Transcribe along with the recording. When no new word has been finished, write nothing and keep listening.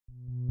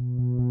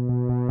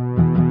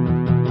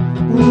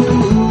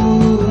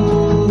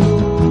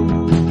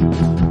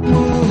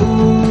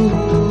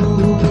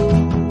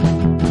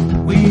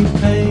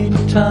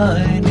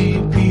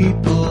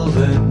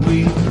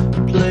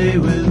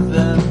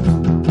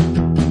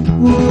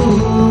We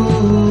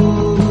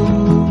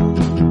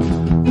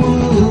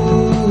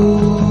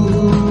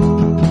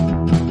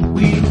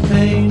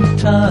paint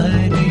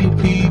tiny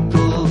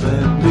people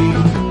and we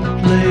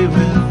play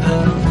with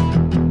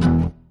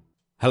them.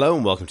 Hello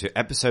and welcome to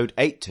episode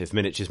 8 of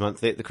Miniatures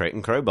Monthly at the Crate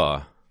and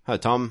Crowbar. Hello,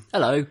 Tom.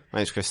 Hello. My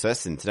name's Chris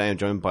Thurston. Today I'm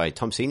joined by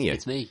Tom Senior.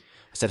 It's me.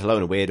 I said hello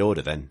in a weird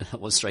order then.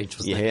 That was strange,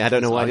 wasn't it? Yeah, I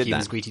don't know why I did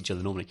humans that. greet each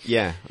other normally.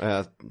 Yeah,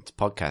 it's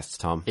podcasts,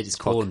 Tom. It is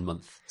corn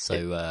month,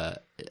 so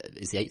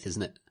it's the 8th,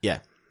 isn't it? Yeah.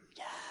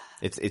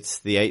 It's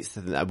the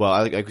 8th.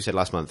 Well, like we said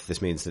last month,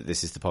 this means that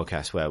this is the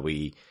podcast where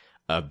we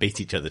beat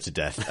each other to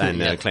death and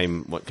Yeah.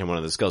 claim one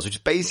of the skulls, which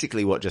is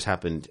basically what just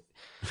happened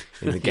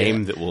in the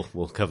game that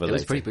we'll cover later.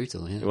 It was pretty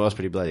brutal, yeah. It was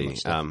pretty bloody. Much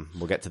stuff.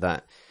 We'll get to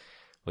that.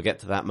 We'll get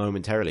to that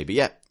momentarily. But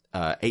yeah,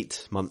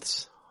 8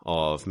 months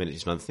of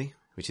Miniatures Monthly,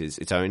 which is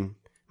its own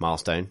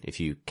milestone if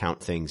you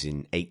count things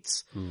in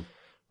eights,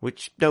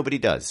 which nobody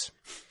does.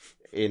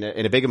 In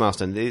a bigger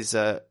milestone, there's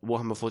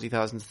Warhammer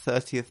 40,000's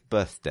 30th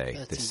birthday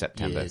 30 this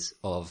September. years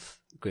of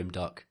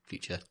grimdark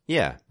future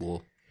Yeah,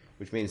 war.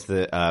 which means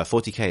that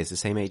 40k is the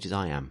same age as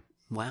I am,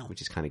 Wow.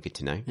 which is kind of good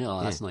to know.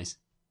 Oh, that's nice.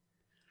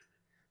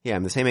 Yeah,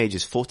 I'm the same age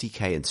as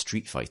 40k and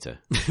Street Fighter.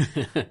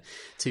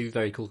 Two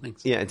very cool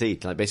things. Yeah,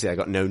 indeed. Like basically, I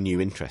got no new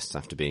interests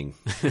after being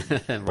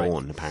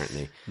born,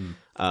 apparently.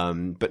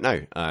 But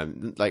no,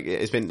 like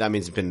that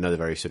means it's been another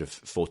very sort of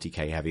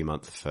 40k heavy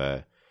month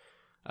for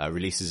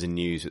releases and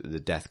news with the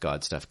Death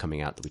Guard stuff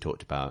coming out that we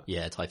talked about.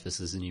 Yeah, Typhus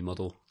is a new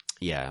model.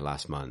 Yeah,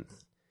 last month.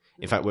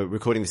 In fact, we're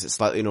recording this at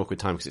slightly an awkward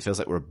time because it feels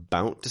like we're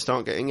about to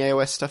start getting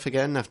AOS stuff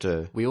again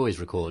after. We always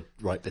record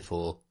right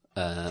before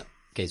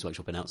Games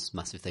Workshop announces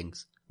massive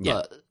things. Yeah.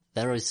 But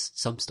there is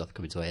some stuff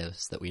coming to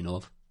AOS that we know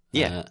of.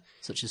 Yeah.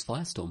 Such as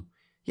Firestorm.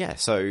 Yeah,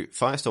 so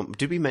Firestorm.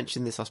 Did we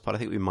mention this last part? I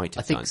think we might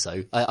have I think done.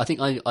 so. I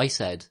think I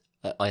said,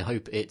 I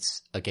hope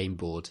it's a game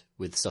board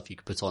with stuff you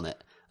could put on it.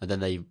 And then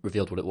they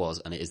revealed what it was,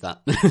 and it is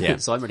that. Yeah.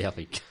 So I'm really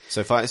happy.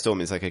 So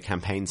Firestorm is like a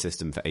campaign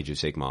system for Age of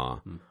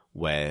Sigmar,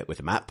 where with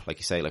a map, like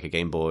you say, like a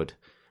game board,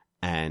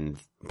 and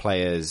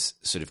players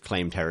sort of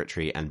claim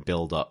territory and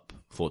build up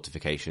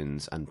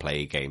fortifications and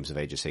play games of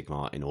Age of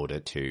Sigmar in order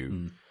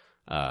to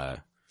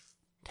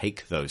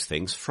take those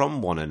things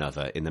from one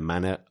another in the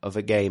manner of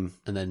a game.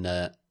 And then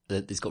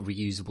it's got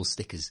reusable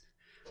stickers.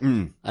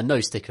 And no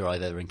sticker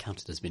I've ever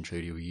encountered has been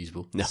truly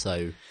reusable. No.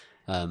 So,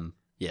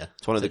 yeah.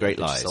 It's one of the great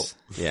Pinch of lies. salt.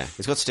 Yeah,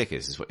 it's got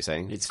stickers, is what you're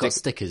saying. It's got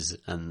stickers,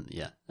 and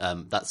yeah,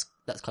 that's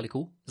kind of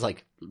cool. It's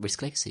like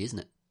Risk Legacy, isn't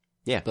it?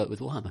 Yeah. But with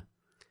Warhammer.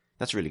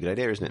 That's a really good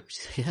idea, isn't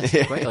it? Yeah, it's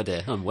a great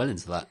idea. I'm well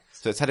into that.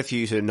 So it's had a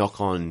few sort of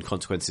knock-on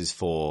consequences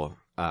for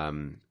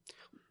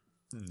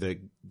the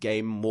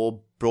game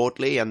more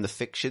broadly and the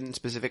fiction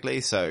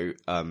specifically. So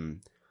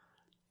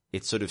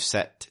it's sort of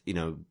set,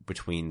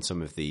 between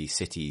some of the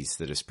cities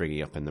that are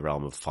springing up in the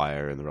realm of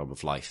fire and the realm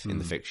of life in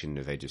the fiction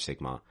of Age of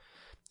Sigmar.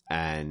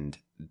 And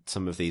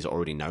some of these are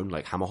already known,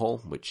 like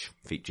Hammerhall, which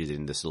features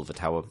in the Silver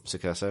Tower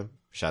Successor,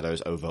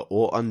 shadows over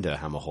or under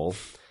Hammerhall.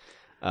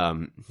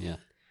 Yeah.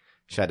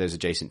 Shadows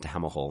adjacent to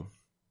Hammerhall.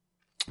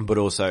 But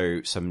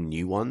also some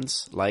new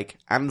ones, like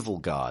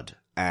Anvilgard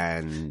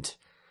and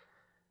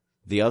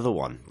the other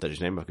one that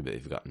his name I've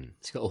completely forgotten.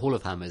 It's got a Hall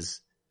of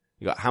Hammers,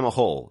 You've got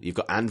Hammerhall, you've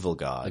got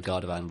Anvilgard, a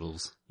Guard of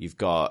Anvils. you've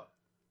got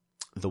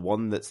the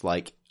one that's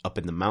like up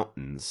in the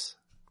mountains.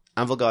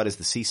 Anvilgard is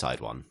the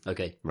seaside one.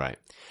 Okay. Right.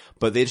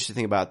 But the interesting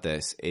thing about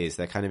this is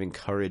they're kind of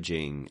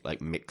encouraging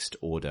like mixed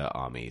order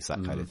armies,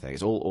 that kind of thing.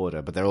 It's all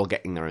order, but they're all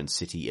getting their own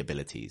city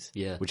abilities.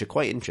 Yeah. Which are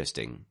quite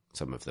interesting,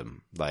 some of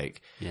them.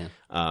 Like, Yeah.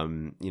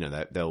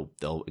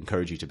 they'll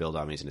encourage you to build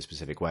armies in a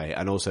specific way.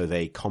 And also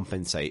they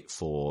compensate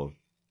for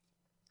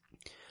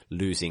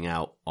losing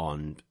out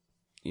on,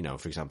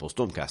 for example,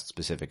 Stormcast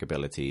specific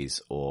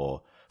abilities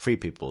or Free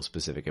People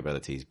specific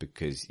abilities,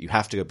 because you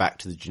have to go back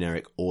to the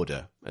generic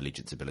order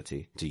allegiance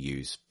ability to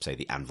use, say,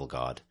 the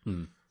Anvilgard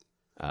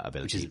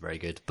ability. Which isn't very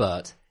good,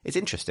 but It's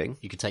interesting.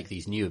 you could take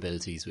these new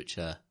abilities, which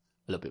are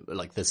a little bit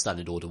like the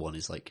standard order one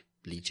is like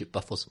leadership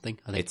buff or something.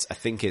 I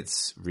think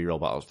it's reroll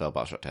battle spell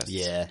battle shot tests.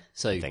 yeah.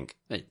 So I think.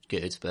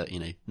 good, but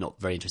not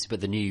very interesting.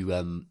 But the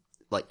new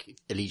like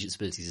allegiance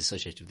abilities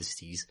associated with the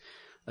cities,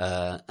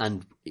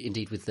 and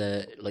indeed with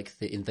the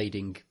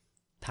invading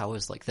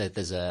powers, like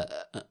there's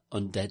a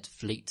undead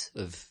fleet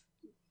of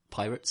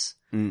pirates,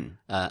 and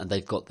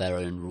they've got their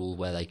own rule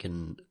where they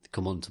can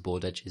come onto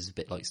board edges, a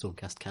bit like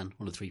Stormcast can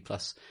on a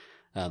 3+.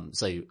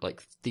 So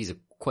like these are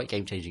quite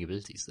game changing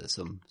abilities that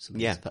some of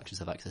these factions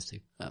have access to,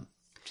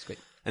 which is great.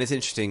 And it's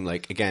interesting,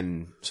 like,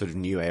 again, sort of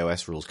new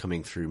AOS rules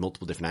coming through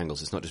multiple different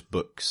angles. It's not just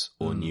books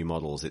or new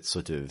models. It's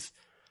sort of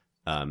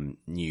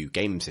new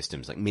game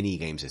systems, like mini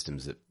game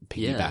systems that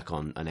piggyback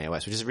on an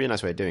AOS, which is a really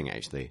nice way of doing it,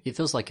 actually. It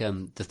feels like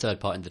the third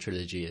part in the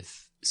trilogy of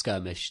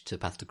Skirmish to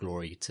Path to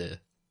Glory to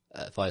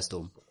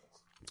Firestorm.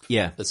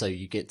 Yeah. So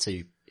you get to,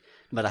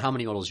 no matter how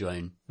many models you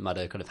own, no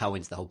matter kind of how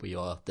into the hobby you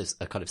are, there's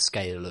a kind of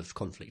scale of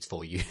conflict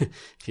for you,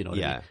 if you know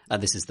what I mean.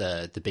 And this is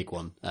the big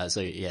one. So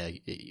yeah,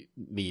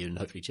 me and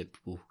hopefully Chip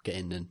will get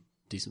in and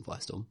do some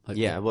Firestorm.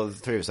 Hopefully. Yeah, well, the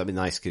three of us, that'd be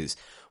nice because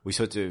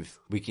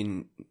we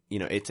can,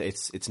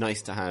 it's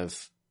nice to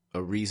have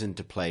a reason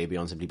to play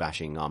beyond simply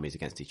bashing armies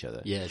against each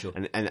other. Yeah, sure.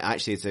 And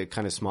actually it's a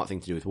kind of smart thing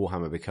to do with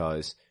Warhammer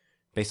because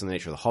based on the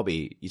nature of the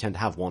hobby, you tend to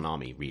have one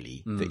army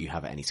really that you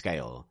have at any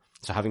scale.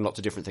 So having lots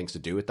of different things to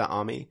do with that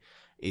army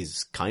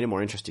is kind of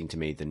more interesting to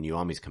me than new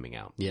armies coming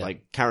out. Yeah.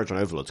 Like Carriage on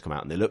Overlords come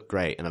out and they look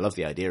great and I love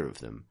the idea of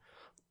them.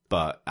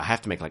 But I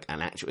have to make like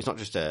an actual, it's not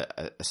just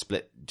a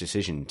split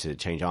decision to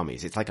change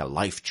armies. It's like a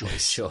life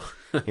choice. Sure.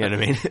 You know what I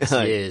mean? It's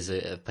Like- years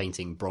of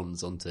painting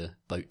bronze onto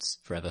boats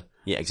forever.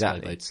 Yeah,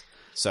 exactly. Boats.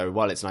 So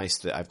while it's nice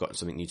that I've got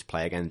something new to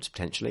play against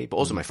potentially, but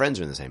also my friends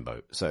are in the same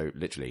boat. So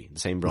literally the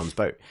same bronze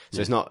boat.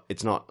 So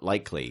it's not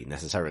likely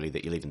necessarily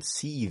that you'll even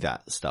see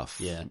that stuff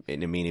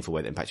in a meaningful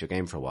way that impacts your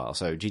game for a while.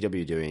 So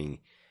GW doing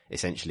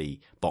essentially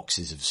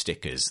boxes of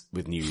stickers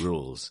with new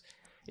rules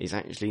is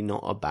actually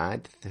not a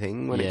bad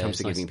thing when it Yeah, comes it's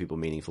to nice. giving people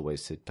meaningful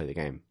ways to play the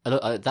game.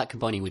 That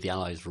combining with the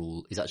allies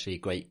rule is actually a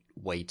great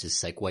way to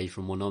segue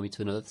from one army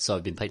to another. So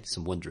I've been painting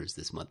some Wanderers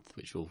this month,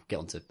 which we'll get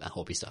onto our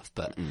hobby stuff.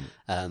 But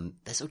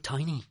they're so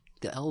tiny.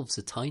 The elves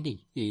are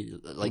tiny.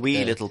 Like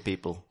Wee little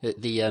people.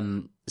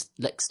 The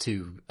next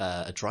to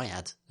a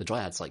dryad. The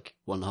dryad's like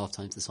 1.5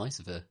 times the size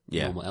of a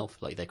normal elf.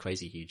 Like they're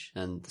crazy huge,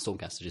 and the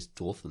Stormcaster just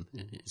dwarf them.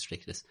 It's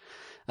ridiculous.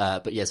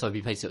 But yeah, so I've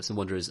been painting up some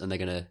Wanderers, and they're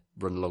going to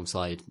run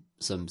alongside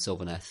some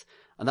Sylvaneth,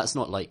 and that's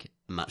not like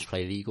match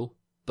play legal,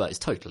 but it's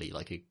totally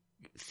like a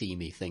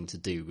themey thing to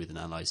do with an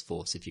allies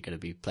force if you're going to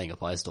be playing a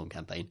Firestorm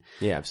campaign.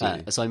 Yeah,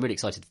 absolutely. So I'm really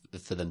excited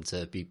for them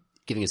to be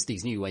giving us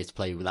these new ways to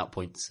play without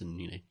points and,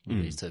 new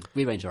ways to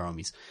rearrange our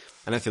armies.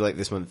 And I feel like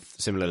this month,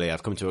 similarly,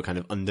 I've come to a kind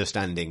of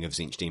understanding of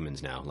Tzeentch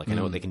Demons now. Like, I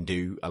know what they can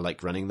do. I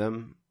like running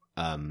them.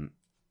 And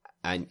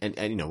one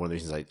of the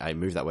reasons I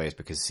moved that way is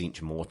because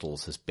Tzeentch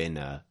Mortals has been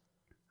a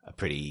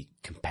pretty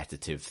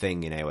competitive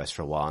thing in AOS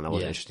for a while, and I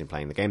wasn't interested in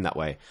playing the game that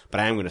way.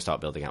 But I am going to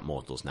start building out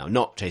Mortals now.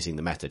 Not chasing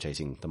the meta,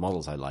 chasing the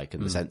models I like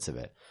and the sense of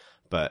it.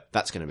 But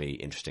that's going to be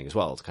interesting as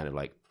well. To kind of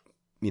like,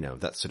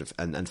 that's sort of,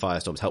 and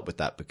Firestorms help with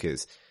that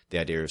because the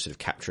idea of sort of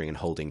capturing and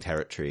holding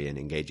territory and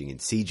engaging in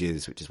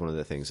sieges, which is one of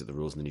the things that the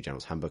rules in the New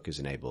General's Handbook has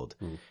enabled,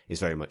 is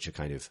very much a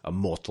kind of a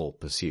mortal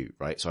pursuit,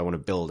 right? So I want to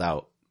build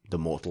out the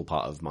mortal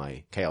part of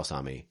my Chaos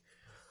Army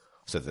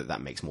so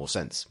that makes more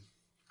sense.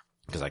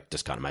 Because I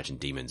just can't imagine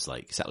demons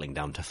like settling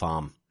down to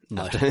farm.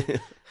 No. after-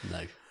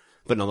 No.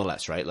 But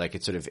nonetheless, right? Like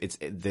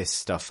this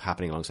stuff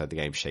happening alongside the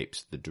game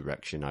shapes the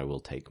direction I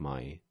will take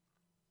my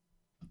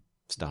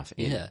stuff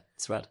in. Yeah,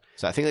 it's rad.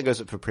 So I think that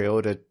goes up for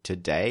pre-order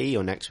today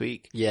or next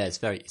week. Yeah,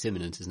 it's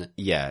imminent, isn't it?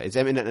 Yeah, it's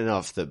imminent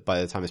enough that by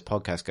the time this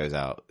podcast goes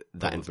out, that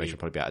Probably. information will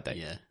probably be out of date.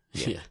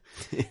 Yeah.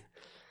 Yeah.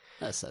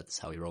 That's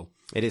how we roll.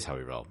 It is how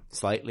we roll.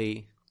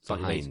 Slightly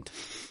Slightly behind.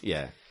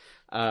 Yeah.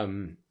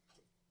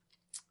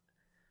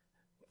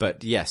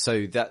 But yeah,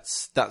 so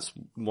that's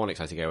one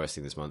exciting AOS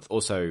thing this month.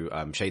 Also,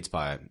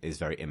 Shadespire is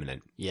very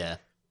imminent. Yeah.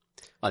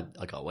 I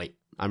can't wait.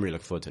 I'm really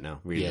looking forward to it now.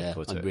 Really looking Yeah,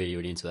 forward to I'm it. really,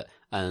 really into it.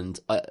 And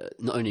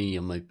not only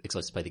am I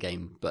excited to play the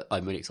game, but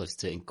I'm really excited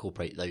to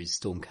incorporate those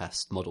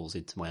Stormcast models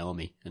into my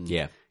army and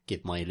Yeah.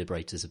 give my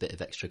Liberators a bit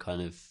of extra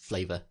kind of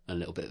flavour and a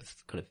little bit of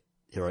kind of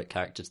heroic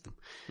character to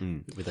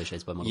them with those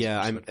Shadespire models.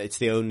 Yeah, which is it's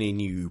the only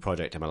new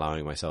project I'm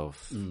allowing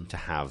myself to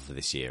have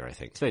this year, I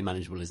think. It's very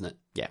manageable, isn't it?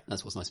 Yeah.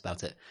 That's what's nice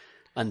about it.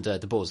 And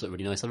the boards look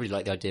really nice. I really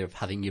like the idea of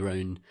having your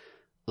own,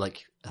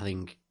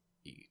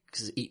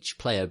 because each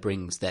player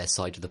brings their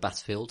side of the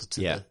battlefield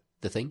to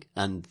the thing.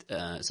 And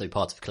so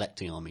part of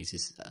collecting armies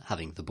is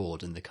having the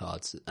board and the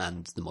cards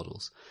and the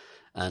models.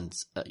 And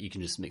you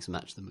can just mix and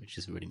match them, which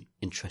is really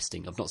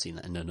interesting. I've not seen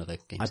that in another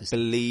game I system.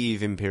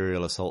 believe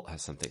Imperial Assault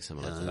has something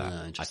similar to that,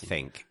 I interesting.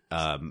 think.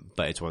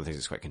 But it's one of the things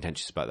that's quite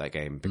contentious about that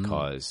game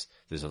because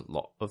there's a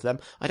lot of them.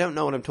 I don't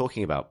know what I'm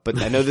talking about, but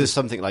I know there's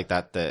something like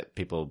that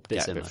people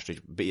get similar. a bit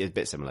frustrated, but a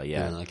bit similar,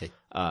 yeah. Okay.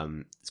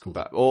 It's cool.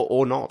 But,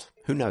 or not.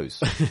 Who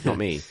knows? Not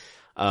me.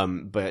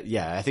 But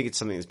yeah, I think it's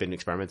something that's been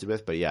experimented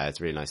with, but yeah,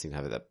 it's a really nice thing to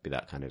have it be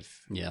that kind of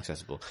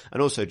accessible.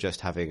 And also just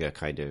having a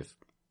kind of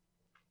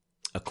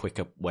a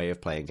quicker way of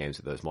playing games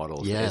with those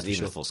models. Yeah, There's for even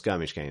sure. a full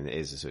skirmish game that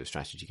is a sort of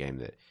strategy game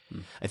that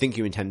I think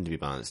you intend to be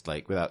balanced.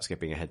 Like without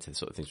skipping ahead to the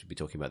sort of things we'll be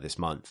talking about this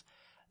month,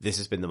 this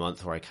has been the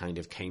month where I kind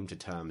of came to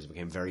terms and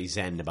became very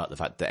zen about the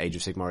fact that Age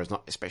of Sigmar is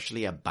not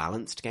especially a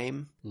balanced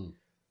game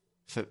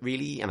for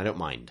really, and I don't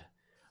mind.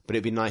 But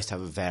it'd be nice to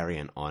have a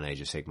variant on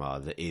Age of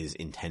Sigmar that is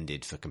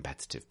intended for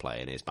competitive play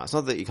and is balanced.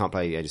 It's not that you can't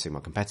play Age of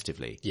Sigmar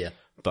competitively. Yeah.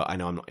 But I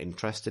know I'm not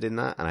interested in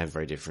that, and I have a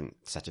very different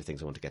set of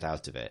things I want to get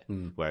out of it.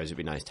 Whereas it'd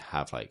be nice to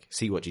have,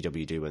 see what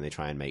GW do when they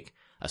try and make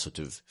a sort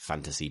of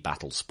fantasy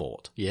battle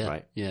sport. Yeah.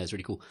 Right? Yeah, it's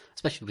really cool.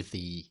 Especially with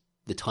the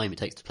time it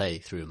takes to play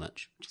through a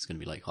match, which is going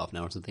to be like half an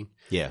hour or something.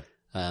 Yeah.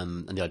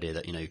 And the idea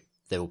that,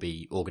 there will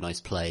be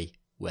organised play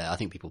where I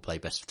think people play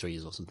best of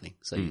threes or something.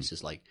 So it's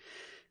just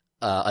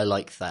I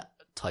like that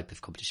type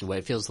of competition where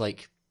it feels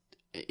like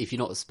if you're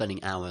not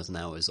spending hours and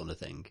hours on a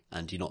thing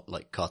and you're not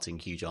carting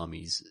huge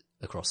armies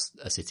across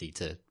a city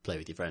to play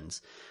with your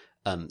friends,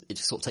 it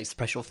just sort of takes the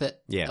pressure off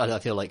it. Yeah. I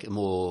feel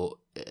more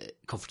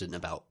confident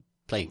about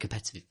playing a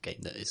competitive game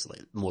that is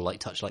like more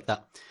light touch like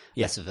that.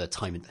 Less of a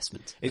time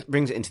investment. It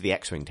brings it into the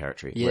X-Wing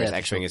territory, Yeah, whereas for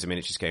X-Wing sure. is a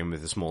miniatures game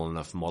with a small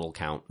enough model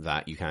count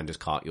that you can just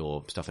cart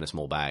your stuff in a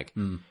small bag.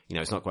 You know,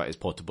 it's not quite as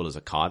portable as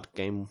a card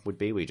game would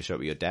be, where you just show up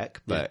with your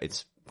deck, but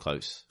it's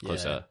closer.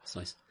 Yeah, it's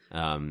nice.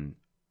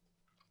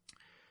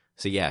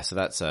 So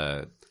that's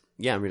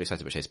I'm really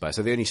excited about Shadespire.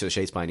 So the only sort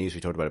of Shadespire news,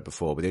 we talked about it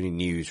before, but the only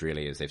news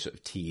really is they've sort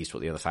of teased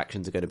what the other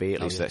factions are going to be,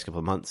 at least the next couple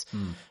of months.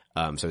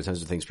 So in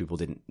terms of things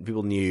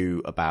people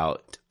knew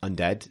about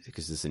Undead,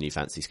 because there's a new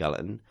fancy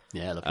skeleton,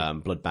 Yeah,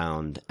 lovely.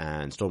 Bloodbound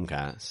and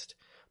Stormcast,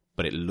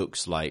 but it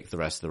looks like the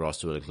rest of the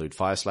roster will include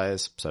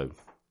Fireslayers, so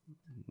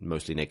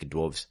mostly naked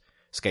dwarves.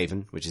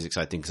 Skaven, which is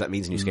exciting because that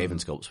means new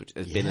Skaven sculpts, which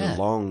has been a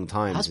long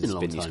time Has since been a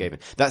there's long been new time.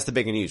 Skaven. That's the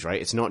bigger news, right?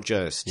 It's not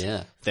just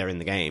Yeah. they're in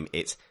the game,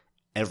 it's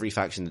every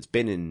faction that's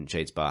been in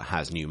Shadespire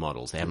has new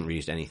models. They haven't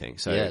reused anything.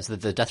 So So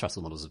the Death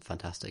Rattle models are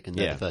fantastic, and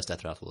they're the first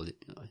Death Rattle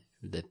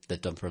they've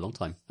done for a long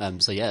time.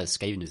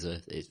 Skaven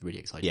is really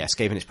exciting. yeah,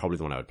 Skaven is probably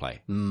the one I would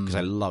play because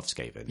I love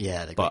Skaven.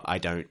 Yeah, they're but I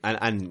don't,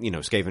 and you know,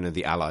 Skaven are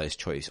the allies'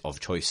 choice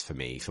for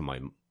me for my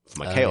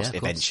chaos of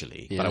course.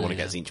 eventually. Yeah, but I want to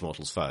yeah. get Tzeentch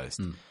Mortals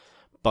first.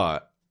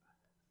 But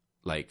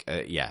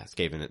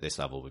Skaven at this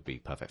level would be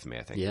perfect for me,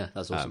 I think. Yeah,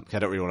 that's awesome. 'Cause I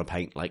don't really want to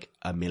paint like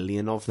a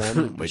million of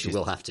them, Which you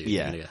will have to.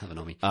 Yeah. You're going to have an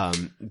army.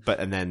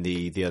 And then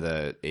the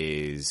other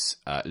is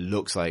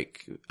looks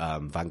like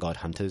Vanguard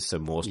Hunters, so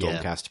more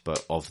Stormcast,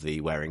 but of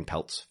the wearing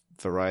pelts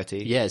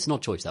variety. Yeah, it's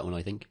not choice, that one,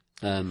 I think.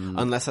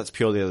 Unless that's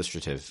purely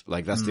illustrative.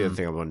 Like that's the other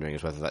thing I'm wondering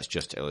is whether that's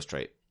just to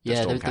illustrate that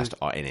Yeah, Stormcast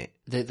are in it.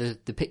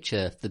 The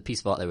picture, the piece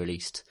of art they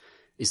released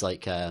is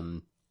like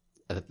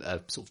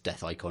a sort of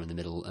death icon in the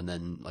middle, and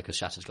then like a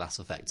shattered glass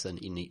effect, and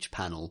in each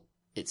panel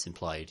it's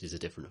implied is a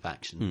different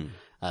faction.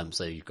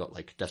 So you've got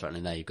like Death Rattle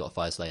in there, you've got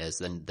Fireslayers,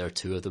 then there are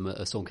two of them at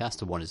a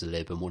Stormcast, and one is a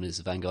Lib and one is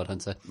a Vanguard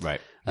Hunter.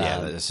 Right. Yeah,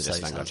 that's so just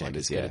it Vanguard sounds like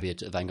Chambers, it's going yeah.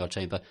 to be a Vanguard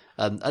Chamber.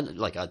 And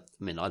like, I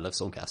love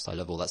Stormcast, I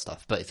love all that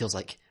stuff, but it feels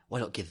like, why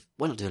not do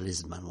a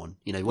Lizardman one?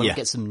 You know, why not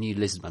get some new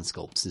Lizardman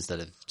sculpts instead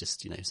of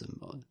just, you know, some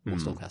more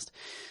Stormcast?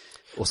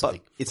 Or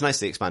something. But it's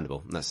nicely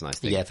expandable. That's a nice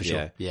thing. Yeah, for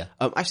sure. Yeah.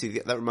 Actually,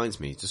 that reminds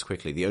me, just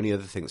quickly, the only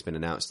other thing that's been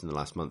announced in the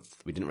last month,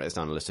 we didn't write this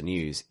down on a list of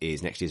news,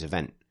 is next year's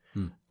event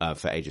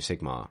for Age of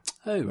Sigmar.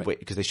 Oh, right.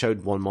 Because they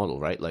showed one model,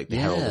 right? Like the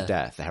Herald of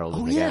Death, the Herald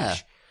of Nagash. yeah.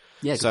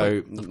 Yeah, So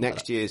good point.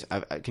 next year's,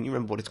 can you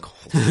remember what it's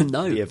called?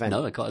 No, the event.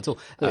 no, I can't at all.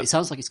 It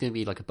sounds like it's going to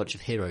be like a bunch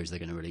of heroes they're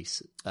going to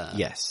release.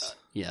 Yes.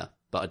 Yeah,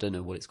 but I don't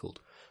know what it's called.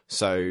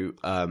 So,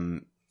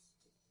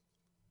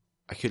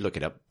 I could look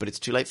it up, but it's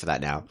too late for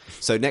that now.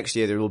 So next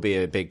year there will be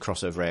a big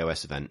crossover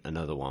AOS event,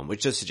 another one,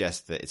 which does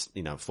suggest that it's,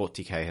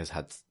 40k has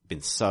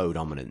been so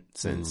dominant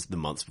since the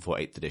months before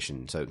 8th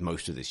edition. So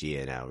most of this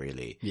year now,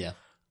 really. Yeah.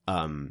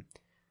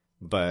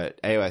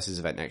 But AOS's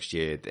event next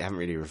year, they haven't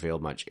really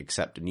revealed much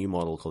except a new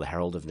model called the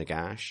Herald of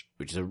Nagash,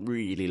 which is a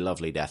really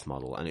lovely death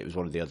model. And it was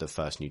one of the other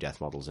first new death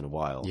models in a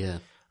while. Yeah.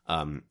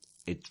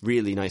 It's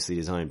really nicely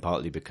designed,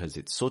 partly because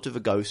it's sort of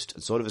a ghost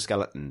and sort of a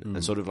skeleton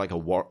and sort of like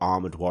a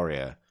armored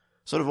warrior.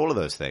 Sort of all of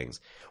those things,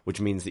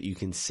 which means that you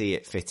can see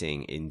it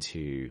fitting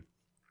into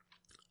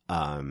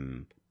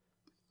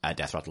a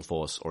Death Rattle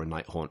force or a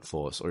Night Haunt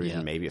force or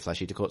even maybe a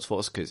Flesh Eater Courts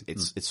force, because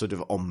it's sort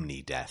of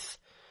omni-death.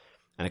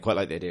 And I quite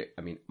like the idea.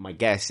 I mean, my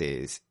guess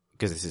is,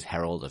 because this is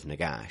Herald of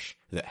Nagash,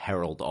 that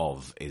Herald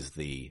of is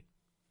the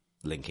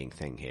linking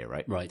thing here,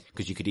 right? Right.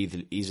 Because you could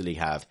easily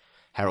have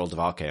Herald of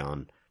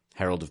Archaon,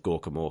 Herald of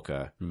Gorka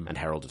Morka, and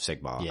Herald of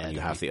Sigmar, Yeah, and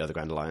you have the other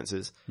Grand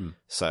Alliances. Hmm.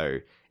 So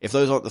if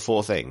those aren't the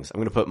four things, I'm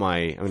going to put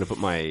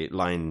my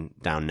line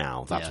down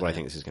now. That's what I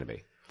think this is going to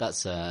be.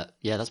 That's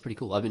that's pretty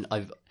cool. I mean,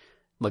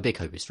 my big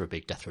hope is for a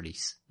big death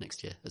release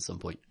next year at some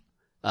point.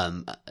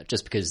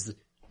 Just because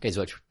Games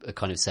Workshop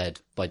kind of said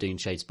by doing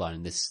Shadespire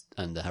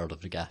and the Herald of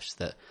Nagash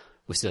that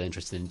we're still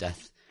interested in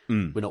death.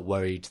 We're not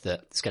worried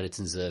that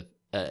skeletons are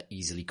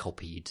easily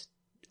copied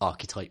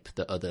archetype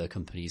that other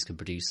companies can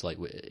produce. Like,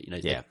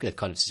 they've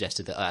kind of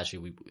suggested that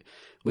actually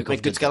we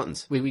make good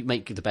skeletons. We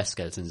make the best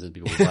skeletons and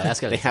people will buy our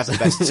skeletons. They have the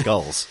best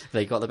skulls.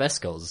 They got the best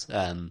skulls.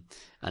 And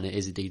it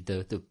is indeed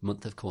the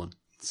month of corn.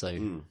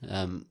 So,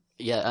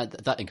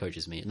 that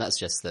encourages me. And that's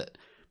just that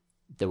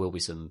there will be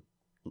some,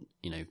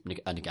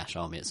 a Nagash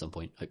army at some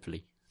point,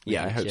 hopefully.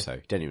 Yeah, I hope so.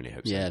 Genuinely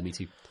hope so. Yeah, me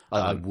too.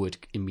 I would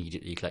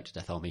immediately collect a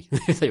death army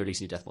if they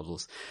release new death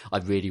models. I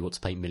really want to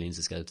paint millions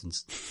of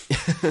skeletons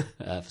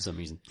for some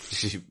reason.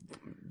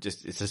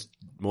 It's just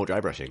more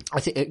dry brushing. I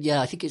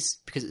think it's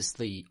because it's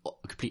the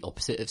complete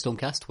opposite of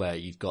Stormcast, where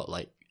you've got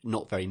like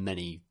not very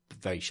many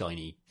very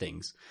shiny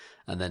things,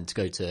 and then to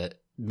go to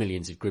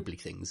millions of gribbly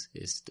things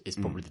is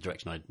probably the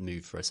direction I'd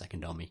move for a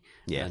second army.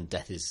 Yeah. And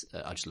death is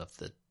I just love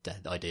the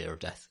idea of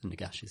death, and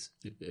Nagash is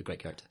a great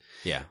character.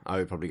 Yeah, I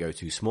would probably go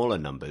to smaller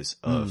numbers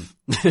of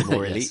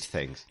more elite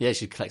things. Yeah, you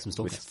should collect some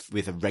Stormcast.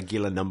 With a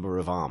regular number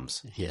of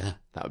arms. Yeah.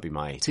 That would be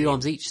my 2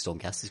 arms each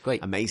Stormcast is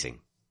great. amazing.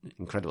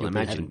 Incredible. You'll be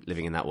in Imagine heaven.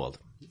 living in that world.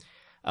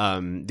 The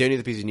only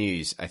other piece of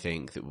news, I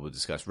think, that we'll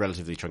discuss,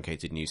 relatively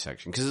truncated news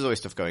section, because there's always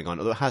stuff going on,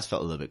 although it has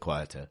felt a little bit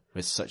quieter.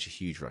 It's such a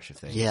huge rush of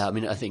things. Yeah, I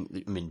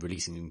mean,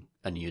 releasing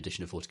a new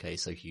edition of 40k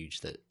is so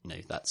huge that,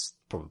 that's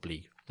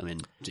probably,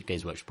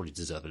 Games Workshop probably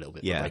deserve a little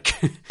bit of a break.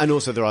 And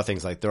also there are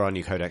things like, there are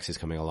new codexes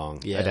coming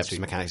along. Yeah, Adeptus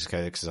Mechanicus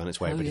Codex is on its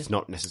way, but yeah. it's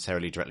not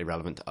necessarily directly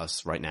relevant to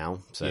us right now,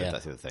 so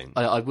that's the other thing.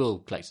 I will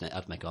collect an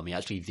AdMech army.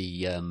 Actually,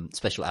 the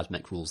special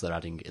AdMech rules they're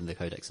adding in the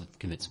codex have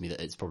convinced me that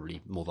it's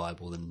probably more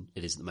viable than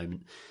it is at the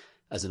moment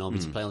as an army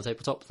to play on the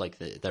tabletop. Like,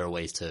 there are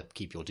ways to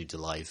keep your dudes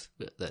alive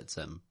that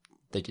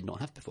they did not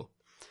have before.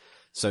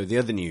 So the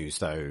other news,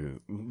 though,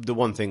 the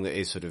one thing that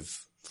is sort of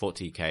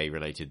 40k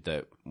related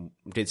that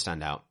did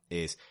stand out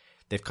is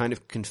they've kind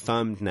of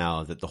confirmed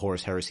now that the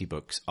Horus Heresy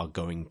books are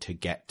going to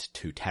get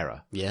to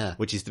Terra. Yeah.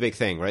 Which is the big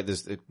thing, right?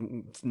 There's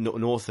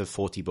north of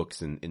 40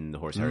 books in the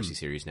Horus Heresy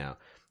series now.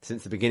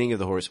 Since the beginning of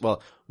the Horus,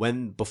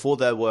 before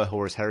there were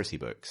Horus Heresy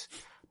books,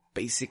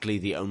 basically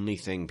the only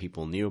thing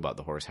people knew about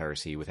the Horus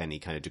Heresy with any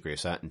kind of degree of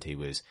certainty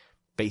was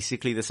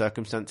basically the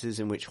circumstances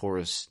in which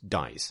Horus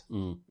dies.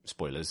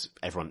 Spoilers,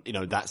 everyone,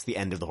 that's the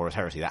end of the Horus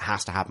Heresy. That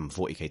has to happen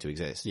for 40k to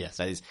exist. Yes.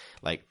 That is,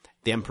 like,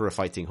 the Emperor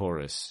fighting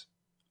Horus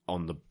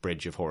on the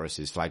bridge of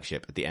Horus's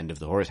flagship at the end of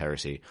the Horus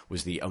Heresy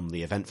was the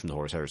only event from the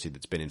Horus Heresy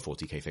that's been in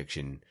 40k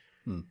fiction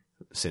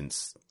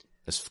since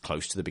as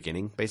close to the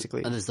beginning,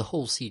 basically. And there's the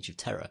whole Siege of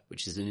Terra,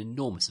 which is an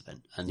enormous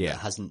event, and that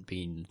hasn't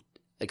been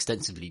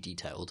extensively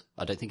detailed,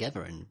 I don't think,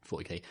 ever in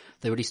 40k.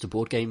 They released a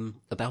board game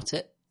about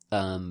it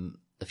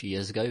a few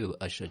years ago.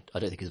 I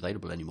don't think it's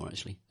available anymore,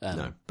 actually.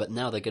 No. But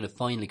now they're going to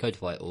finally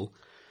codify it all,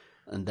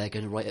 and they're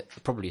going to write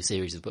probably a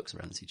series of books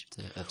around the Siege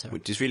of Terra.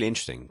 Which is really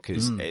interesting,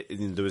 because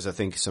there was, I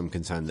think, some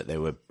concern that they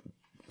were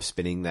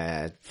spinning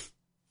their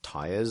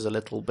tires a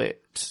little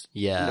bit.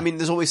 Yeah. I mean,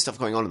 there's always stuff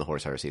going on in the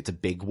Horus Heresy. It's a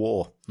big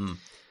war.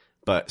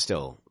 But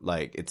still,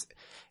 like,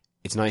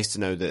 it's nice to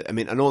know that,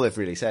 and all they've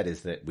really said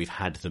is that we've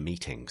had the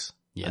meetings.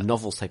 Yeah. And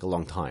novels take a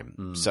long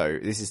time. So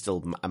this is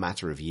still a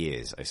matter of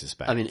years, I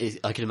suspect.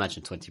 I can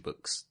imagine 20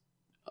 books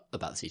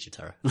about the Siege of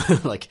Terra.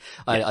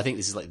 I think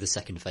this is like the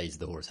second phase of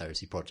the Horus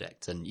Heresy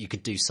project, and you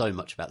could do so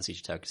much about the Siege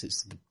of Terra because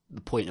it's the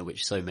point at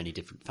which so many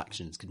different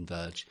factions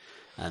converge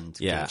and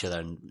kill each other,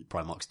 and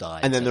Primarchs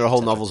die. And then there are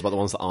whole novels about the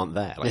ones that aren't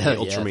there, like the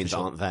Ultramarines sure.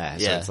 aren't there.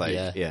 So it's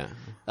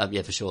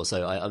like, for sure.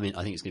 So I think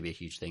it's going to be a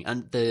huge thing,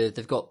 and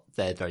they've got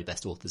their very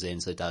best authors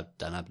in. So Dan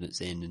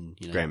Abnett's in,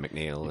 and Graham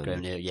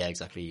McNeil, yeah,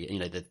 exactly.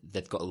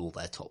 They've got all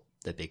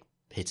their big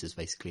hitters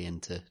basically in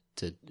to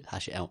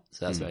hash it out.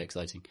 So that's very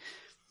exciting.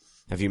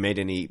 Have you made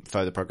any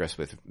further progress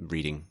with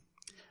reading?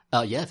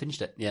 Yeah, I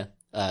finished it. Yeah,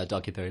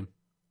 Dark Imperium.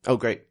 Oh,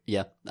 great.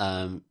 Yeah,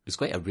 it was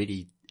great. I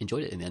really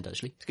enjoyed it in the end,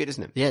 actually. It's good,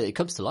 isn't it? Yeah, it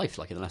comes to life,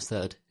 like, in the last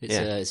third.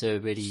 It's a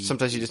really...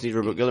 Sometimes you just need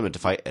Robert Guilliman to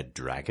fight a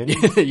dragon.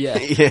 yeah.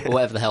 Or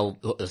whatever the hell,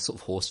 a sort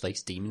of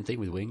horse-faced demon thing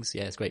with wings.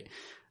 Yeah, it's great.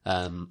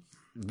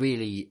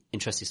 Really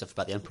interesting stuff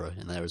about the Emperor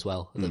in there as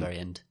well, at the very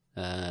end,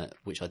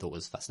 which I thought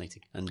was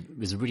fascinating. And it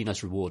was a really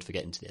nice reward for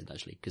getting to the end,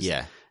 actually. Cause,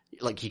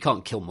 like, you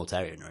can't kill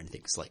Mortarion or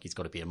anything, because, like, he's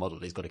got to be a model,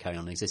 he's got to carry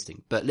on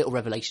existing. But little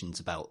revelations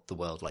about the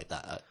world like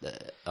that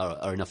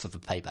are enough of a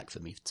payback for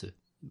me to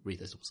read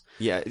those novels.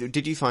 Yeah.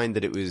 Did you find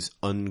that it was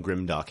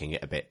ungrimdarking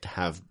it a bit to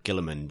have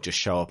Guilliman just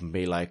show up and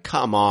be like,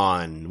 come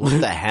on,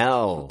 what the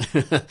hell?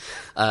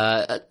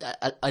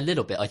 A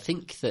little bit. I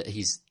think that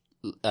he's,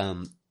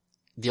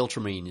 the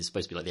Ultramarine is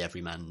supposed to be like the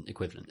everyman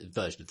equivalent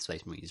version of the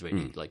Space Marines,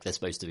 really. Like, they're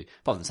supposed to be,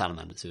 apart from the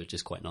Salamanders, who are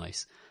just quite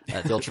nice. The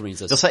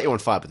Ultramarines are... They'll set you on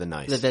fire, but they're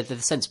nice. They're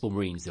the sensible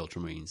Marines, the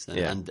Ultramarines.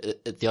 And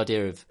the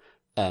idea of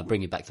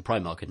bringing back the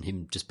Primarch and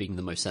him just being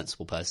the most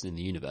sensible person in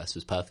the universe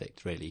was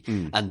perfect, really.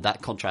 And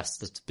that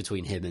contrast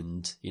between him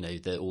and,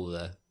 all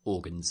the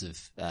organs of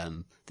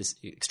this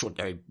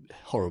extraordinary,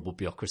 horrible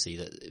bureaucracy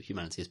that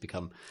humanity has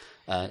become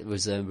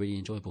was really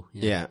enjoyable.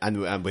 Yeah,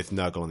 and with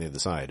Nurgle on the other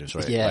side, it was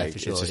right. Yeah, like, for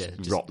sure. It's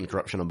just rotten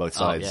corruption on both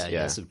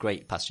sides. Some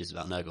great passages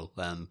about Nurgle.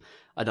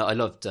 I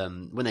loved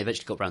when they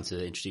eventually got around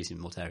to introducing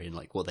Mortarion,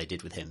 like what they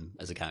did with him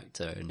as a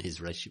character and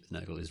his relationship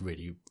with Nurgle is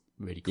really,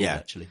 really cool,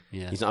 actually.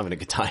 Yeah. He's not having a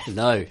good time.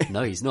 No,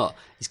 he's not.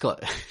 He's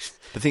got...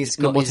 The thing is,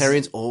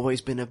 Mortarion's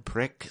always been a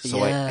prick,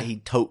 so he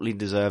totally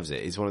deserves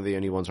it. He's one of the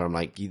only ones where I'm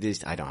like,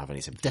 I don't have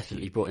any sympathy.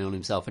 Definitely brought it on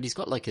himself. And he's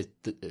got like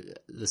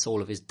the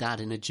soul of his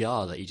dad in a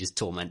jar that he just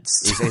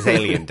torments. He's his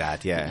alien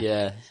dad, yeah.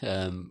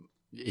 Yeah.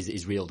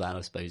 His real dad,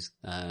 I suppose.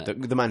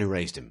 The man who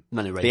raised him.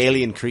 The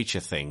alien creature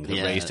thing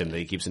that raised him that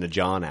he keeps in a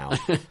jar now.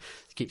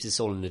 Keeps his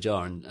soul in a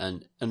jar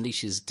and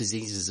unleashes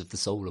diseases of the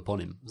soul upon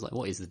him. It's like,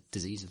 what is the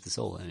disease of the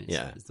soul? And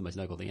it's the most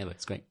noble thing ever.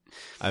 It's great.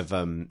 I've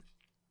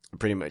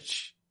pretty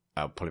much...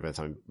 probably by the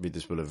time I read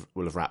this, will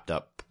have wrapped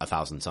up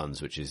 1,000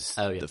 Suns, which is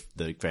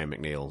the Graham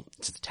McNeil.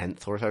 It's the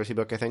 10th Horus Heresy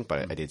book, I think,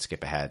 but I did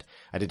skip ahead.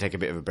 I did take a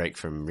bit of a break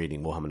from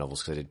reading Warhammer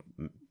novels because I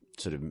did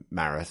sort of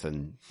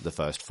marathon the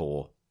first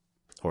 4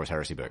 Horus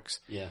Heresy books.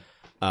 Yeah.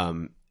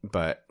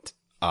 But,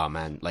 oh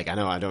man, like, I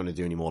know I don't want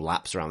to do any more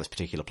laps around this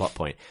particular plot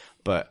point,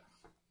 but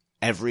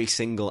every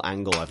single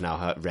angle I've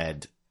now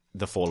read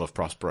The Fall of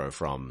Prospero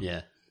from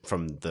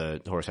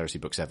the Horus Heresy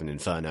book 7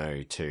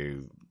 Inferno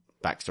to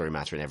backstory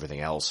matter and everything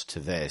else to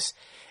this,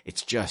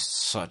 it's just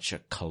such a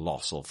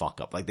colossal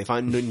fuck up. Like, they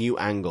find new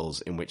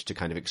angles in which to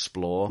kind of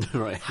explore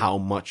Right. how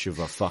much of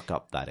a fuck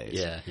up that is.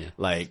 Yeah.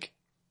 Like,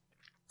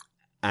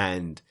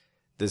 and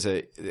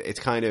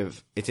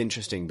it's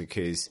interesting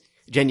because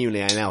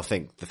genuinely I now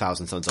think the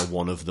Thousand Sons are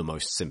one of the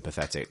most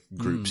sympathetic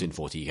groups in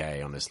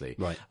 40k, honestly.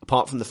 Right.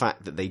 Apart from the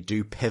fact that they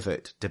do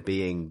pivot to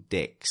being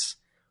dicks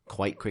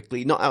quite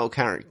quickly, not out of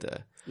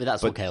character. But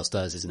that's what Chaos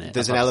does, isn't it?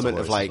 There's an Apart from element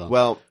of Horus as like,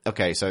 well.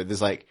 okay, so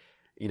there's like,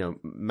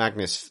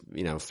 Magnus,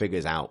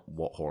 figures out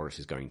what Horus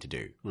is going to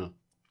do. Hmm.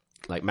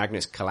 Like,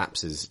 Magnus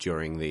collapses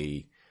during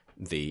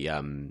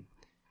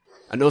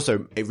and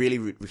also it really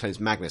reclaims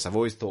Magnus. I've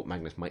always thought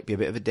Magnus might be a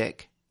bit of a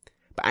dick,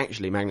 but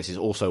actually Magnus is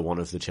also one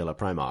of the chiller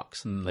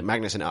Primarchs. Like,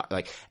 Magnus and,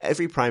 like,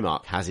 every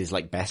Primarch has his,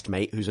 like, best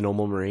mate who's a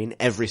normal Marine.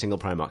 Every single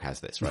Primarch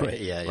has this, right?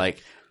 Yeah.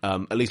 Like,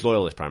 at least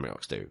loyalist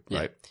Primarchs do,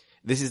 right?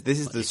 This is Like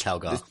the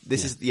Calgar.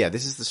 this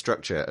is the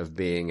structure of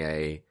being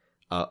the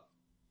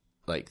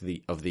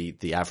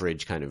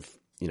average kind of,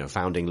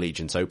 founding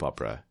Legion soap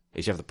opera.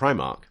 Is you have the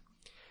Primarch,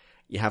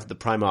 you have the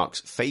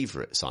Primarch's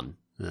favorite son,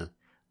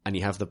 and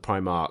you have the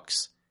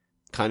Primarch's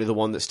kind of the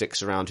one that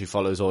sticks around, who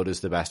follows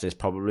orders the best, and is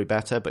probably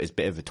better, but is a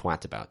bit of a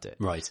twat about it.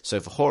 Right. So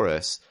for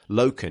Horus,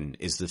 Loken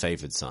is the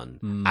favored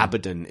son.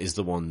 Abaddon is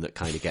the one that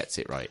kind of gets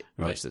it right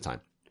most of the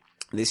time.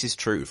 This is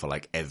true for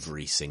like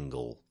every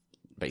single,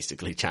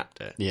 basically,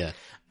 chapter. Yeah.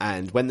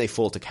 And when they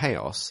fall to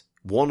chaos,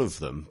 one of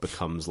them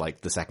becomes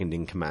like the second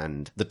in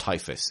command, the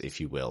Typhus, if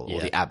you will, or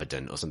the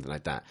Abaddon or something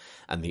like that.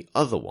 And the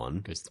other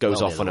one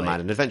goes off on a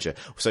mad adventure.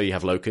 So you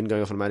have Loken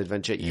going off on a mad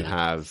adventure. You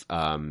have,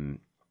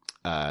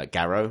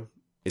 Garrow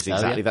is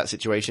exactly that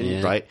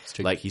situation, right?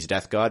 Like, he's a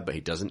Death Guard, but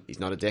he's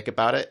not a dick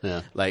about it.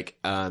 Yeah. Like,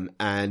 and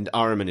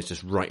Ahriman is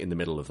just right in the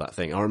middle of that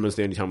thing. Ahriman's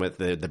the only time where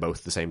they're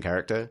both the same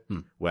character,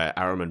 where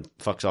Ahriman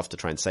fucks off to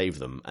try and save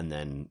them and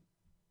then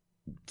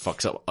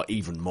fucks up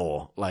even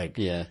more. Like,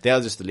 they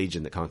are just the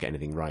Legion that can't get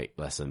anything right,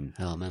 bless them.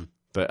 Oh man.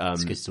 But,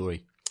 It's a good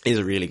story. It's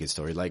a really good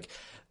story. Like,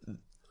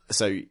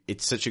 so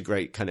it's such a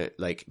great kind of,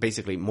 like,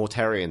 basically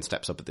Mortarion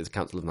steps up at the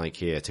Council of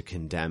Nicaea to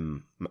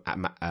condemn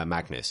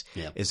Magnus.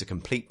 Is a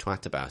complete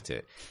twat about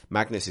it.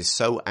 Magnus is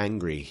so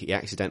angry, he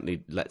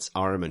accidentally lets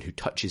Ahriman, who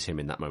touches him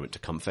in that moment to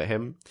comfort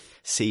him,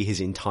 see his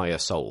entire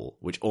soul,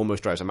 which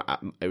almost drives him,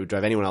 it would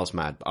drive anyone else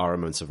mad, but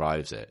Ahriman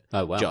survives it.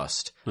 Oh, wow.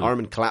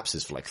 Ahriman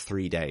collapses for like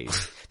 3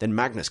 days. Then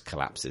Magnus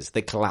collapses.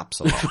 They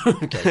collapse a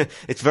lot.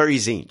 It's very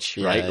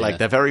Tzeentch, right? Like,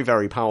 they're very,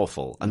 very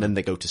powerful, and then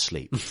they go to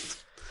sleep.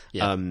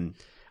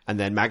 And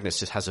then Magnus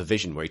just has a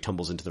vision where he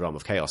tumbles into the realm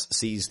of chaos,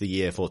 sees the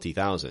year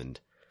 40,000,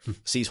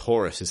 sees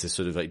Horus as this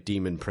sort of like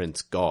demon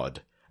prince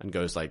god, and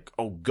goes like,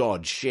 oh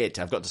god, shit,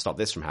 I've got to stop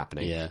this from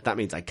happening. That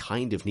means I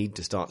kind of need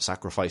to start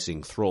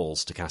sacrificing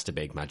thralls to cast a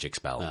big magic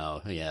spell.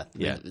 Oh, yeah. I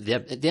mean,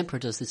 the Emperor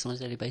does this on a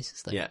daily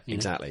basis, though. Yeah,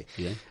 exactly.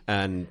 Yeah.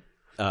 And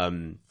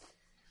then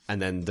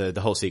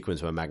the whole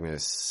sequence where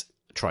Magnus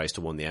tries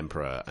to warn the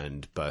Emperor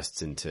and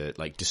bursts into,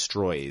 like,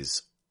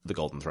 destroys the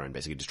Golden Throne,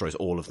 basically destroys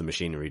all of the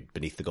machinery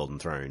beneath the Golden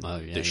Throne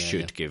that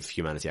should give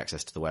humanity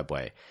access to the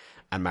Webway.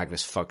 And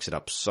Magnus fucks it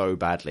up so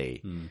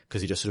badly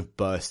because he just sort of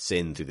bursts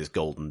in through this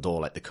golden door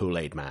like the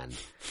Kool-Aid Man,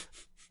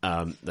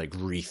 like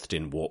wreathed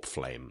in warp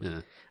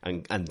flame,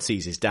 and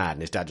sees his dad,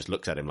 and his dad just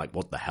looks at him like,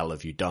 what the hell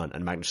have you done?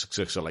 And Magnus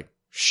sort of like,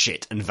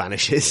 shit, and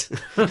vanishes.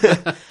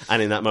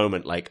 And in that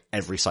moment, like,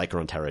 every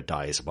Psyker on Terra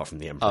dies apart from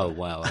the Emperor. Oh,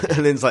 wow. Okay.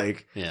 And then it's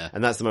like,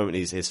 and that's the moment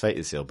his fate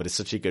is sealed. But it's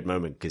such a good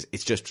moment because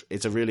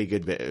it's a really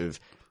good bit of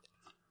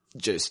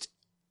just,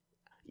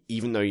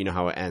 even though you know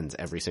how it ends,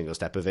 every single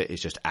step of it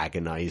is just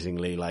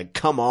agonizingly like,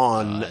 come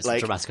on. It's like, a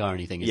dramatic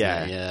irony thing, isn't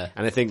it? Yeah.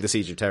 And I think the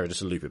Siege of Terra,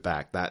 just to loop it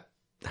back, that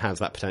has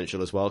that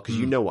potential as well, because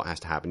you know what has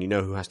to happen, you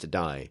know who has to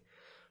die.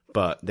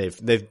 But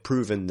they've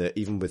proven that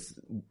even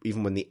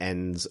when the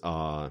ends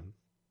are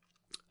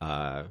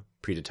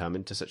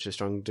predetermined to such a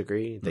strong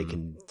degree, they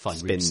can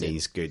spin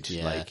these good,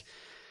 like,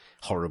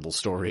 horrible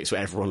stories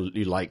where everyone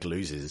you like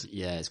loses.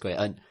 Yeah, it's great.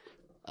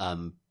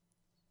 And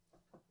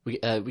we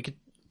could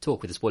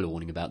talk with a spoiler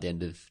warning about the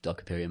end of Dark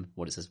Imperium,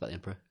 what it says about the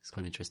Emperor. It's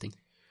quite interesting.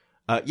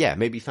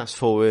 Maybe fast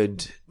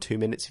forward 2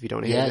 minutes if you don't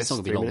want to hear this. It's not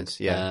going to be 3 long. minutes.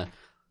 Yeah.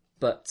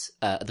 But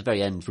at the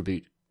very end,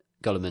 Reboot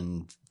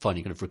Gulliman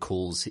finally kind of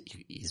recalls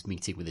his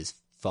meeting with his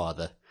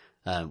father,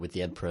 with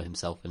the Emperor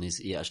himself, and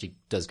he actually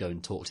does go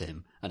and talk to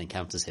him and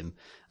encounters him.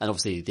 And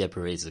obviously the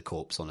Emperor is a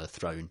corpse on a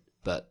throne,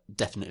 but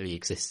definitely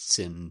exists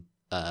in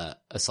a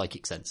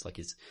psychic sense. Like,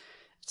 it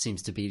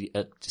seems to be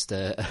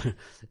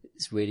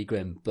it's really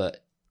grim,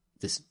 but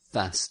this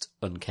vast,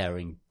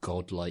 uncaring,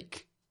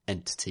 godlike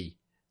entity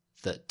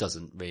that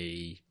doesn't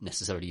really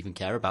necessarily even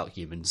care about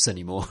humans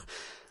anymore.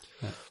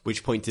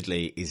 Which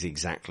pointedly is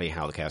exactly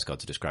how the Chaos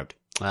Gods are described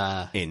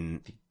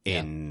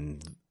in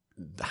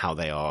how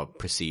they are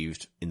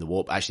perceived in the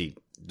warp. Actually,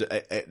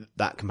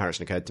 that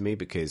comparison occurred to me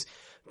because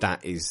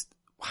that is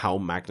how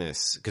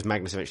Magnus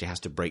eventually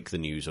has to break the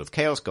news of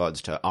Chaos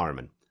Gods to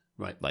Ahriman.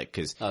 Right. Like,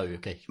 because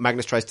okay.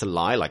 Magnus tries to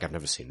lie, like, I've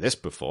never seen this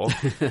before.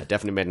 I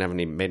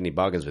definitely made any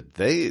bargains with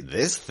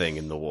this thing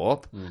in the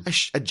warp.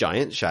 A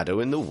giant shadow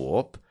in the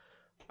warp.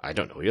 I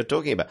don't know what you're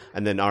talking about.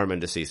 And then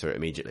Ahriman sees through it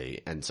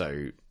immediately, and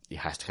so he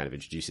has to kind of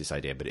introduce this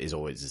idea, but it is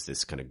always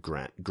this kind of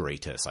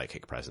greater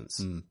psychic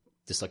presence.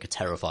 Just like a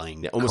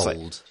terrifying, almost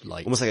cold,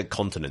 almost like a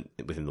continent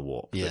within the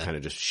warp Yeah. that kind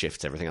of just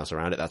shifts everything else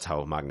around it. That's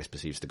how Magnus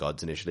perceives the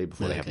gods initially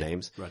before they have Okay.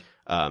 names. Right.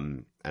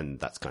 And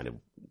that's kind of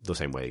the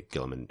same way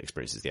Guilliman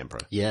experiences the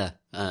Emperor. Yeah,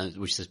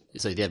 which is,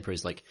 so the Emperor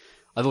is like,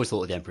 I've always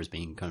thought of the Emperor as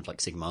being kind of like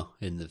Sigmar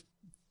in the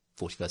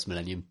 41st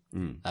millennium.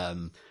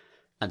 And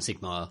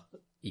Sigmar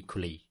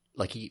equally,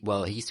 like he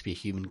used to be a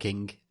human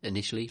king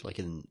initially, like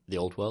in the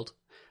old world,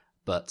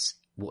 but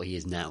what he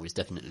is now is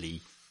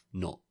definitely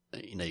not,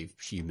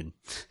 human.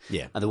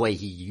 Yeah. And the way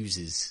he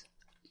uses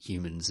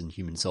humans and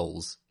human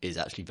souls is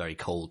actually very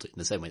cold in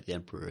the same way the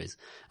Emperor is.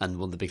 And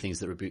one of the big things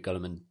that Reboot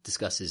Guilliman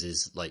discusses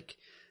is like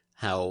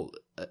how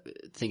the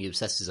thing he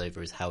obsesses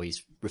over is how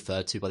he's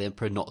referred to by the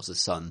Emperor, not as a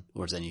son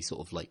or as any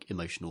sort of like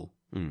emotional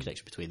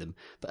connection between them,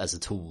 but as a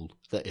tool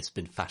that it's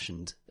been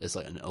fashioned as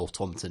like an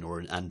automaton or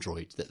an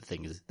android that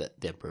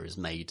the Emperor has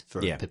made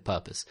for Yeah. a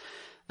purpose.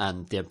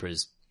 And the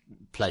Emperor's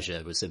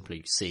pleasure was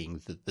simply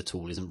seeing that the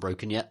tool isn't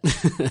broken yet,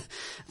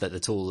 that the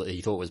tool that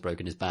he thought was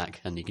broken is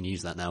back and he can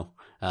use that now.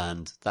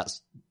 And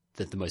that's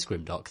the most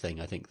grimdark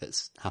thing I think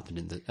that's happened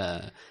in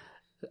the,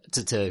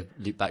 to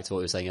loop back to what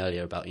we were saying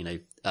earlier about,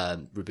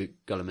 Reboot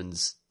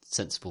Guilliman's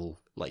sensible,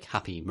 like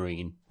happy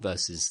marine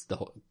versus the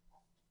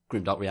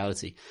grimdark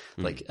reality.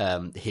 Like,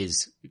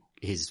 his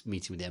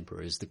meeting with the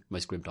Emperor is the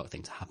most grimdark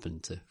thing to happen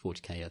to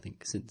 40k, I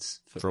think, since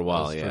For a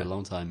while, for yeah. a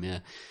long time. Yeah.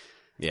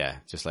 Yeah.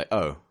 Just like,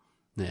 oh,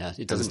 Yeah,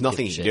 it there's doesn't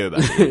nothing give he a can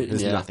do shit. about it.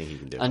 There's Yeah. nothing he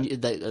can do about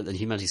it. And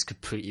humanity's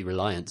completely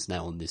reliant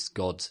now on this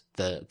god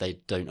that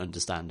they don't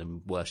understand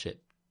and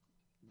worship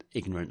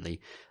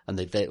ignorantly. And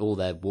they all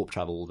their warp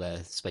travel, all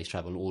their space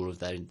travel, and all of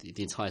the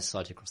entire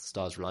society across the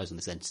stars relies on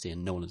this entity,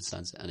 and no one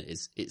understands it. And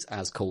it's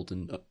as cold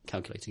and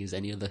calculating as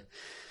any other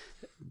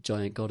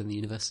giant god in the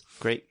universe.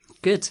 Great.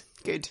 Good.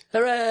 Good.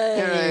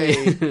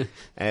 Hooray! Hooray.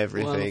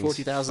 Everything's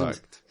 40,000.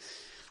 fucked.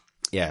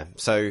 Yeah.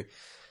 So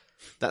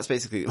that's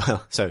basically,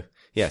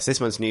 yes, this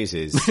month's news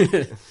is,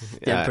 The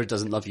Emperor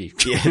doesn't love you.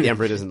 yeah, the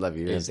Emperor doesn't love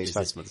you. Is Everything's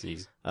this fucked. month's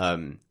news.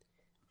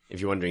 If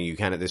you're wondering, you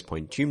can at this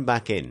point tune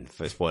back in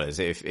for spoilers.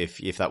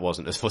 If that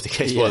wasn't a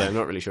 40k spoiler, Yeah. I'm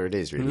not really sure it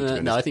is really. to be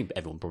honest. No, I think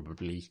everyone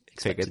probably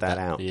expected Figured that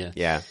out. Yeah.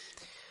 Yeah.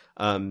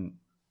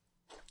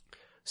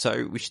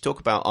 So we should talk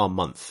about our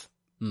month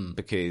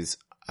because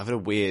I've had a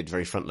weird,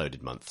 very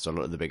front-loaded month. So a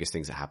lot of the biggest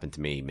things that happened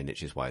to me,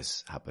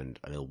 miniatures-wise, happened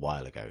a little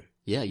while ago.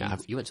 Yeah,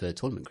 you went to a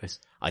tournament, Chris.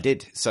 I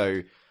did.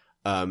 So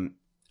I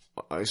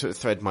sort of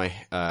thread my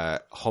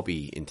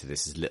hobby into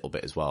this a little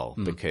bit as well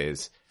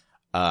because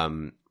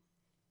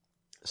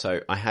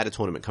so I had a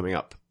tournament coming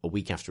up a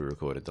week after we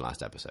recorded the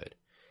last episode,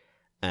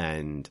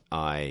 and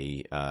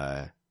I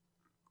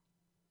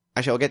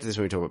actually I'll get to this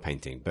when we talk about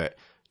painting, but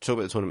to talk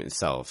about the tournament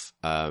itself,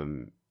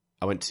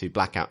 I went to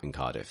Blackout in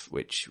Cardiff,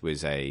 which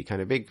was a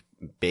kind of big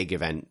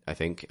event. I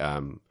think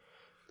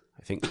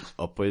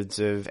upwards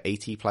of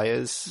 80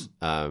 players,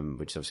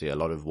 which is obviously a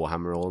lot of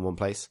Warhammer all in one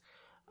place,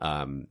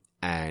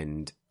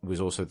 and was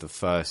also the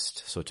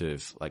first sort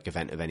of like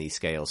event of any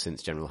scale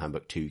since General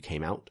Handbook 2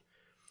 came out,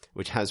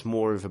 which has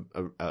more of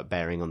a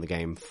bearing on the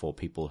game for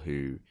people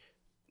who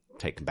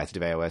take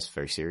competitive AOS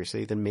very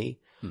seriously than me.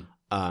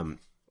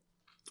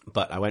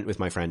 But I went with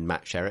my friend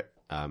Matt Sherritt,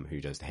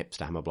 who does the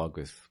Hipster Hammer blog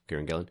with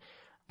Kieran Gillen,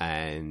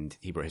 and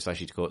he brought his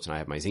fleshy to courts, and I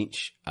had my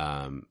Tzeentch,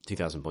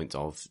 2,000 points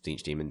of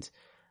Tzeentch Demons,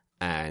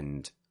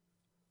 and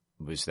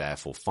was there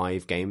for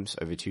 5 games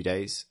over 2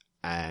 days.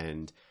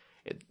 And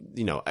it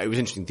was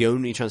interesting. The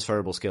only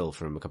transferable skill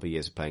from a couple of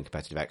years of playing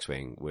competitive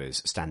X-Wing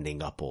was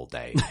standing up all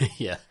day,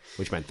 Yeah.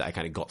 which meant that I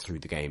kind of got through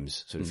the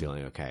games sort of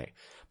feeling okay.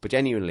 But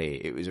genuinely,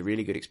 it was a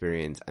really good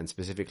experience, and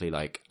specifically,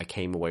 like, I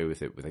came away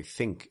with it with, I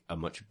think, a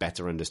much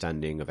better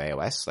understanding of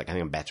AOS. Like, I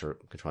think I'm better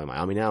at controlling my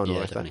army now and all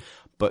Yeah, that stuff. definitely.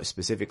 But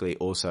specifically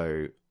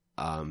also,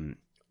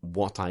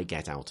 what I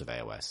get out of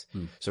AOS.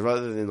 So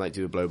rather than like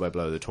do a blow by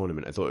blow of the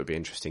tournament, I thought it would be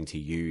interesting to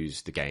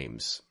use the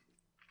games,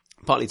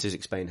 partly to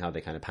explain how they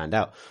kind of panned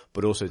out,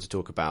 but also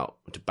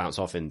to bounce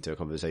off into a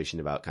conversation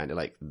about kind of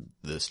like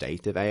the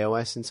state of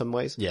AOS in some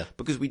ways. Yeah.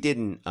 Because we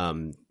didn't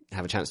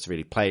have a chance to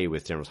really play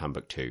with General's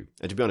Handbook 2.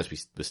 And to be honest,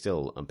 we're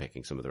still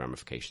unpicking some of the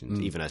ramifications,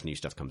 even as new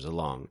stuff comes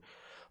along.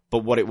 But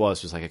what it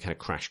was like a kind of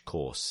crash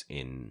course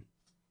in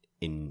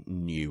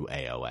new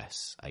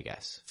AOS, I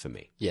guess, for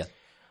me. Yeah.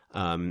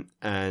 Or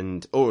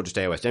just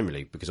AOS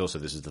generally, because also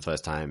this is the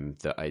first time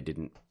that I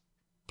didn't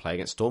play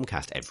against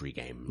Stormcast every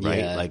game, right?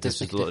 Yeah, like it does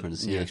this was make a a lot of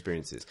difference, new yeah.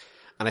 experiences.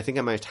 And I think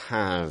I might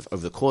have,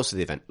 over the course of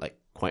the event, like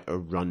quite a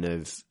run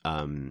of,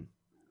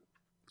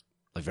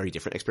 like very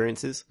different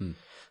experiences.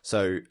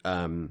 So,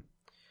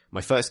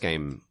 my first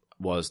game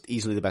was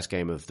easily the best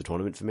game of the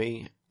tournament for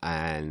me,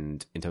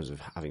 and in terms of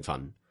having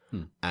fun,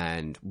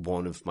 and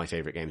one of my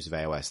favorite games of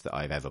AOS that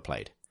I've ever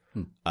played.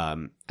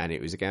 And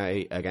it was a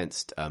guy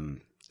against, a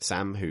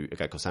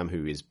guy called Sam,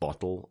 who is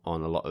Bottle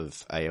on a lot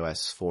of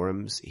AOS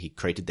forums. He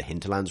created the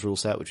Hinterlands rule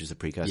set, which is a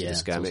precursor Yeah, to it's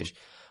Skirmish.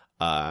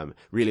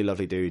 Really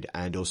lovely dude,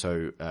 and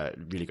also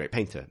really great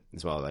painter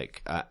as well.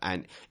 Like,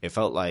 and it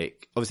felt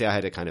like obviously I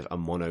had a kind of a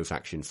mono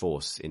faction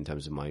force in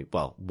terms of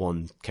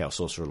one Chaos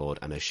Sorcerer Lord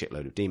and a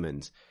shitload of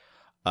demons.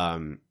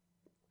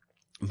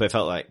 But it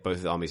felt like both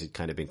of the armies had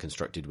kind of been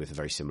constructed with a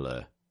very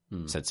similar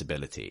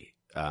sensibility.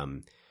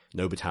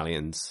 No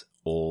battalions,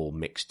 all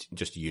mixed,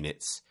 just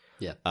units.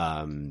 Yeah.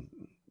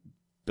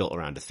 Built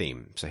around a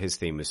theme. So his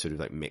theme was sort of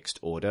like mixed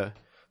order.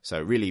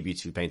 So really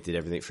beautifully painted,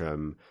 everything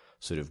from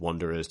sort of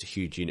Wanderers to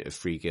huge unit of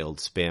Free Guild,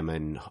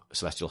 Spearmen,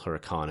 Celestial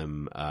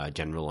Hurricanum,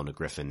 General on a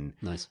Griffin.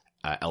 Nice.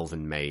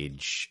 Elven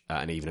Mage,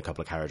 and even a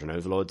couple of Caradron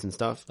Overlords and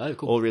stuff. Oh,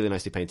 cool. All really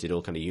nicely painted,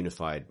 all kind of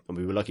unified. And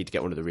we were lucky to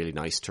get one of the really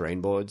nice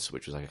terrain boards,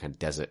 which was like a kind of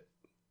desert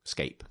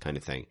scape kind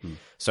of thing.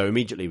 So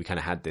immediately we kind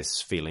of had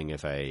this feeling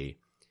of a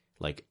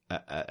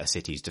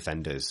city's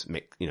defenders,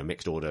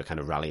 mixed order kind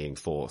of rallying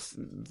forth,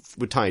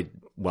 would tie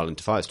well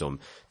into Firestorm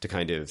to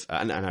kind of,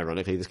 and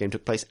ironically this game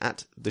took place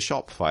at the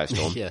shop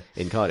Firestorm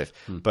in Cardiff,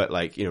 but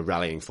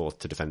rallying forth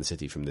to defend the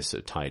city from this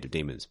sort of tide of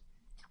demons.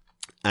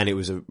 And it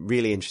was a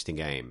really interesting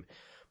game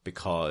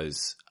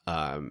because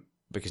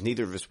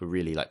neither of us were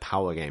really like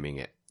power gaming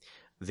it.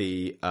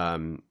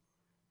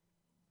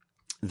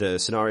 The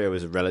scenario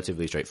was a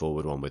relatively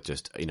straightforward one with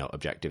just,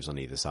 objectives on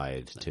either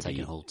side to take be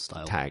and hold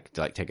style. tagged,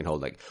 like take and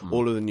hold. Like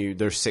all of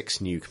there's 6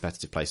 new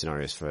competitive play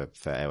scenarios for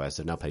AOS.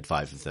 I've now played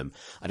 5 of them.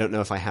 I don't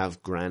know if I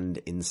have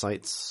grand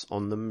insights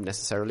on them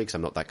necessarily because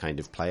I'm not that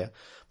kind of player,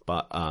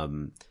 but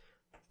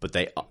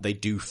they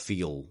do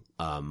feel,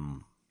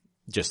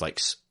 just like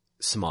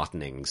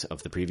smartenings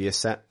of the previous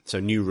set.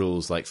 So new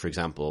rules, like for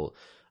example,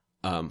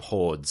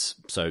 hordes.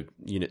 So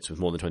units with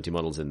more than 20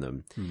 models in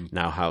them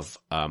now have,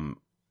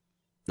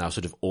 now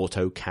sort of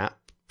auto cap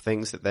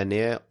things that they're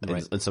near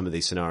in some of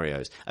these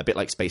scenarios, a bit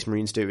like Space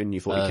Marines do in New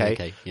 40k.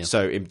 Okay, yeah.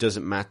 So it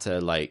doesn't matter,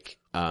 like,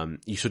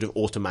 you sort of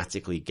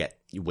automatically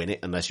you win it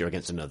unless you're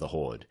against another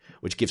horde,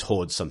 which gives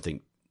hordes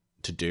something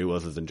to do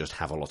other than just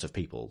have a lot of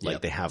people.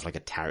 Like they have like a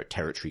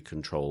territory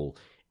control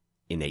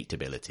innate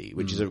ability,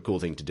 which is a cool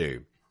thing to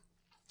do.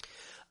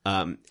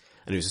 And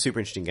it was a super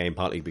interesting game,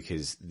 partly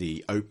because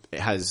it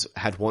has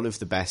had one of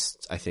the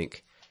best, I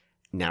think,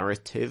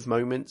 narrative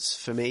moments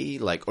for me,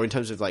 or in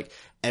terms of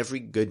every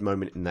good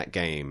moment in that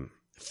game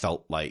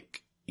felt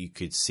like you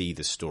could see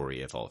the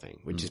story evolving,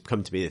 which has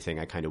come to be the thing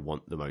I kind of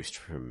want the most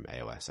from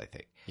AOS, I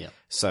think. Yeah.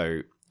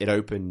 So it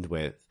opened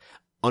with,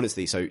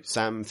 honestly, so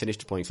Sam finished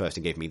deploying first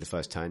and gave me the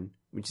first turn,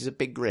 which is a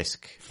big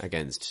risk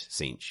against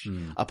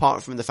Tzeentch,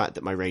 apart from the fact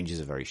that my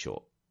ranges are very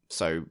short.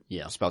 So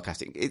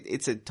spellcasting,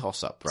 it's a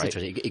toss-up, right?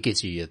 It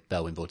gives you your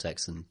Bellwind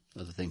Vortex and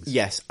other things.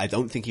 Yes, I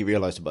don't think he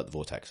realised about the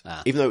Vortex.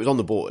 Even though it was on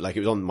the board, it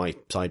was on my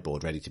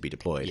sideboard ready to be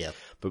deployed. Yeah.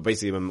 But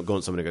basically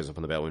when someone goes up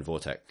on the Bellwind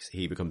Vortex,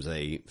 he becomes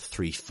a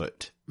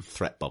 3-foot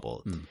threat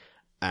bubble.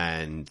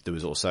 And there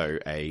was also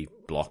a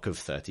block of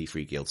 30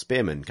 Free Guild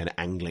Spearmen kind of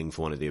angling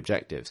for one of the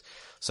objectives.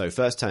 So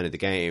first turn of the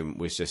game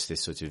was just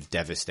this sort of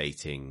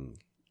devastating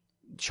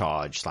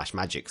charge /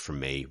 magic from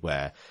me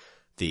where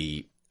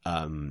the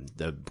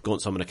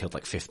Gaunt Summoner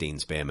killed 15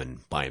 spearmen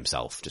by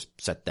himself, just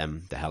set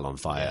them the hell on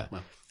fire. Yeah,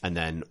 wow. And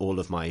then all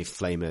of my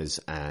flamers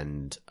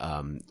and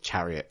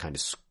chariot kind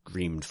of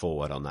screamed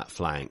forward on that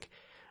flank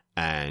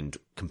and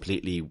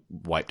completely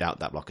wiped out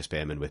that block of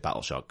spearmen with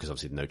battle shock because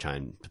obviously no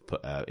time to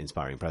put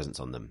inspiring presence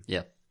on them.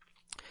 Yeah.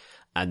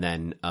 And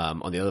then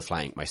on the other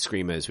flank, my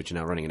screamers, which are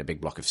now running in a big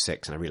block of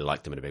 6, and I really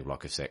like them in a big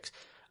block of 6,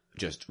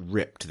 just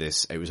ripped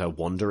this. It was a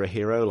Wanderer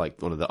hero, like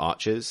one of the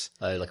archers.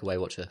 Oh, like a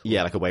Waywatcher.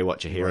 Yeah, like a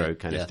Waywatcher hero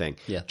kind of thing.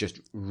 Yeah. Just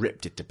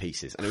ripped it to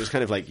pieces. And it was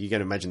kind of like, you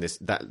can imagine this,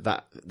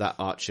 that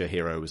archer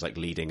hero was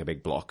leading a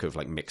big block of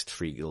mixed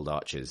Free Guild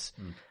archers.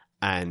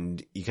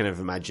 And you kind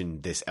of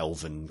imagine this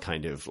elven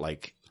kind of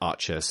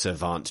archer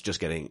savant just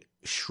getting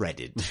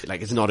shredded.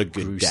 It's not a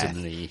good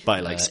death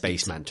by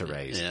space manta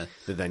rays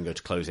that then go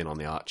to close in on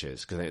the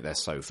archers because they're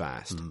so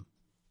fast.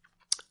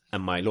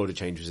 And my Lord of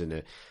Change was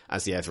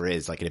as the ever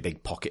is, in a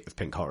big pocket of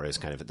pink horrors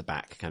kind of at the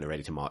back, kind of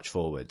ready to march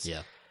forwards.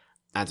 Yeah.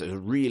 And so it was a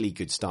really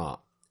good start.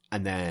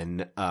 And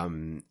then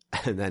it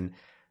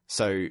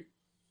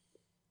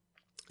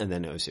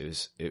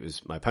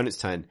was my opponent's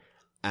turn,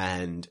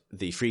 and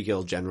the Free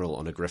Guild general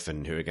on a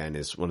Griffin, who again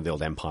is one of the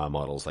old Empire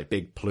models,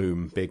 big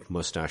plume, big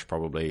mustache,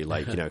 probably,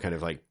 kind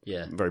of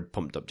very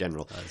pumped up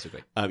general. Oh, that's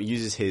great.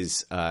 Uses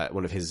his,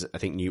 one of his, I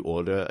think, New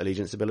Order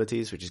allegiance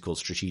abilities, which is called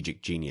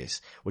Strategic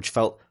Genius, which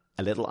felt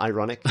a little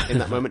ironic in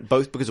that moment,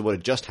 both because of what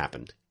had just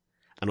happened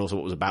and also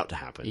what was about to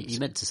happen. He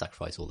meant to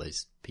sacrifice all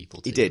those people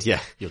to he did, yeah.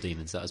 your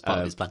demons. That was part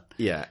of his plan.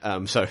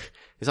 Yeah, so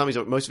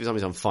most of his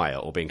army's on fire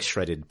or being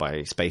shredded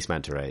by space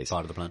manta rays.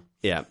 Part of the plan.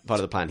 Yeah, part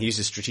of the plan. He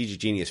uses Strategic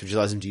Genius, which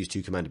allows him to use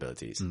 2 command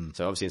abilities.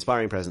 So obviously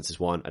Inspiring Presence is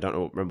one. I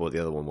don't remember what the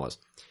other one was.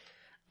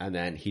 And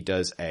then he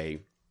does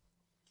a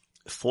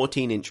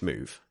 14-inch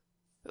move.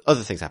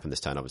 Other things happen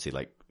this turn, obviously,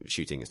 like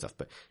shooting and stuff,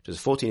 but does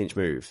a 14-inch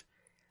move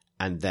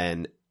and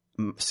then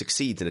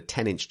succeeds in a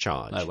 10-inch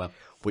charge. Oh, wow.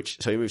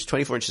 So he moves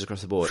 24 inches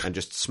across the board and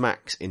just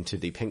smacks into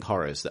the pink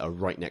horrors that are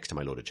right next to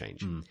my Lord of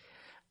Change.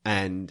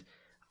 And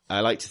I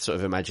like to sort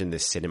of imagine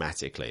this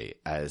cinematically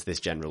as this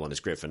general on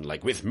his griffin,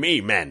 like, with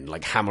me, men,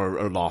 like hammer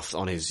aloft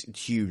on his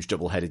huge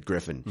double-headed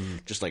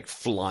griffin, just like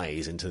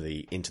flies into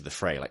the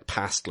fray, like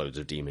past loads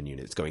of demon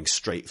units, going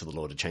straight for the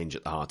Lord of Change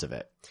at the heart of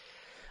it.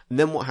 And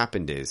then what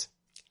happened is,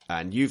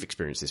 and you've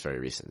experienced this very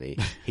recently,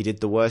 he did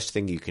the worst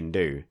thing you can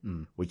do,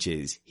 which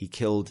is he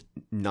killed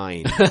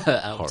 9 Out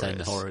of horrors. 10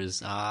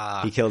 horrors.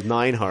 Ah. He killed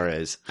 9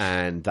 horrors,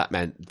 and that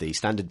meant the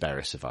standard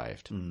bearer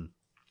survived.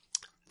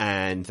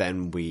 And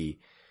then we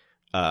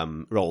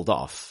rolled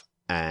off,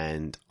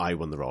 and I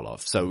won the roll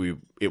off. So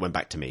it went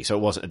back to me. So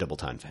it wasn't a double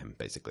turn for him,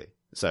 basically.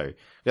 So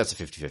that's a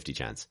 50-50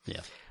 chance.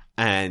 Yeah.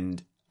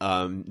 And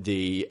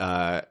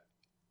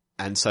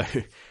so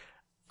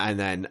I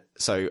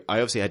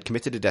obviously had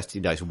committed to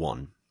Destiny Dice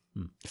 1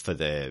 for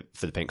the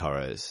pink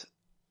horrors.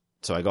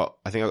 So I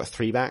think I got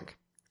 3 back.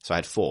 So I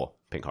had 4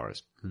 pink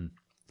horrors.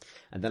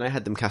 And then I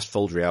had them cast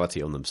Fold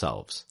Reality on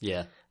themselves.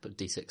 Yeah, but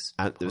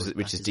D6.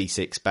 Which is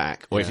D6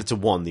 back. Or if it's a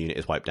 1, the unit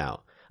is wiped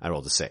out. I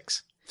rolled a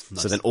 6.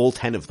 Nice. So then all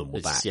 10 of them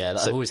were back. Yeah,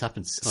 that always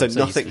happens. So I'm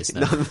used to this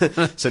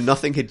now. so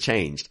nothing had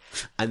changed.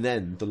 And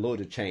then the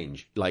Lord of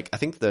Change, like, I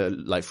think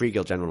the Free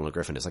Guild General on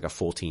Griffin is like a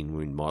 14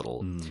 wound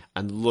model.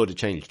 And the Lord of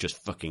Change just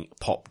fucking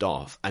popped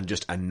off and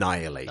just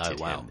annihilated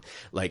him.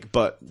 Like,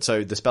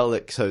 so the spell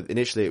so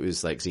initially it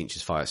was like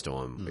Tzeentch's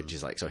Firestorm, which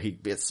is like, so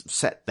it's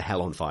set the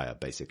hell on fire,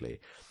 basically.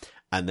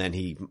 And then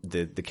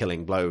the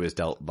killing blow is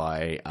dealt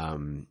by,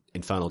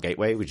 Infernal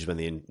Gateway, which is when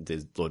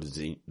the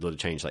Lord of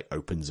Change, like,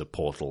 opens a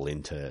portal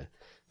into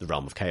the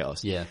realm of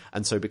chaos. Yeah.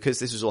 And so because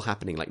this was all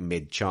happening like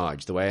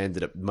mid-charge, the way I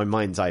ended up, my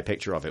mind's eye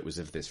picture of it was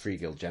of this Free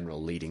Guild General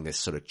leading this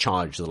sort of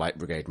charge the Light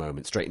Brigade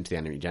moment straight into the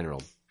enemy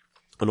general.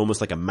 And almost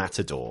like a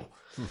matador,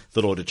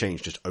 the Lord of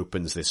Change just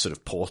opens this sort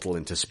of portal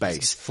into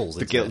space. Falls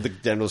The into it. the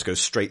generals go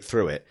straight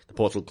through it. The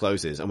portal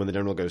closes, and when the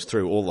general goes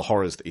through, all the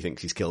horrors that he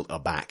thinks he's killed are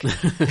back. so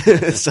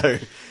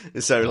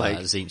like,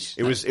 Tzeentch.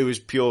 it was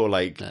pure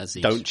like,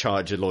 Tzeentch. don't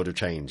charge a Lord of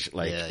Change.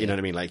 Like, Yeah, you know what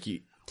I mean? Like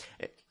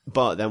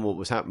but then what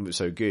was happening was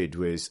so good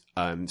was,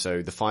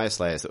 so the Fire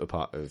Slayers that were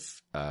part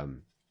of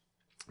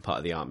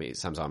the army,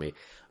 Sam's army,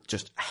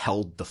 just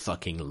held the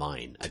fucking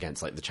line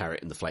against like the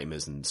Chariot and the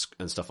Flamers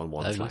and stuff on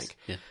one flank. Nice.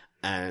 Yeah.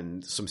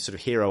 And some sort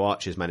of hero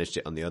archers managed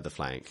it on the other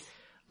flank.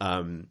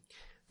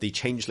 The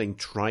Changeling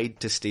tried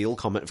to steal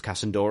Comet of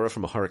Cassandora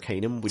from a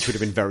Hurricanum, which would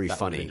have been very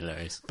funny, been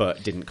hilarious.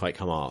 but didn't quite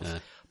come off. Yeah.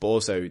 But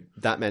also,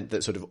 that meant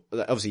that sort of,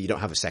 obviously you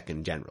don't have a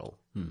second general,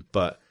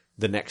 but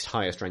the next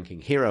highest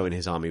ranking hero in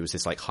his army was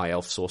this like high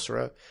elf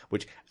sorcerer,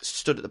 which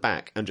stood at the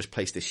back and just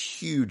placed this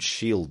huge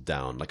shield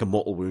down, like a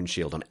mortal wound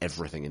shield on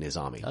everything in his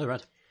army. Oh,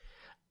 right.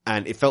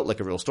 And it felt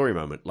like a real story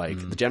moment. Like,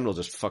 the general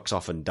just fucks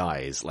off and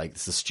dies. Like,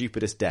 it's the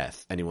stupidest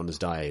death anyone has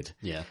died.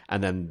 Yeah.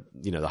 And then,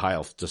 the high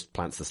elf just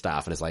plants the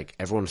staff and is like,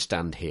 everyone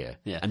stand here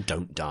and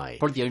don't die.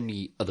 Probably the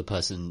only other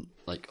person,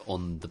 like,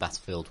 on the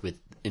battlefield with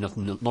enough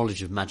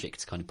knowledge of magic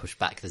to kind of push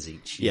back the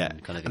Tzeentch. Yeah.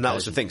 Kind of and that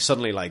was the thing.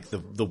 Suddenly, like,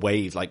 the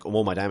wave, like,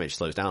 all my damage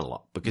slows down a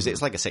lot. Because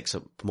it's like a 6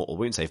 mortal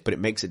wound save, but it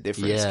makes a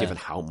difference given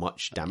how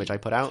much damage I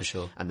put out. For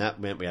sure. And that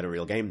meant we had a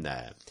real game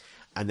there.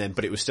 And then,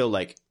 but it was still,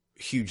 like,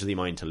 hugely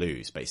mine to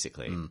lose,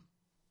 basically.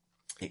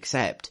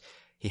 Except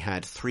he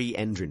had 3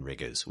 Endrin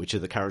Riggers, which are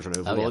the Kharadron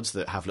Overlords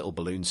that have little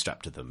balloons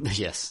strapped to them.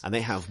 Yes. And they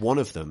have one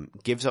of them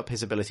gives up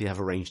his ability to have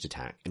a ranged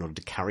attack in order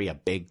to carry a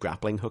big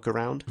grappling hook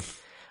around.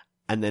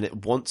 And then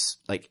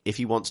if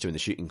he wants to in the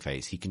shooting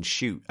phase, he can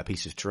shoot a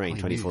piece of terrain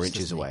 24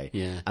 inches away.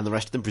 Yeah. And the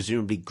rest of them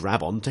presumably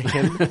grab onto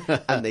him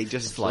and they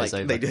just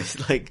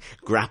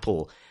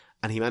grapple.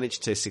 And he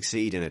managed to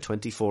succeed in a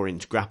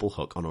 24-inch grapple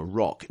hook on a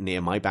rock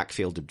near my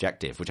backfield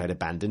objective, which I'd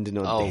abandoned in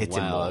order to hit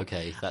him more.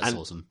 Okay, that's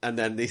awesome. And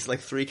then these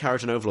 3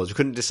 Kharadron Overlords who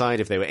couldn't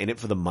decide if they were in it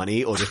for the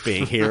money or just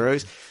being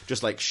heroes,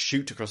 just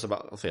shoot across the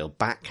battlefield,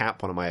 back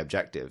cap one of my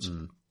objectives.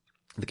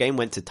 The game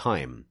went to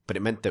time, but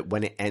it meant that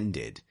when it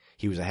ended,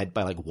 he was ahead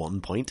by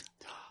 1 point.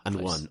 And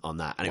won on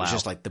that. And it was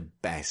just the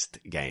best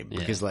game.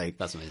 Because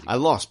that's amazing. I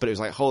lost, but it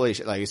was holy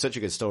shit, it's such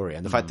a good story.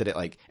 And the fact that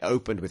it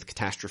opened with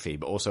catastrophe,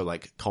 but also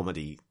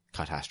comedy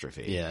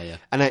catastrophe. Yeah.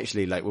 And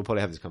actually, we'll probably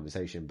have this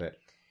conversation, but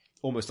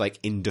almost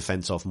in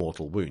defense of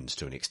mortal wounds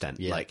to an extent.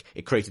 Yeah.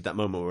 It created that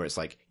moment where it's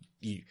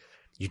you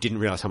didn't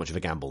realize how much of a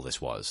gamble this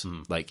was.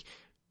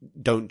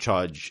 Don't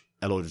charge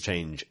a Lord of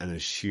Change and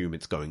assume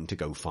it's going to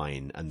go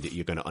fine and that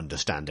you're going to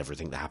understand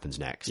everything that happens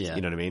next. Yeah.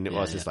 You know what I mean? It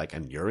was just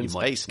and you're in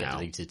space now.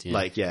 Deleted,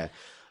 But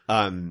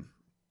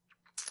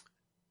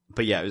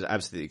yeah, it was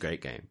absolutely a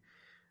great game.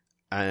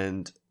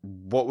 And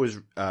what was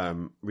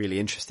really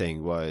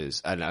interesting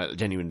was, and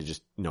genuinely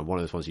just, one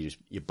of those ones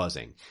you're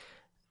buzzing.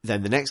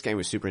 Then the next game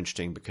was super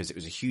interesting because it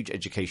was a huge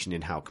education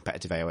in how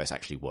competitive AOS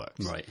actually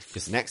works. Right.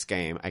 Because the next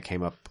game I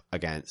came up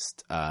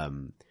against,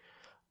 and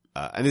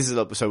this is,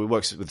 so it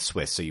works with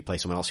Swiss, so you play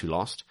someone else who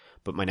lost.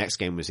 But my next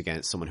game was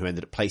against someone who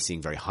ended up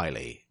placing very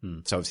highly.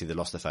 So obviously they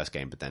lost the first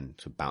game, but then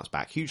sort of bounced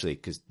back hugely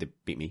because they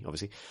beat me,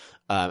 obviously.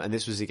 And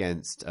this was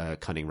against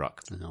Cunning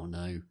Ruck. Oh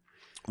no.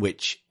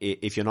 Which,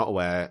 if you're not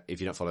aware, if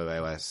you don't follow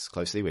AOS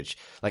closely, which,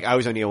 I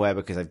was only aware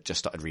because I've just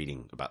started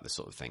reading about this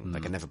sort of thing. I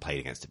never played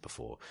against it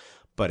before.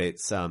 But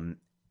it's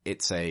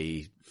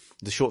the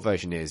short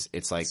version is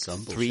it's like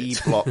Some 3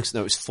 bullshit. blocks.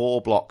 No, it's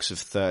 4 blocks of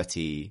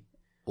 30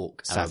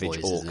 Orc savage Arrow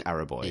Boys, isn't orc it?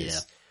 arrow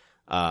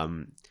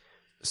boys.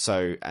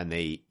 So, and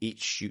they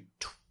each shoot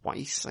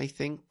twice, I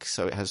think.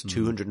 So it has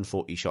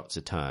 240 shots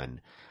a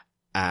turn.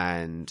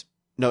 And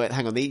no,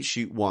 hang on, they each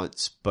shoot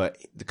once, but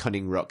the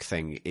Cunning Ruck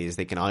thing is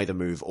they can either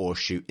move or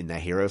shoot in their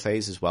hero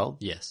phase as well.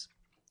 Yes.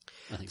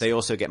 I think They so.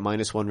 also get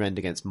 -1 rend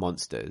against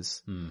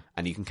monsters,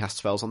 and you can cast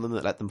spells on them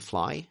that let them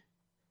fly.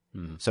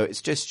 So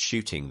it's just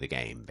shooting the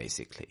game,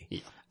 basically.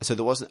 Yeah. So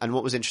there wasn't, and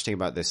what was interesting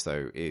about this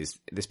though is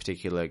this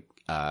particular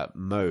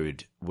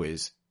mode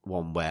was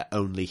one where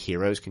only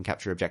heroes can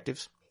capture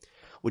objectives,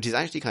 which is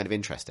actually kind of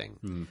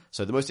interesting.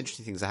 So the most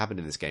interesting things that happened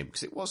in this game,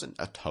 because it wasn't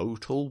a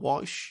total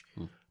wash,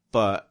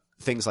 but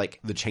things like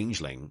the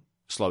Changeling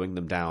slowing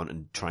them down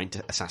and trying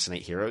to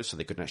assassinate heroes so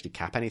they couldn't actually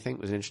cap anything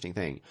was an interesting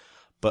thing.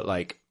 But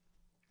like,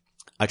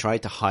 I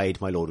tried to hide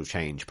my Lord of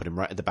Change, put him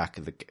right at the back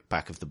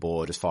of the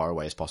board as far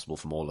away as possible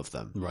from all of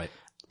them. Right.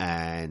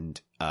 And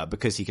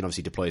because he can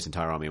obviously deploy his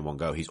entire army in one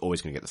go, he's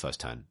always going to get the first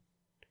turn.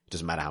 It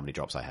doesn't matter how many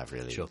drops I have,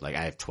 really. Sure. Like,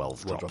 I have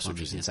 12 drops, drop which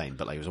armies, is yeah. insane.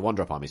 But like, it was a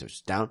 1-drop army, so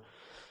it's down.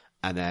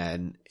 And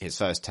then his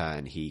first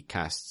turn, he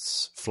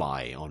casts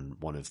Fly on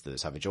one of the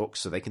Savage Orcs,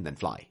 so they can then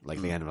fly.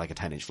 Like, they have like a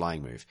 10-inch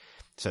flying move.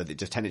 So they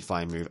just 10-inch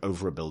flying move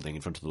over a building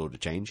in front of the Lord of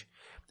Change.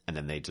 And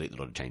then they delete the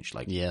Lord of Change,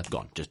 like,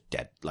 gone, just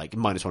dead. Like,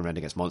 -1 rend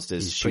against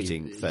monsters, He's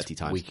shooting pretty- 30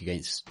 times. Weak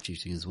against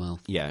shooting as well.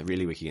 Yeah,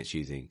 really weak against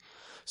shooting.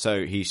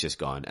 So he's just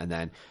gone. And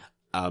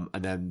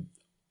then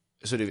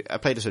sort of, I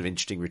played a sort of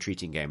interesting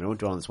retreating game, and I won't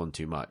dwell on this one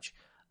too much.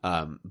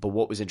 But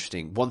what was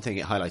interesting, one thing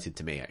it highlighted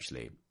to me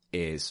actually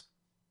is,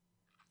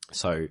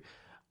 so,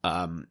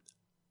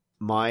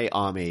 my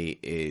army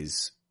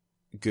is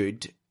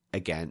good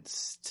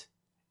against,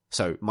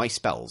 so my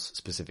spells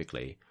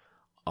specifically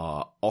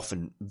are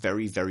often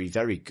very, very,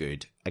 very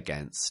good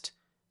against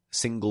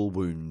single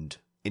wound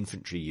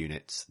infantry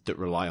units that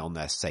rely on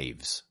their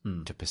saves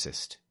to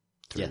persist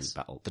through Yes.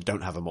 battle, that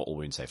don't have a mortal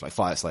wound save. Like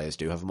Fire Slayers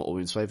do have a mortal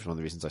wound save, which is one of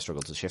the reasons I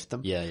struggle to shift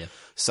them. Yeah, yeah.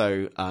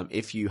 So,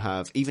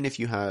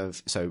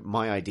 so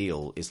my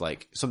ideal is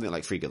like something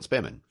like Free Guild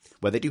Spearmen,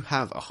 where they do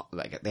have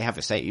they have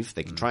a save,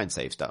 they can try and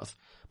save stuff,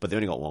 but they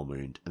only got 1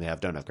 wound and they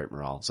don't have great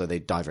morale, so they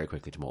die very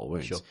quickly to mortal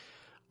wounds. Sure.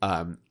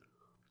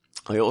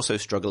 I also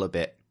struggle a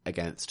bit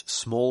against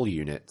small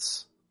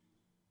units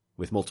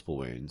with multiple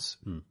wounds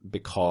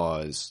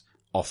because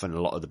often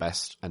a lot of the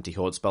best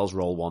anti-horde spells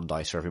roll 1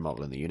 dice for every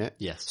model in the unit.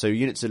 Yes. So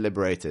units are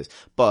liberators,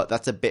 but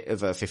that's a bit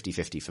of a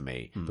 50-50 for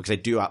me because they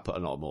do output a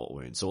lot of mortal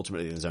wounds. So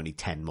ultimately there's only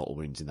 10 mortal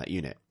wounds in that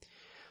unit.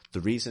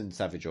 The reason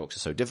Savage Orcs are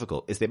so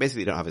difficult is they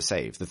basically don't have a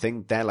save.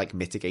 Their like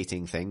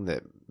mitigating thing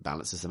that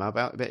balances them out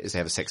a bit is they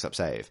have a 6-up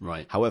save.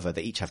 Right. However,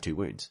 they each have 2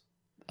 wounds.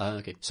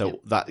 Okay.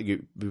 So that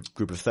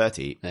group of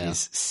 30 Yeah.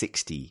 is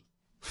 60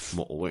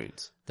 mortal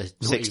wounds. They're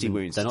not 60 even-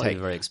 wounds They're to not take.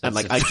 even very And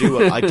expensive. like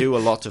I do a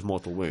lot of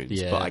mortal wounds,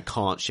 Yeah. but I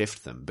can't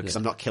shift them because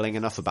I'm not killing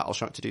enough for Battle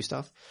Shock to do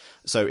stuff.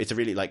 So it's a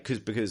really like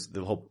because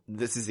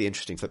this is the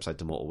interesting flip side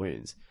to mortal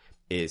wounds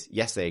is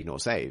yes they ignore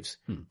saves,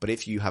 but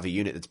if you have a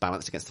unit that's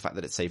balanced against the fact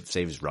that its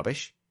save is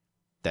rubbish,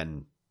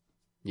 then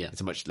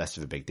it's a much less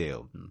of a big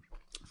deal.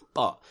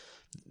 But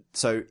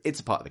so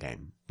it's a part of the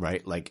game,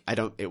 right? Like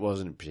it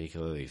wasn't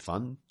particularly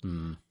fun,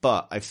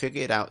 but I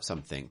figured out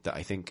something that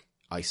I think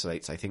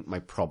isolates, my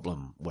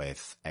problem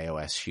with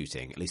AOS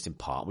shooting, at least in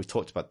part. We've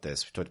talked about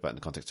this. We've talked about it in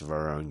the context of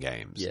our own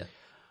games. Yeah.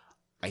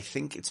 I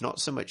think it's not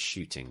so much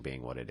shooting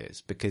being what it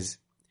is, because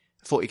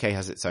 40k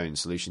has its own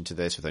solution to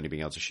this with only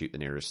being able to shoot the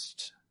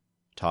nearest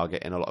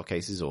target in a lot of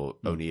cases, or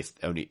only if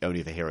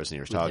the hero's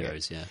nearest target.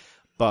 Heroes, yeah.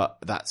 But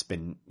that's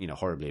been,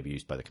 horribly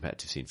abused by the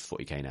competitive scene for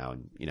 40k now,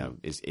 and,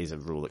 is a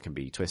rule that can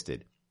be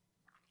twisted.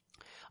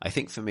 I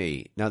think for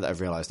me, now that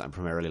I've realized I'm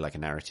primarily like a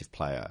narrative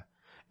player,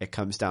 it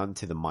comes down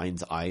to the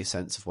mind's eye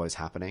sense of what is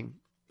happening.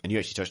 And you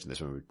actually touched on this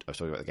when I was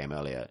talking about the game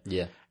earlier.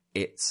 Yeah.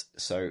 It's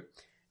so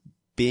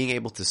being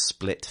able to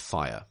split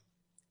fire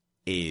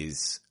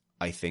is,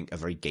 I think, a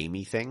very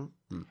gamey thing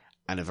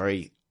and a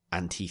very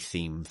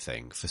anti-theme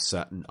thing for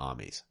certain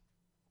armies.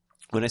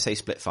 When I say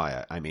split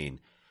fire, I mean,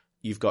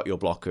 you've got your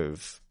block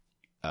of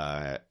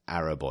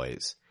arrow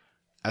boys.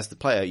 As the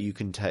player, you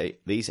can take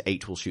these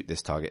 8 will shoot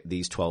this target,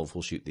 these 12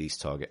 will shoot this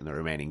target, and the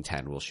remaining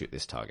 10 will shoot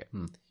this target.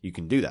 You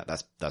can do that.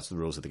 That's the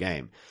rules of the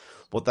game.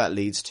 What that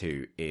leads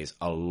to is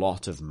a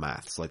lot of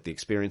maths. Like the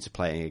experience of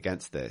playing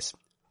against this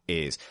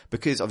is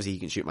because obviously you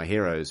can shoot my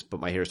heroes, but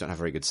my heroes don't have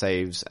very good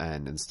saves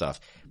and stuff.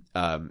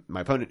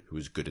 My opponent, who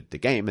was good at the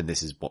game, and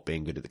this is what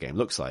being good at the game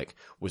looks like,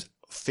 was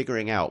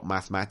figuring out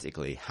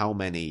mathematically how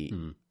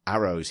many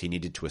arrows he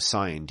needed to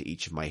assign to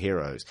each of my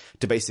heroes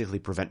to basically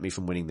prevent me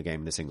from winning the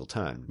game in a single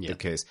turn. Yeah.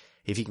 Because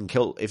if he can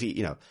kill,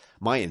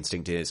 my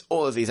instinct is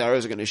all of these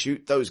arrows are going to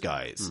shoot those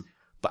guys.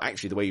 But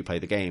actually the way you play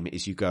the game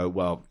is you go,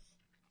 well,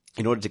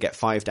 in order to get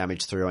 5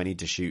 damage through, I need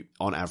to shoot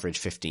on average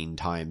 15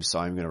 times. So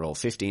I'm going to roll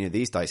 15 of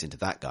these dice into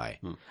that guy.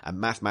 And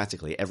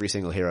mathematically, every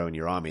single hero in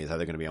your army is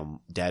either going to be on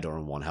dead or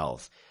on 1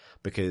 health,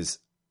 because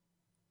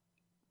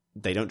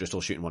they don't just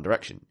all shoot in one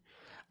direction.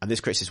 And this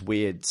creates this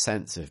weird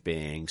sense of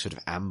being sort of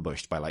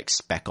ambushed by like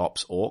Spec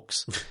Ops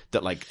orcs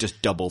that like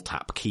just double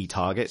tap key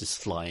targets.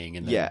 Just flying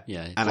and then,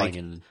 and flying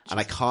in.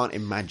 I can't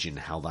imagine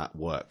how that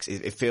works.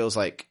 It feels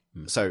like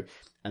so,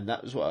 and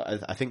that was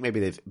what I think maybe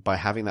they've, by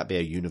having that be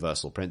a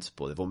universal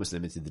principle, they've almost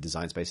limited the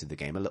design space of the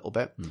game a little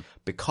bit,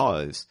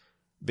 because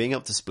being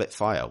able to split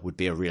fire would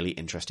be a really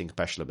interesting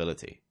special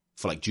ability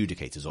for like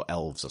judicators or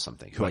elves or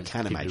something, who I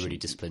can people imagine really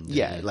disciplined.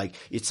 Yeah, like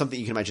it's something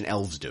you can imagine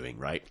elves doing,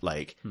 right?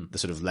 Like the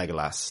sort of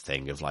Legolas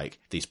thing of like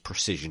these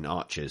precision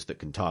archers that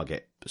can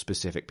target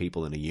specific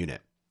people in a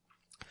unit.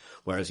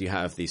 Whereas you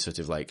have these sort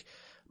of like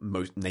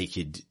most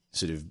naked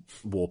sort of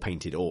war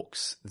painted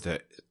orcs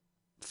that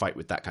fight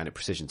with that kind of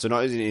precision. So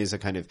not only is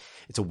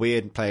it's a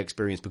weird play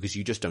experience because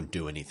you just don't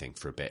do anything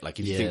for a bit. Like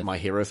if you think My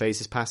Hero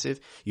phase is passive,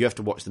 you have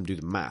to watch them do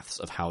the maths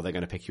of how they're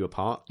going to pick you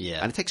apart. Yeah.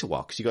 And it takes a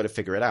while because you got to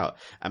figure it out.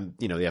 And,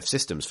 you know, they have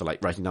systems for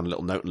like writing down a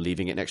little note and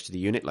leaving it next to the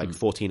unit. Like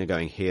 14 are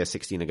going here,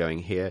 16 are going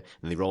here,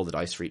 and they roll the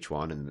dice for each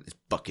one, and it's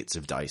buckets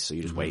of dice. So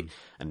you just wait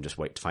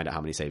to find out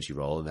how many saves you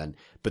roll. And then,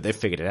 but they've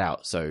figured it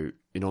out. So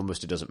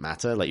it doesn't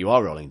matter. Like you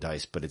are rolling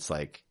dice, but it's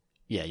like,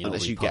 Yeah, you're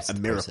unless not you really get a past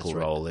the miracle process,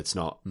 right? roll, it's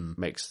not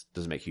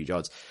doesn't make huge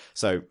odds.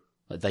 So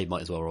Like, they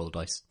might as well roll the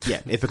dice.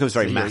 yeah, it becomes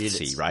very For your mathsy,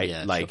 units. right?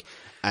 Yeah, like,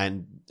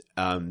 and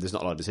there's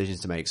not a lot of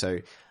decisions to make. So,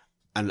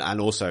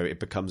 and also it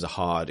becomes a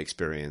hard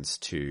experience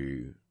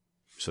to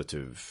sort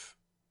of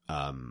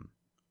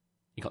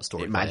You can't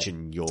store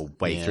imagine your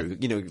way Yeah. through.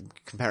 You know,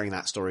 comparing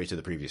that story to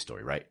the previous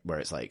story, right? Where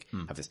it's like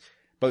have this.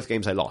 Both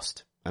games I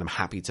lost. And I'm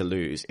happy to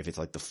lose if it's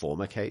like the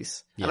former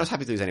case. And I was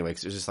happy to lose anyway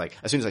because it was just like,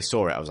 as soon as I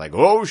saw it, I was like,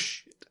 oh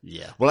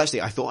Yeah. Well,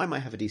 actually, I thought I might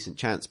have a decent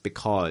chance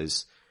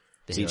because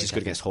The Siege hero is good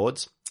attack. against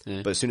hordes.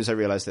 Yeah. But as soon as I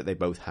realized that they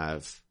both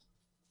have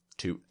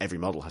every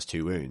model has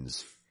 2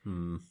 wounds,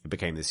 it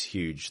became this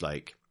huge,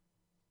 like,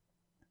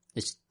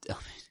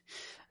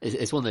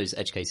 It's one of those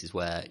edge cases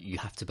where you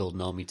have to build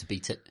an army to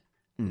beat it.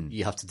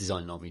 You have to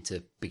design an army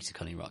to beat a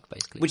Cunning Rock,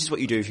 basically. which is what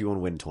you do if you want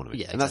to win a tournament.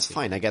 Yeah, and that's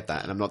exactly. fine. I get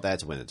that. And I'm not there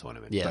to win the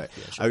tournament. Yeah, but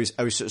yeah, sure.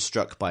 I was sort of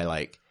struck by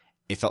like,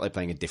 it felt like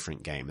playing a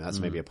different game. And that's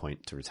maybe a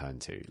point to return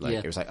to. Like, Yeah.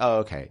 it was like, oh,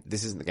 okay,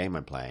 this isn't the game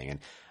I'm playing.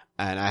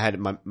 And I had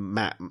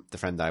Matt, the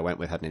friend that I went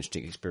with, had an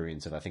interesting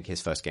experience of, I think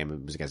his first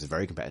game was against a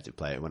very competitive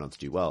player who went on to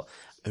do well,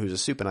 who was a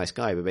super nice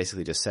guy, but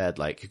basically just said,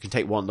 like, you can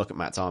take one look at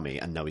Matt's army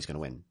and know he's going to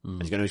win.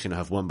 And he's going to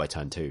have won by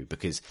turn 2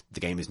 because the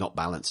game is not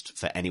balanced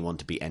for anyone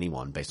to beat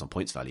anyone based on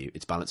points value.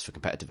 It's balanced for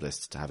competitive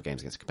lists to have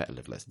games against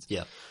competitive lists.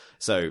 Yeah.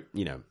 So,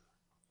 you know,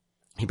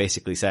 he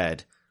basically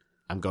said,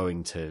 I'm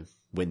going to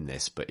win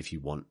this, but if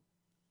you want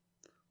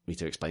me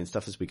to explain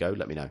stuff as we go,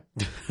 let me know.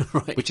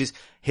 Right. Which is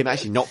him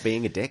actually not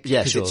being a dick.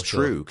 Yeah, because sure, it's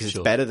sure, true. Because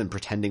sure. it's better than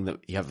pretending that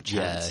you have a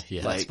chance.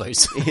 Yeah, Like, I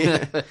suppose.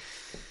 yeah.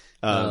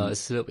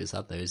 It's a little bit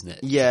sad though, isn't it?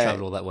 Yeah. To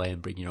travel all that way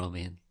and bring your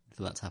army in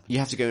for that to happen. You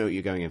have to go know what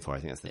you're going in for. I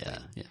think that's the Yeah,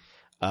 thing.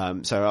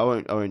 yeah. So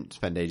I won't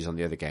spend ages on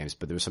the other games,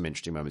 but there were some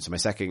interesting moments. So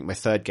my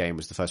third game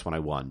was the first one I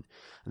won,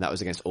 and that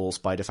was against all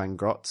Spiderfang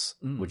Grots,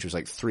 which was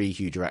like 3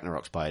 huge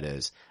Ragnarok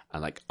spiders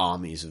and like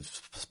armies of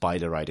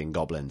spider riding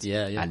goblins,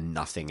 Yeah, yeah. and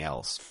nothing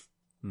else.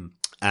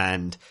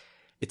 And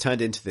it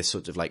turned into this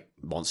sort of like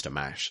monster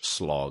mash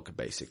slog,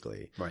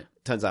 basically. Right.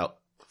 Turns out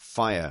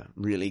fire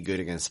really good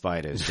against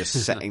spiders,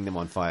 just setting them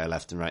on fire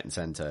left and right and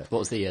center. What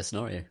was the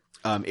scenario?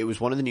 It was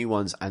one of the new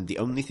ones, and the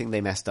only thing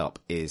they messed up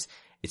is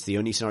it's the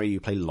only scenario you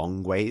play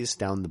long ways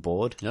down the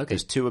board. Okay.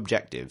 There's 2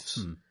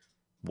 objectives,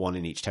 one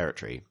in each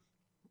territory,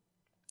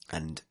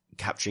 and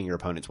capturing your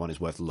opponent's one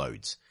is worth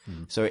loads.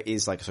 So it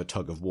is like a sort of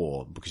tug of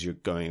war because you're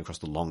going across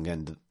the long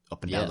end,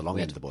 up and down Yeah, the long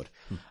weird. end of the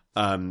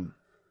board.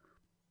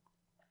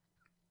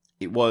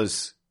 It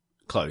was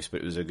close,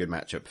 but it was a good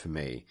matchup for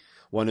me.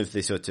 One of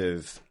the sort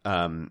of,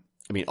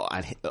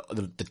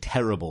 the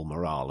terrible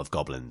morale of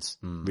goblins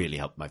really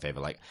helped my favor.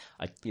 Like,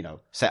 I,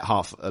 set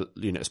half a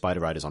unit of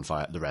spider riders on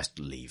fire, the rest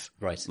leave.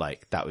 Right.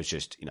 Like, that was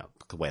just,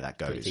 the way that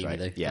goes, Pretty right?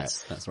 themey, though. Yeah.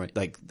 That's right.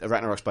 Like, the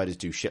Ragnarok spiders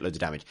do shitloads of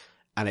damage.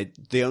 And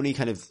the only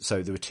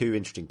so there were 2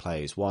 interesting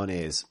plays. One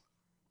is,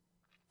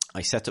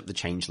 I set up the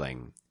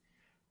changeling.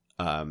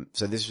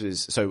 So this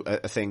was,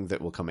 a thing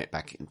that will come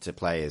back into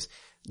play is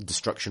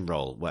destruction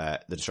roll, where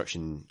the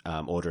destruction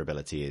order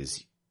ability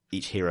is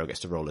each hero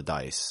gets to roll a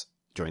dice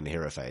during the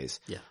hero phase.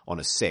 Yeah. On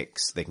a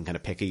 6, they can kind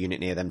of pick a unit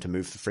near them to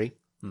move for free,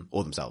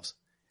 or themselves.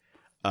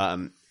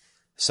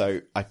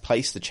 So I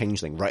placed the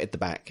changeling right at the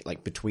back,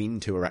 like between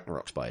 2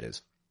 Ragnarok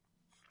spiders.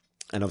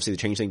 And obviously the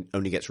changeling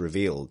only gets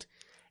revealed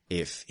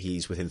if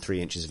he's within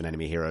 3 inches of an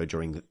enemy hero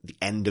during the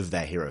end of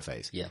their hero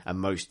phase. Yeah. And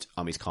most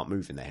armies can't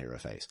move in their hero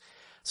phase.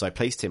 So I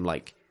placed him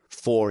like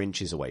 4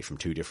 inches away from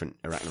 2 different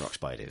Ragnarok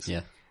spiders.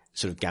 Yeah.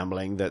 Sort of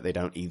gambling that they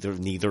don't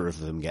neither of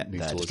them get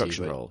their towards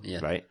destruction you, right? roll. Yeah.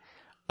 Right?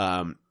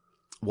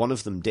 One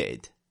of them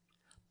did,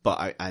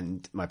 but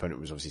my opponent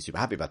was obviously super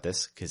happy about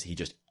this because he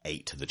just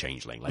ate the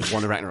changeling. Like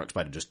one Ragnarok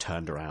spider just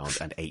turned around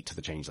and ate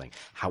the changeling.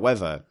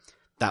 However,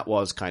 that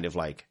was kind of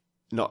like,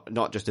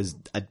 not just as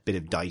a bit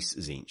of dice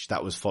as each.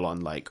 That was full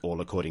on like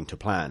all according to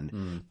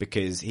plan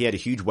because he had a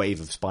huge wave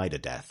of spider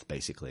death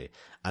basically.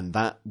 And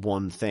that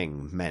one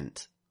thing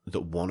meant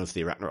that one of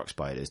the Arachnarok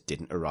spiders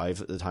didn't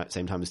arrive at the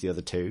same time as the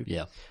other two.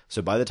 Yeah.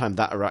 So by the time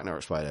that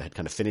Arachnarok spider had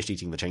kind of finished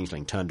eating the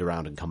changeling, turned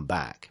around and come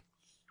back,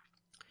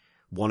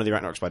 one of the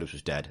Arachnarok spiders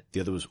was dead,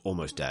 the other was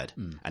almost dead,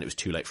 and it was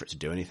too late for it to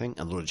do anything,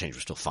 and the Lord of Change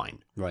was still fine.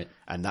 Right.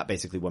 And that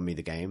basically won me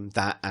the game.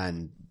 That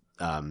and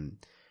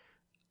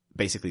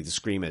basically the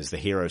Screamers, the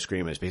hero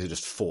Screamers, basically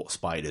just fought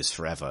spiders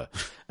forever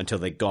until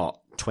they got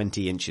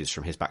 20 inches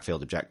from his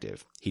backfield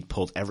objective. He'd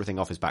pulled everything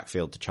off his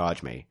backfield to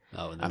charge me,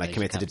 and I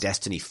committed a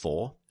Destiny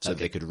 4 so that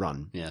they could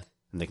run. Yeah.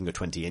 And they can go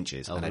 20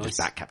 inches, and I nice. just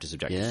backcapped his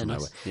objective Yeah, from nice.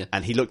 nowhere. Yeah.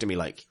 And he looked at me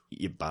like,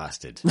 you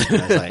bastard.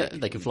 And I was like,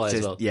 They can fly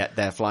as well. Yeah,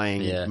 they're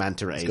flying Yeah.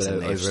 manta It's rays, got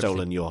and they've over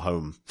stolen your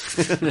home.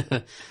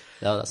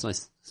 Oh, that's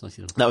nice. That's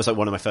nice. That was like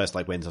one of my first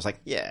like wins. I was like,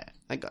 yeah,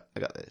 I got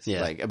this.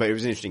 Yeah. Like, but it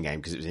was an interesting game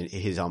because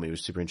his army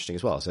was super interesting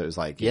as well. So it was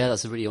like, Yeah,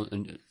 that's a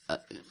really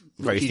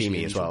very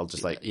hugely themey as well. interesting-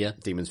 Just like yeah,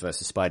 demons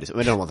versus spiders. I,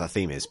 mean, I don't know what that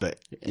theme is, but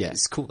yeah.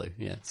 it's cool though.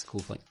 Yeah, it's a cool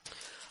fight.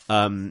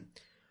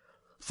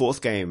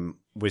 Fourth game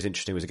was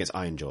interesting, was against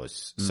Iron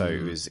Jaws. So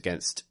it was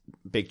against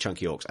big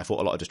chunky orcs. I fought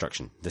a lot of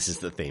destruction. This is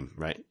the theme,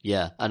 right?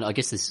 Yeah, and I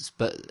guess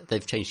but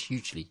they've changed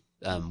hugely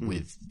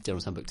with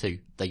Devil's Handbook 2.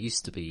 They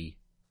used to be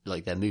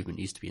like their movement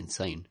used to be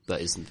insane, but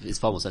it's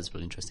far more sensible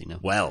and interesting now.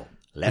 Well,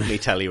 let me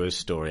tell you a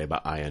story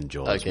about Iron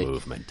Jaws Okay.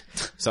 movement.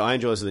 So Iron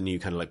Jaws are the new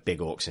kind of like big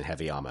orcs in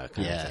heavy armor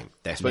kind of Yeah. thing.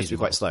 They're supposed to be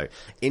quite slow.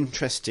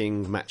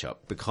 Interesting matchup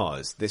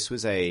because this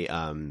was I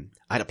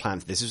had a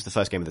plan. This was the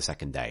first game of the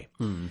second day.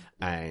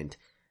 And,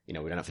 you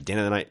know, we went out for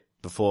dinner the night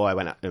before I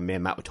went out, and me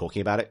and Matt were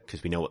talking about it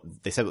because we know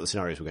they said what the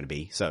scenarios were going to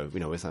be. So we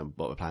know what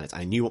the plan is.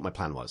 I knew what my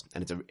plan was.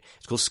 And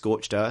it's called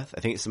Scorched Earth.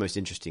 I think it's the most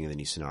interesting of the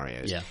new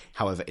scenarios. Yeah.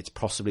 However, it's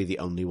possibly the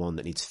only one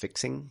that needs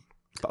fixing.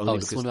 But only Oh,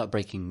 it's the because one about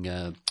breaking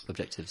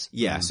objectives.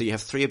 yeah, so you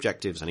have 3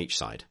 objectives on each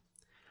side.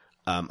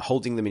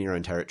 Holding them in your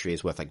own territory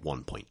is worth like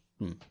 1 point.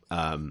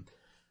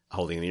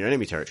 Holding them in your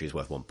enemy territory is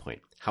worth 1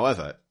 point.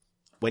 However,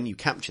 when you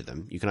capture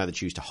them, you can either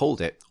choose to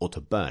hold it or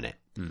to burn it.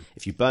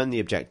 If you burn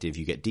the objective,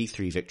 you get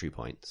D3 victory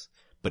points,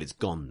 but it's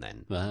gone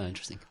then.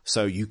 Interesting.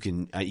 So you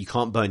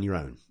can't burn your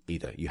own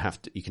either. You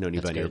can only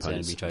burn go your to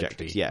opponent's enemy territory.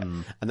 objectives. Yeah.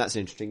 And that's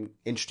an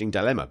interesting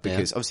dilemma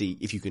because obviously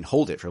if you can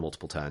hold it for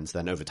multiple turns,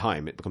 then over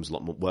time it becomes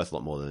worth a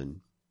lot more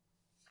than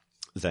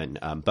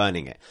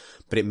burning it.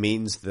 But it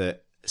means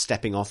that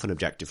stepping off an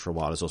objective for a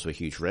while is also a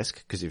huge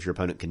risk because if your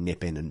opponent can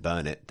nip in and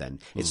burn it, then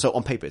it's so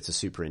on paper it's a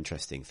super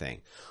interesting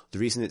thing. The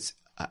reason it's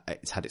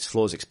had its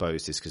flaws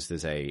exposed is because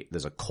there's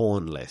a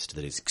corn list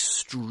that is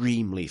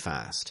extremely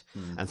fast,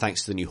 and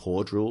thanks to the new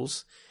horde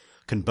rules,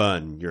 can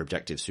burn your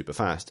objectives super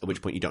fast. At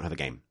which point you don't have a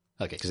game.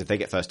 Okay. Because if they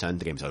get first turn,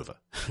 the game's over.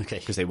 Okay.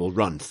 Because they will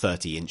run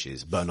 30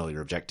 inches, burn all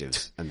your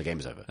objectives, and the game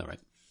is over. All right.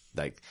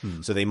 Like,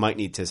 so they might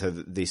need to, so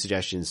the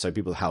suggestions, so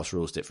people house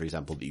rules it, for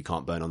example, that you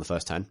can't burn on the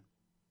first turn,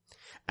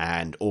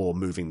 or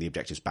moving the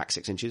objectives back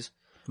 6 inches,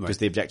 because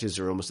the objectives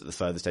are almost at the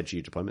furthest edge of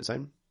your deployment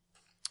zone.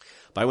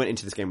 But I went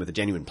into this game with a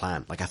genuine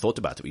plan. Like, I thought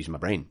about it using my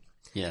brain.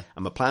 Yeah.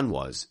 And my plan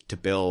was to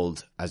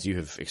build, as you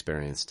have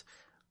experienced,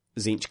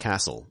 Tzeentch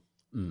Castle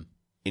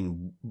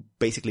in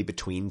basically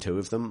between 2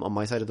 of them on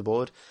my side of the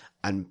board,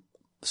 and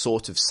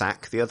sort of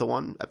sack the other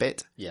one a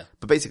bit. Yeah.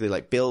 But basically,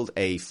 like, build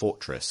a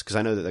fortress, because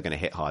I know that they're going to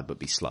hit hard but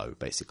be slow,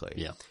 basically.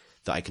 Yeah.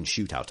 That I can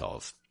shoot out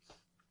of,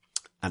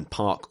 and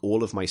park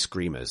all of my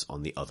Screamers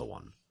on the other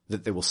one.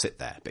 That they will sit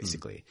there,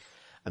 basically.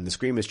 And the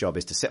Screamer's job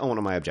is to sit on one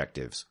of my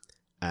objectives,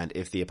 and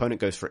if the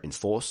opponent goes for it in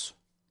force,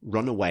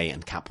 run away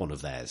and cap one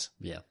of theirs.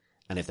 Yeah.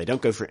 And if they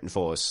don't go for it in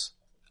force,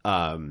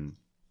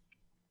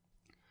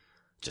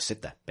 just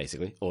sit there,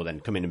 basically. Or then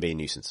come in and be a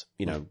nuisance,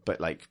 you know, but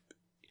like,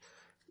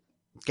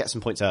 get some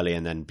points early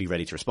and then be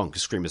ready to respond,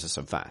 because Screamers are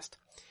so fast.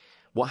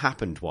 What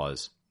happened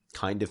was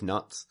kind of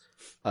nuts.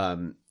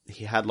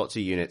 He had lots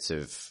of units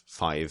of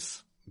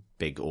 5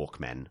 big orc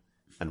men,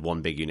 and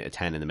 1 big unit of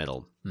 10 in the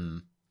middle.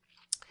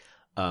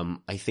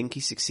 I think he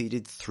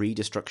succeeded 3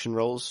 destruction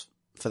rolls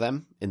for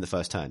them in the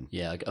first turn.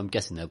 Yeah, I'm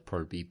guessing they'll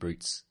probably be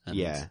brutes. And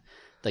Yeah.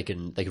 They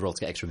can roll to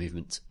get extra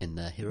movement in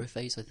their hero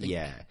phase, I think.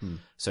 Yeah.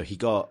 So he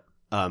got,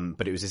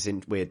 but it was this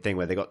weird thing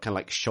where they got kind of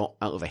like shot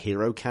out of a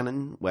hero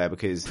cannon,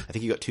 because I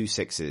think he got 2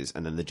 6s,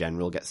 and then the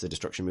general gets the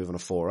destruction move on a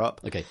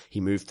 4-up. Okay.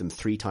 He moved them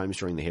 3 times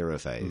during the hero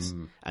phase,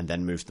 and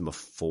then moved them a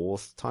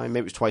 4th time.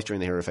 Maybe it was twice during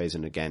the hero phase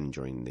and again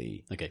during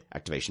the Okay.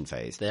 activation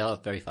phase. They are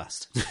very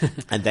fast.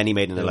 And then he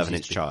made an They always 11-inch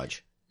used to.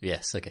 charge.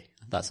 Yes, okay.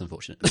 That's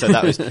unfortunate. So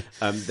that was,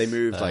 they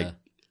moved like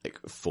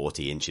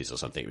 40 inches or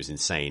something. It was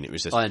insane. It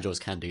was just, Iron Jaws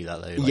can do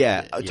that though. Like,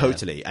 yeah,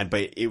 totally.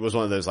 But it was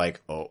one of those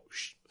like,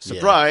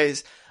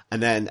 surprise.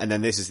 And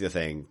then this is the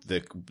thing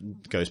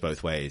that goes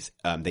both ways.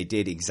 They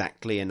did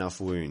exactly enough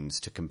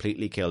wounds to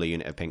completely kill a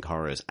unit of Pink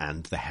Horrors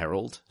and the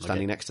Herald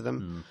standing next to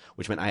them,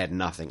 which meant I had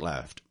nothing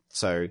left.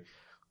 So,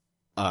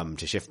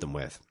 to shift them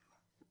with.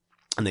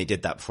 And they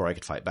did that before I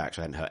could fight back,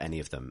 so I hadn't hurt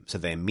any of them. So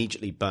they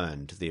immediately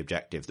burned the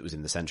objective that was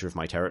in the center of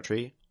my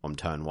territory on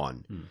turn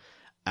 1.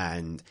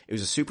 And it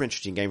was a super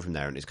interesting game from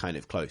there, and it was kind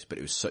of close, but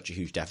it was such a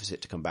huge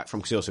deficit to come back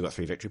from, because he also got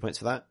 3 victory points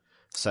for that.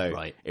 So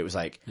Right. it was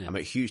like, I'm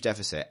at a huge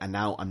deficit and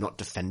now I'm not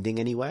defending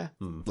anywhere.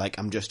 Like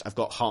I've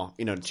got half,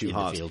 two In the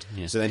halves. field,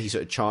 yeah. So then he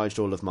sort of charged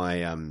all of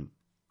my,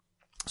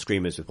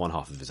 screamers with one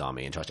half of his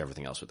army and charged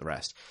everything else with the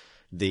rest.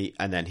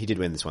 And then he did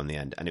win this one in the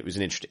end, and it was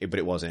an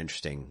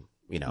interesting,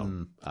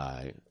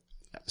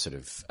 sort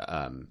of,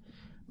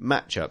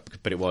 matchup,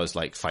 but it was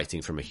like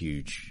fighting from a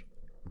huge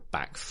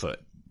back foot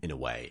in a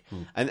way.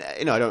 And,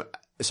 I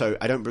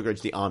don't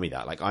begrudge the army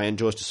that. Like, I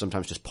enjoy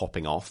sometimes just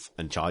popping off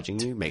and charging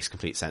you makes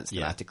complete sense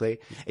thematically.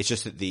 It's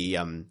just that the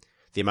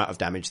amount of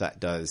damage that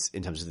does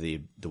in terms of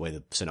the way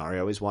the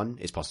scenario is won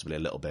is possibly a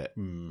little bit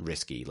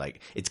risky.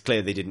 Like, it's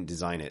clear they didn't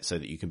design it so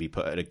that you can be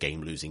put at a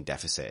game-losing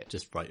deficit.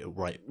 Just right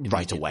away,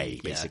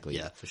 Immediately. Basically.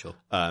 Yeah, for sure.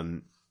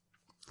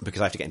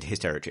 Because I have to get into his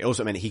territory. It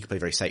also meant that he could play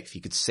very safe. He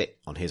could sit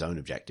on his own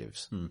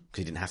objectives because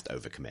he didn't have to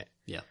overcommit.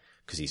 Yeah.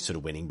 Because he's sort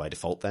of winning by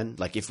default then.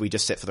 Like, if we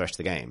just sit for the rest of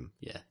the game.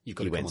 Yeah. You've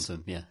got He to come wins.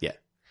 onto him. Yeah. Yeah.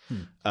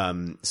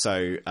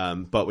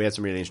 But we had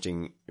some really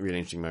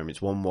interesting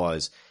moments. One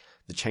was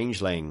the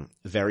changeling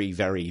very,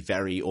 very,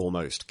 very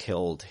almost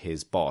killed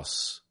his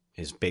boss,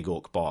 his big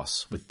orc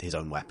boss, with his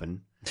own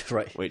weapon.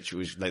 Right. Which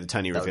was like the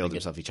turn he would revealed be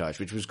himself, he charged,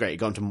 which was great. He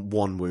got him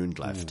one wound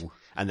left.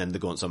 And then the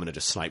Gaunt Summoner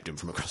just sniped him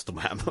from across the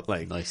map.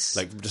 Like, Nice.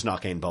 Like just an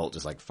arcane bolt,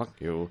 just like, fuck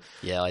you.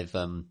 Yeah, I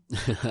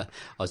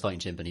was fighting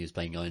Chimp and he was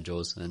playing Iron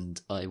Jaws,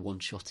 and I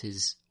one-shot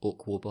his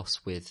Orc War Boss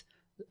with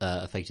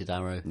a Fated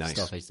Arrow. Nice.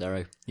 Star-Fated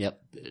Arrow.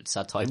 Yep.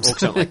 Sad times. Orcs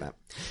don't like that.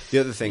 The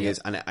other thing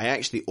is, and I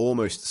actually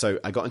so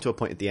I got into a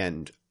point at the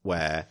end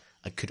where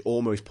I could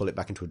almost pull it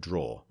back into a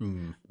draw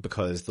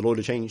because the Lord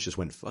of Change just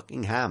went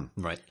fucking ham.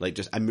 Right. Like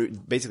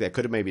basically I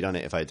could have maybe done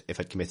it if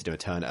I'd committed him a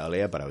turn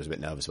earlier, but I was a bit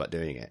nervous about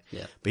doing it.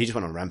 Yeah. But he just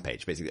went on a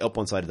rampage, basically up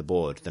one side of the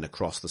board, then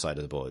across the side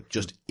of the board,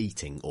 just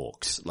eating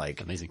orcs,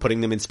 like Amazing. putting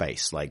them in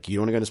space. Like, you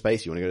want to go into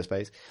space? You want to go to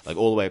space? Like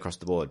all the way across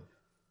the board.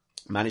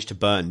 Managed to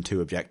burn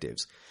 2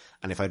 objectives.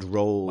 And if I'd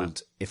gotten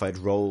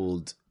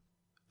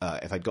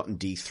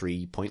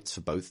D3 points for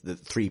both, the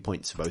 3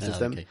 points for both of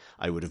them, okay.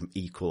 I would have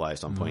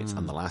equalized on points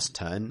on the last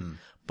turn,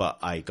 but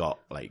I got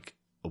like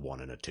a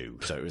 1 and a 2.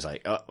 So it was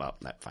like, oh, well,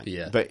 that's fine.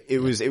 Yeah. But it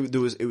was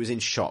in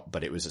shot,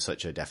 but it was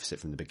such a deficit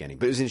from the beginning.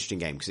 But it was an interesting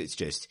game because it's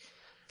just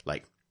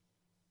like,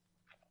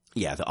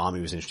 yeah, the army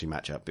was an interesting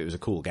matchup. It was a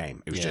cool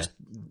game. It was just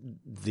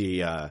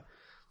the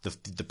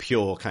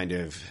pure kind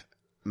of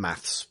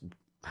maths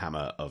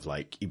hammer of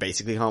like, you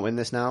basically can't win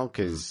this now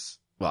because,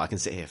 well, I can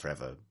sit here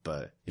forever,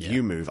 but if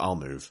you move, I'll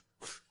move.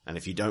 And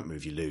if you don't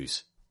move, you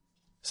lose.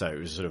 So it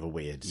was sort of a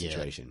weird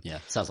situation. Yeah.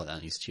 Sounds like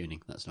that needs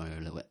tuning, that scenario a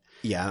little bit.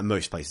 Yeah, and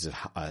most places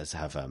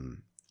have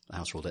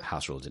House ruled it.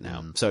 house ruled it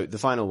now. So the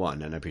final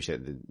one, and I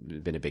appreciate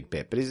there's been a big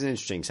bit, but it's an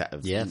interesting set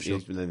of Yeah, for sure.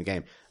 within the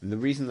game. And the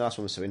reason the last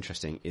one was so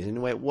interesting is in a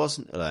way it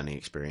wasn't a learning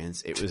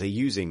experience, it was a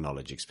using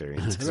knowledge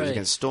experience because it was Right.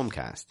 against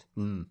Stormcast.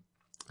 You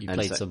And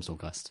played so- some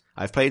Stormcast.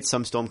 I've played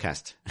some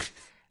Stormcast.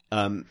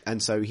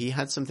 And so he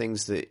had some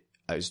things that,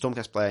 he was a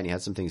Stormcast player and he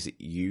had some things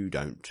that you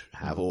don't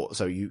have, or,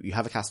 so you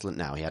have a Castellan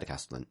now, he had a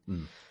Castellan.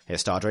 He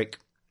has Stardrake.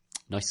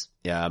 Nice.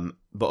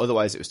 But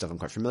otherwise it was stuff I'm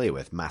quite familiar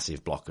with.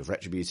 Massive block of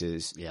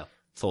Retributors, Yeah.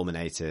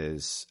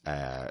 Fulminators,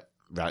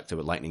 Relictor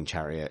with Lightning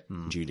Chariot,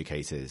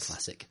 Judicators.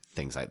 Classic.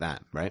 Things like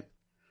that, right?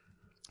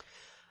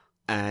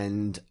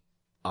 And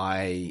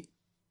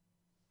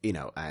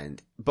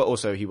but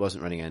also he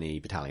wasn't running any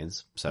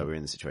battalions, so we're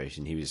in the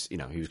situation. He was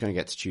going to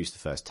get to choose the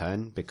first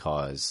turn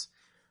because,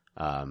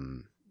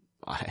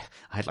 I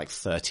had like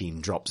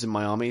 13 drops in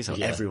my army, so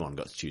everyone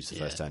got to choose the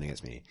first turn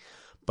against me.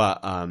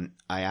 But,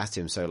 I asked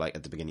him, so like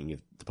at the beginning of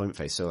the deployment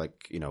phase, so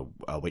like,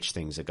 which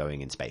things are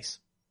going in space?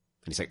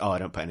 And he's like, oh, I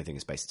don't put anything in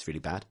space. It's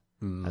really bad.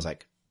 I was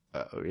like,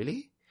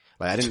 really?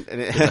 Like I didn't,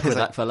 Good luck with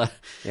that fella.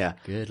 yeah.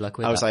 Good luck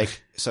with that. I was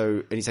like,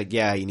 and he's like,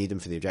 yeah, you need them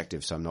for the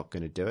objective, so I'm not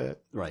going to do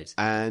it. Right.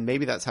 And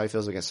maybe that's how he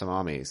feels against some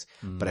armies.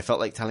 But I felt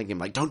like telling him,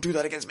 like, don't do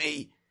that against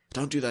me.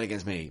 Don't do that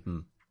against me.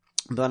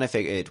 But then I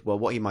figured, well,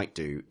 what he might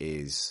do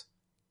is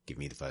give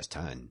me the first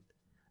turn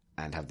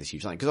and have this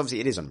huge line. Because obviously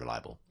it is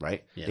unreliable,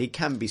 right? Yeah. He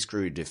can be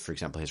screwed if, for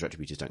example, his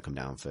Retributors don't come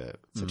down for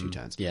 2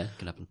 turns. Yeah,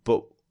 can happen.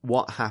 But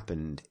what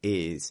happened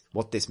is,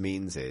 what this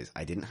means is,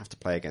 I didn't have to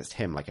play against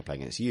him like I play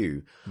against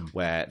you,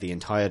 where the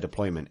entire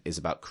deployment is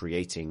about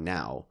creating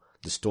now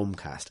the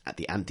Stormcast, at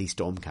the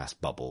anti-Stormcast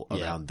bubble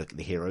around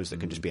the heroes that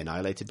can just be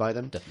annihilated by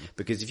them. Definitely.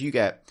 Because if you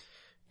get,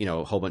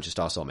 a whole bunch of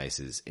Starsoul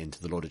Maces into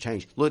the Lord of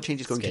Change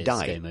is going to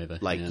die. game over.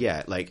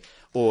 Like,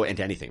 or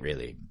into anything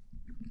really.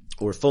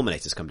 Or if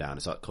Fulminators come down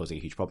and start causing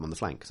a huge problem on the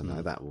flank, something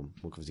like that, we'll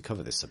obviously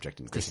cover this subject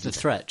in The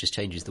threat just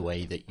changes the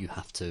way that you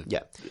have to.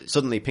 Yeah.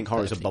 Suddenly Pink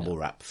Horror is a Perfectly bubble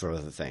wrap for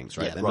other things,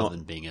 right? Yeah, They're rather not,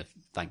 than being a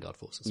Vanguard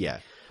force.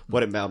 yeah.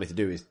 What it allowed me to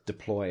do is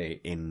deploy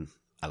in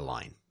a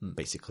line,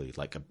 basically,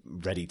 like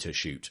ready to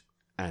shoot,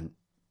 and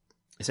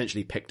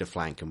essentially picked a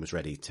flank and was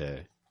ready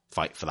to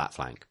fight for that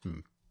flank.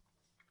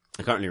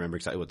 I can't really remember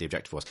exactly what the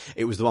objective was.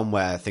 It was the one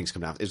where things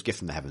come down. It was Gift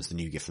from the Heavens, the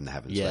new Gift from the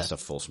Heavens, where stuff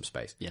falls from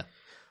space. Yeah.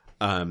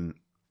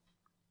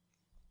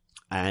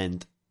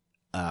 And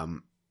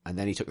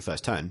then he took the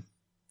first turn,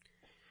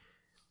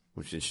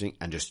 which is interesting,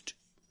 and just,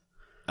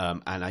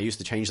 and I used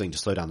the Changeling to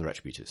slow down the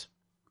Retributors.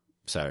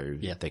 So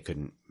they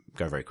couldn't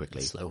go very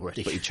quickly. Slow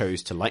already. But he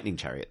chose to lightning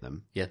chariot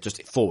them. Yeah.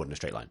 Just forward in a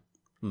straight line.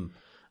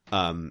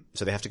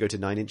 So they have to go to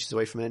 9 inches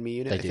away from an enemy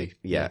unit. They I do, think.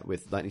 yeah.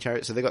 With lightning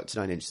chariot. So they got to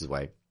 9 inches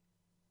away.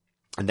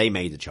 And they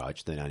made the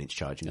 9-inch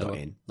charge and got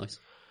in. Nice.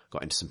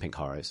 Got into some pink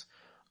horrors.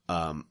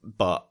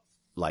 But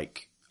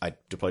like I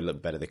deployed a little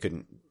bit better.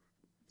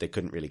 They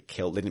couldn't really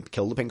kill. They didn't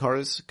kill the pink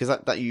horrors because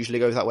that usually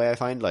goes that way. I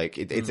find like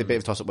it's a bit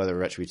of a toss up whether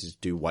retributors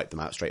do wipe them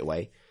out straight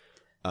away.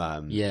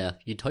 Yeah,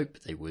 you'd hope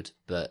they would,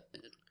 but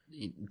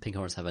pink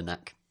horrors have a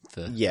knack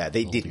for They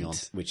holding didn't, on.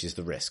 which is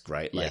the risk,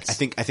 right? Like Yes.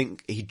 I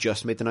think he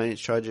just made the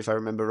 9-inch charge if I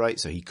remember right,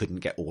 so he couldn't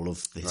get all of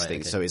his Right,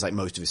 things. okay. So it's like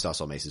most of his Star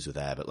Soul maces were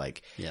there, but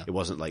like Yeah. it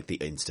wasn't like the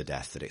insta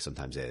death that it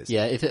sometimes is.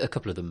 Yeah, if a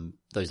couple of them,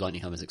 those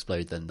lightning hammers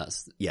explode, then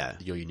that's Yeah.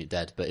 your unit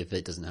dead. But if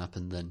it doesn't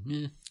happen,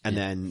 then And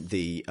then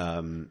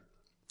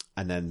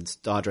and then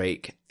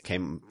Stardrake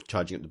came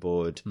charging up the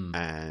board,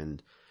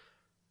 and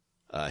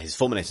his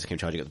Fulminators came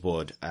charging up the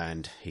board,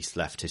 and he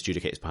left his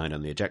Judicators behind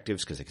on the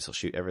objectives because they can still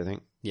shoot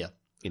everything. yeah,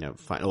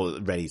 Fine, or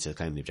ready to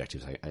claim the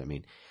objectives. I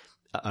mean,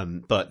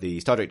 but the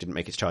Stardrake didn't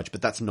make its charge,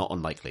 but that's not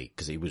unlikely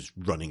because he was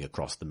running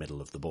across the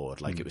middle of the board,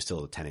 like it was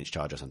still a 10-inch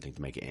charge or something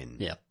to make it in.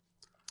 yeah,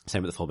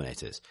 Same with the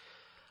Fulminators.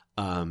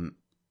 And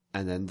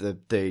then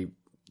the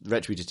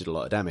Retributors did a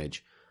lot of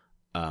damage,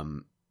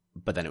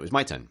 but then it was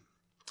my turn.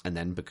 And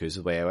then because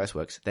of the way AOS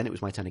works, then it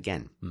was my turn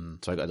again.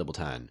 So I got a double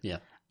turn. yeah,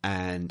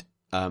 And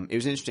it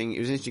was interesting. It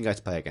was an interesting guy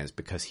to play against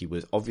because he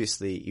was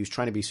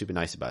trying to be super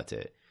nice about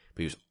it,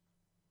 but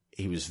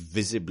he was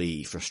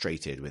visibly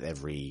frustrated with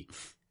every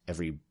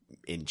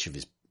inch of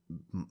his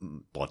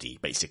body.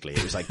 Basically,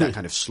 it was like that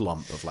kind of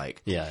slump of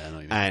like, yeah. I know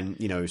what you mean.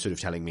 and sort of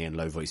telling me in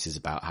low voices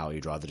about how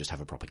he'd rather just have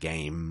a proper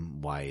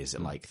game. Why is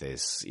it like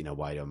this?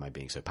 Why am I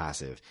being so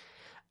passive?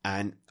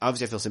 And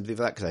obviously, I feel sympathy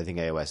for that because I think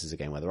AOS is a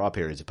game where there are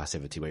periods of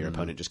passivity where your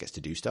opponent just gets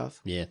to do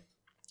stuff. Yeah,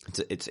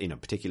 It's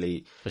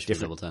particularly especially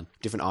with double turn.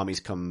 different armies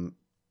come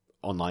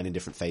online in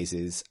different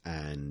phases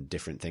and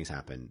different things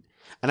happen.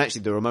 And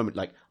actually there were a moment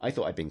like I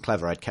thought I'd been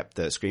clever. I'd kept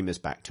the Screamers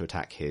back to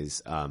attack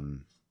his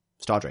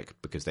Stardrake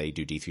because they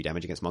do D3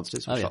 damage against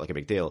monsters, which felt like a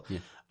big deal. Yeah.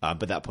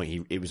 But at that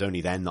point it was only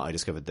then that I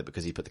discovered that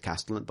because he put the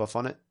Castellant buff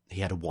on it,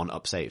 he had a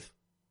 1-up save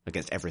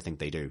against everything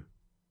they do.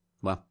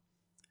 Well,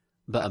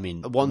 but I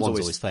mean, Ones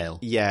always always fail.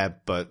 Yeah,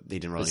 but he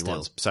didn't roll But any still.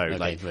 ones. So Okay, I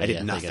right, did there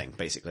you nothing go.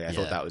 basically. I Yeah.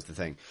 thought that was the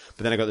thing.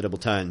 But then I got the double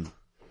turn.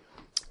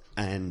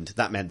 And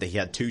that meant that he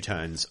had 2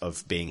 turns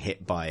of being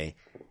hit by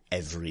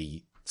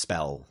every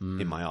spell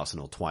in my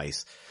arsenal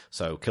twice.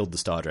 So killed the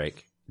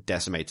Stardrake,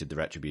 decimated the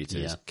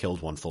Retributors,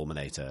 killed 1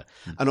 Fulminator.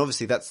 And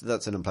obviously that's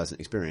an unpleasant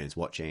experience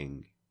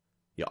watching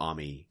your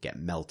army get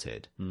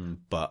melted.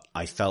 But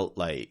I felt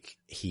like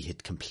he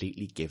had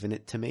completely given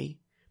it to me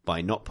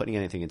by not putting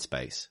anything in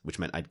space, which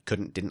meant I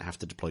didn't have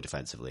to deploy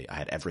defensively. I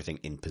had everything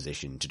in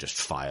position to just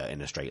fire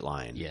in a straight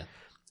line. Yeah,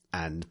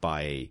 And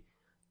by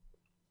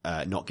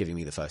not giving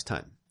me the first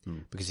turn.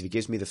 Because if he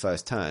gives me the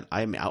first turn,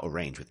 I am out of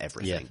range with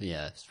everything.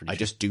 yeah. It's really I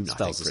just do nothing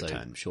spells for are a so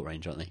turn. short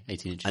range, aren't they?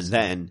 18 inches.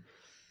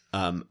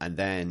 And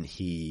then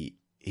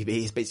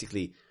he's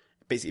basically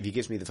if he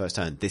gives me the first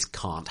turn, this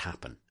can't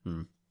happen.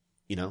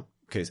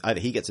 Because either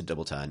he gets a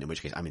double turn, in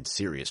which case I'm in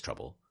serious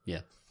trouble,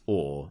 Yeah,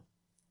 or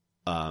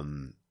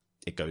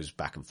it goes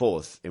back and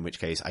forth, in which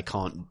case I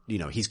can't.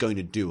 He's going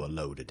to do a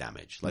load of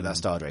damage. Like that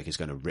Stardrake is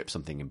going to rip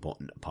something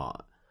important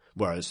apart.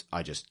 Whereas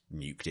I just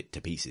nuked it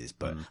to pieces,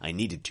 but I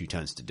needed 2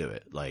 turns to do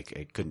it. Like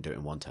I couldn't do it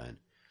in 1 turn.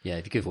 yeah.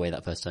 If you give away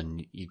that first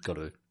turn, you've got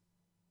to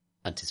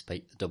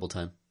anticipate the double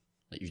turn.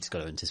 Like you just got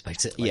to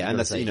anticipate it. Like, Yeah, and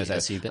that's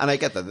assume it. and I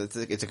get that.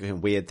 It's a kind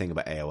of weird thing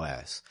about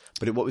AOS.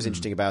 But what was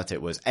interesting about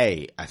it was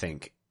I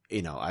think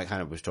I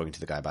kind of was talking to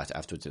the guy about it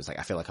afterwards. It was like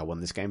I feel like I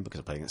won this game because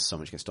I played against so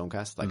much against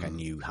Stormcast. Like I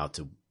knew how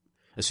to.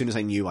 As soon as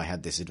I knew I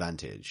had this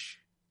advantage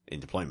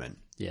in deployment,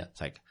 Yeah, it's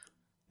like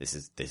this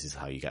is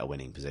how you get a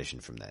winning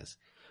position from this.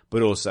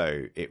 But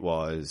also, it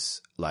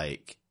was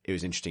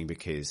interesting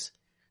because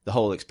the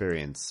whole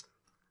experience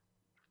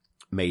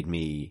made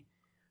me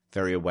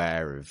very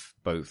aware of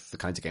both the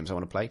kinds of games I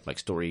want to play, like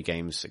story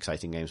games,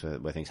 exciting games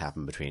where things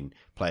happen between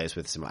players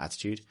with similar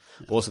attitude,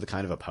 but also the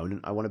kind of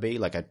opponent I want to be.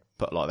 Like I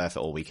put a lot of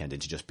effort all weekend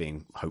into just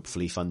being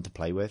hopefully fun to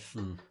play with,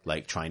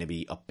 like trying to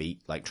be upbeat,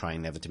 like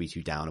trying never to be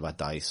too down about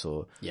dice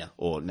or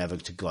never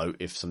to gloat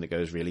if something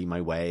goes really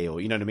my way, or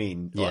you know what I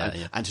mean?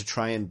 And to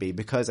try and be,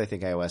 because I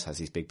think AOS has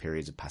these big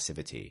periods of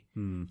passivity,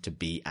 to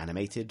be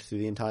animated through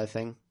the entire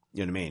thing.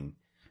 You know what I mean?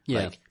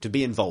 Yeah. Like to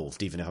be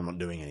involved even if I'm not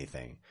doing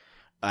anything.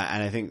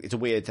 And I think it's a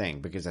weird thing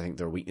because I think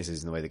there are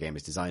weaknesses in the way the game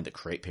is designed that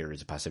create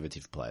periods of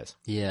passivity for players.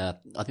 Yeah,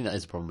 I think that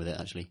is a problem with it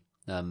actually.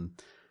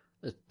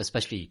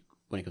 Especially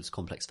when it comes to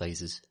complex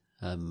phases,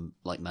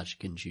 like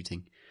magic and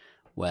shooting,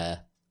 where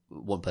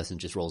one person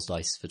just rolls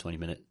dice for 20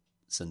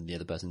 minutes and the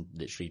other person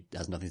literally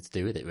has nothing to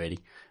do with it really.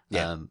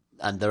 Yeah.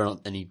 And there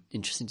aren't any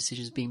interesting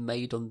decisions being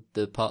made on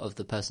the part of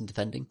the person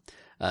defending.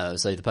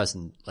 So the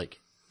person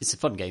it's a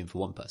fun game for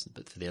one person,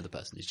 but for the other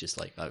person, it's just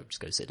like, oh, just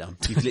go sit down.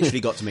 You've literally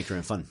got to make your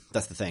own fun.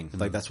 That's the thing.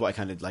 Like, that's what I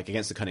kind of like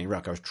against the Cunning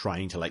Ruck. I was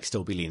trying to like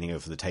still be leaning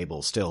over the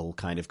table, still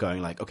kind of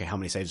going like, okay, how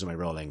many saves am I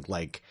rolling?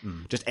 Like,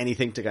 just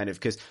anything to kind of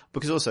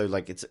because also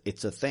like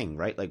it's a thing,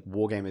 right? Like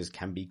wargamers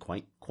can be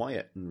quite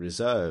quiet and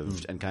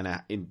reserved and kind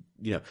of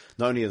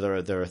not only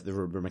are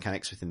there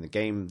mechanics within the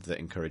game that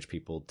encourage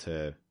people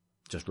to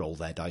just roll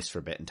their dice for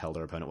a bit and tell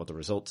their opponent what the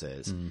result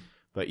is,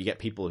 but you get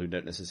people who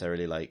don't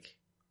necessarily like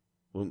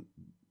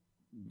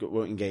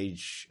won't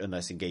engage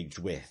unless engaged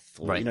with,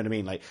 or, right. You know what I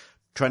mean? Like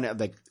trying to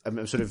like,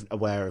 I'm sort of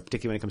aware of,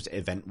 particularly when it comes to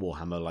event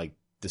Warhammer, like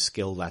the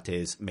skill that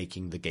is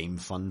making the game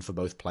fun for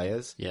both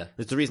players. Yeah.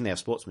 It's the reason they have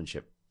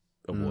sportsmanship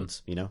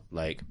awards,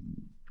 like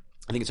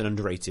I think it's an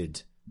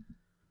underrated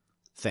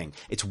thing.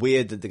 It's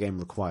weird that the game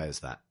requires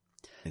that.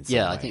 In some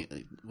way. I think,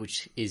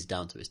 which is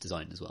down to its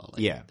design as well.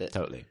 Like,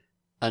 totally.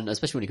 And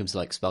especially when it comes to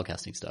like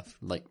spellcasting stuff,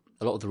 like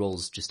a lot of the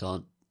rolls just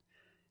aren't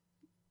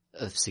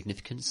of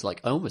significance.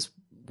 Like I almost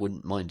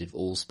wouldn't mind if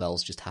all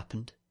spells just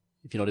happened,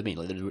 if you know what I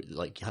mean.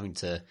 Like having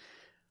to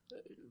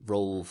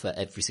roll for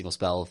every single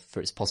spell for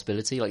its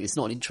possibility. Like it's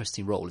not an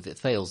interesting roll. If it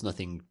fails,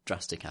 nothing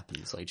drastic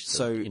happens. Like just,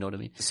 you know what I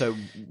mean. So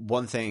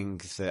one thing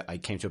that I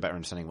came to a better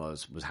understanding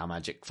was how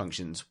magic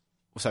functions.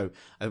 So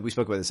we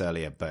spoke about this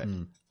earlier, but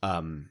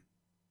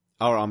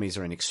our armies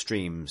are in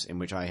extremes in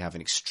which I have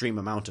an extreme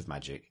amount of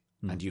magic.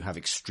 And you have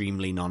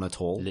extremely none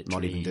at all, Literally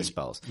not even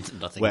dispels.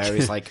 Nothing.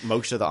 Whereas like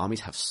most of the armies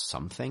have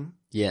something.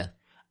 Yeah.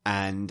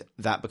 And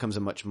that becomes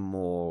a much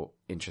more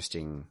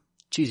interesting.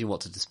 Choosing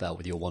what to dispel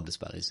with your one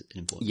dispel is an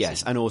important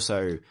Yes. thing. And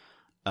also,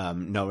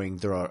 knowing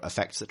there are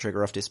effects that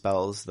trigger off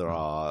dispels. There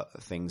are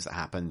things that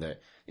happen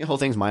that, whole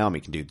things my army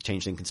can do. The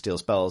Changeling can steal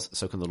spells,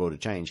 so can the Lord of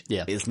Change.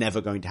 Yeah. It's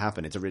never going to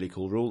happen. It's a really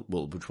cool rule,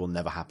 which will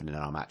never happen in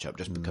our matchup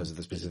just because of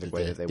the specific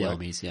way that they work.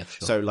 Armies, yeah, for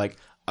sure. So like,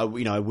 I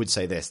would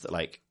say this, that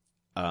like,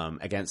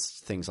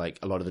 against things like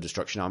a lot of the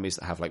destruction armies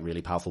that have like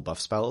really powerful buff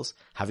spells,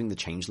 having the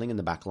Changeling in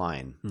the back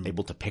line,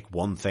 able to pick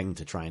one thing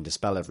to try and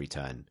dispel every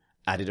turn,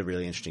 added a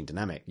really interesting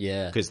dynamic.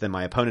 Yeah. Because then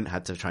my opponent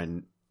had to try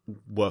and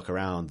work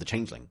around the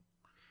Changeling.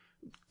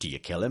 Do you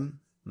kill him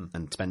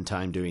and spend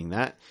time doing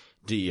that?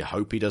 Do you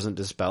hope he doesn't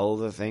dispel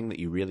the thing that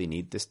you really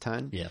need this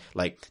turn? Yeah.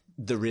 Like,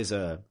 there's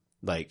a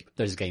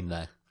game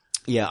there.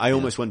 Yeah, I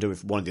almost wonder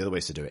if one of the other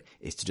ways to do it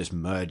is to just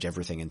merge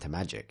everything into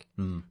magic.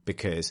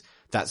 Because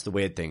that's the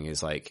weird thing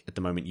is like, at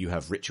the moment you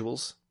have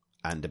rituals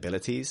and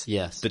abilities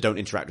that don't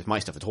interact with my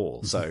stuff at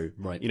all. So,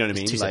 right. You know what I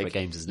mean? It's two like, separate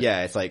games, isn't it?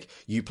 Yeah, it's like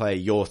you play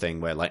your thing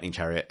where Lightning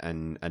Chariot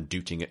and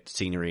dooting at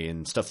scenery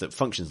and stuff that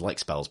functions like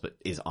spells but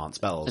aren't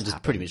spells. And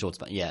just pretty much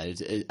automatic. Yeah,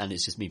 and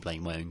it's just me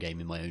playing my own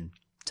game in my own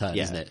turn,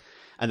 isn't it?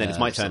 And then it's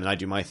my turn and I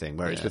do my thing.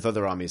 Whereas with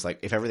other armies, like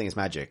if everything is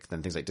magic,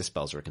 then things like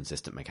dispels are a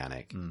consistent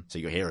mechanic. So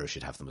your heroes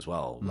should have them as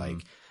well. Like,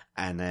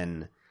 and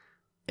then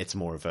it's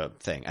more of a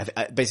thing.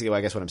 Basically,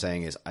 I guess what I'm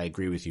saying is I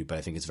agree with you, but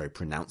I think it's very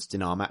pronounced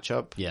in our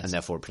matchup, and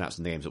therefore pronounced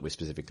in the games that we're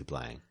specifically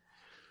playing.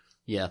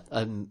 Yeah,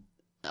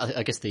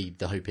 I guess the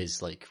hope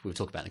is, like we've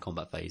talked about in the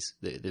combat phase,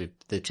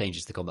 the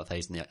changes to the combat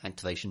phase and the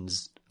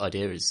activations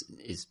idea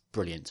is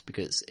brilliant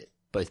because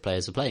both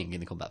players are playing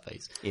in the combat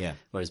phase. Yeah,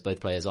 whereas both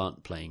players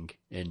aren't playing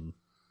in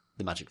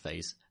the magic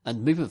phase.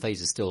 And movement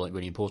phase is still like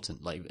really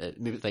important. Like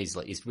movement phase,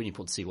 like it's really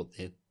important to see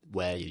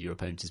where your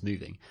opponent is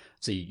moving.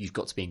 So you've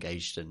got to be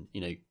engaged, and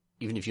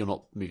even if you're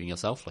not moving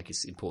yourself, like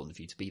it's important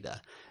for you to be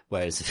there.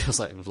 Whereas it feels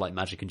like with like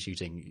magic and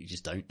shooting, you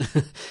just don't.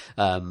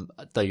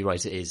 Though you're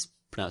right, it is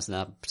pronounced in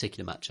that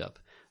particular matchup.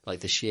 Like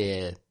the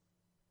sheer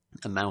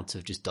amount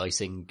of just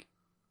dicing,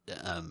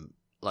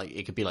 like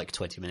it could be like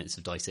 20 minutes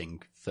of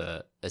dicing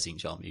for a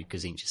Tzeentch army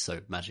because Tzeentch is so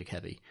magic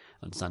heavy,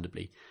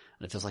 understandably.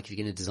 And it feels like if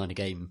you're going to design a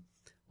game,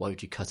 why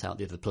would you cut out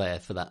the other player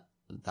for that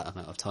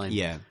amount of time?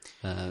 Yeah.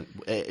 I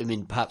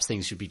mean, perhaps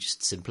things should be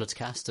just simpler to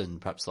cast, and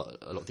perhaps like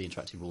a lot of the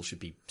interactive rules should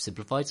be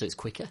simplified so it's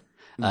quicker.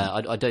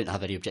 I don't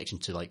have any objection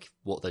to like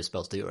what those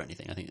spells do or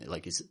anything. I think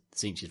like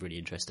Tzeentch is really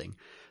interesting,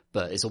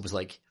 but it's almost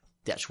like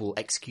the actual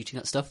executing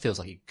that stuff feels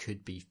like it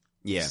could be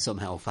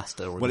somehow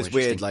faster. Or well, it's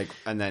weird, like,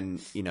 and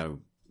then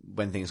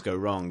when things go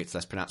wrong, it's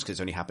less pronounced because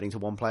it's only happening to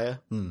one player.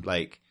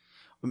 Like,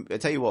 I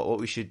tell you what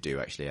we should do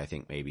actually, I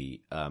think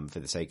maybe, for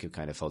the sake of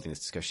kind of folding this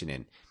discussion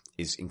in,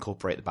 is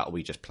incorporate the battle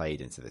we just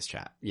played into this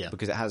chat. Yeah.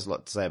 Because it has a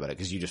lot to say about it,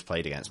 because you just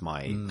played against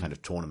my kind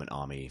of tournament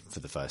army for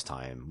the first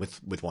time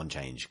with one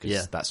change,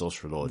 because that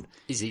Sorcerer Lord.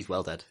 He's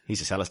well dead.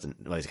 He's a Celestin,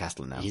 well, he's a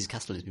Castellan now. He's a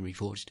Castellan, he's been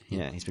reforged.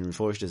 Yeah, he's been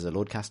reforged as a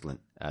Lord Castellan,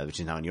 which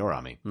is now in your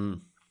army.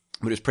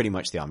 But it was pretty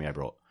much the army I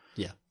brought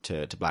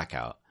to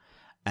Blackout.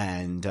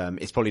 And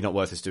it's probably not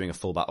worth us doing a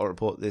full battle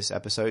report this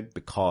episode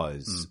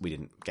because we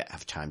didn't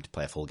have time to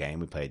play a full game.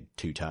 We played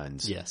 2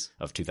 turns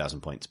of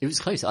 2,000 points. It was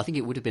close. I think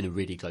it would have been a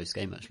really close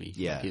game, actually.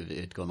 Yeah. Like if it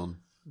had gone on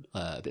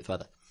a bit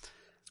further.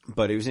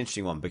 But it was an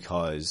interesting one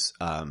because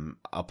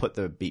I'll put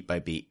the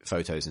beat-by-beat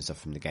photos and stuff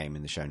from the game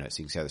in the show notes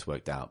so you can see how this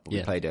worked out. But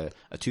we played a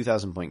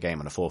 2,000-point game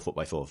on a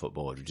 4-foot-by-4-foot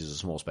board, which is a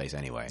small space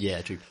anyway.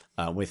 Yeah, true.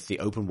 With the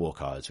open war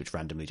cards, which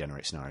randomly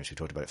generate scenarios. We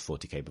talked about it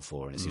 40k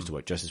before, and it seems to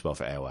work just as well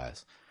for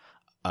AOS.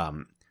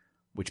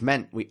 Which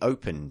meant we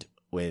opened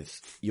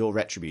with your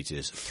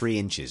Retributors 3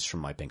 inches from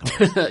my pink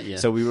horse. Yeah.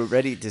 So we were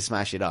ready to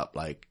smash it up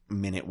like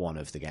minute 1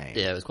 of the game.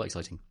 Yeah, it was quite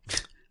exciting.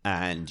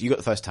 And you got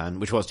the first turn,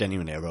 which was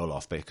genuinely a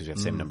roll-off because we have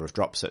the same number of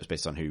drops, so it's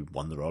based on who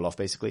won the roll-off,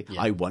 basically.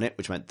 Yeah. I won it,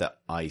 which meant that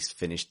I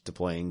finished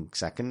deploying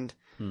second.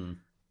 No,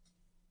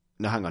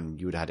 hang on,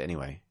 you would have had it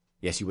anyway.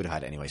 Yes, you would have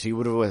had it anyway. So you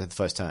would have had the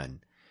first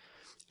turn.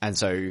 And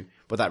so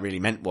what that really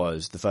meant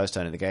was the first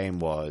turn of the game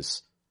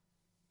was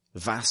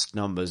vast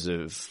numbers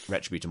of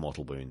Retributor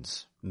mortal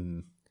wounds.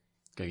 Going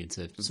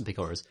into some big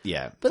horrors.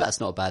 Yeah. But that's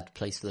not a bad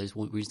place for those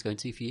wounds to go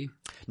into for you.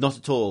 Not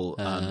at all.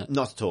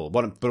 Not at all.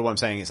 But what I'm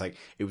saying is like,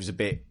 it was a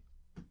bit,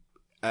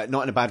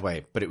 not in a bad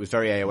way, but it was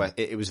very AOS.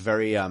 It was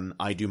very,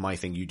 I do my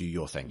thing, you do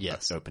your thing.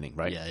 Yes. Opening,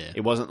 right? Yeah, yeah.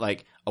 It wasn't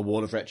like a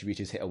wall of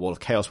Retributors hit a wall of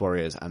Chaos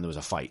Warriors and there was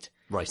a fight.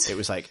 Right. It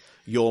was like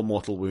your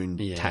mortal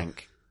wound Yeah.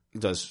 tank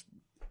does,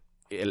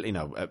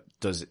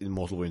 does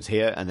mortal wounds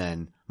here, and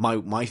then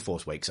my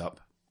force wakes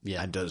up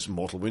Yeah. and does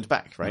mortal wounds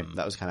back, right?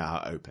 That was kind of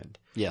how it opened.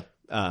 Yeah.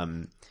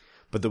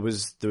 But there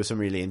was some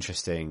really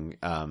interesting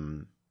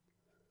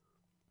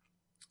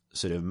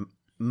sort of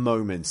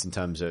moments in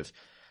terms of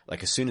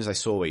like, as soon as I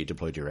saw where you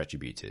deployed your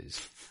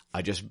Retributors,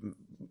 I just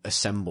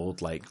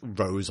assembled like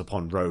rows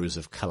upon rows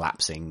of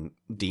collapsing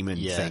demon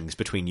things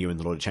between you and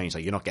the Lord of Change.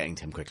 Like, you're not getting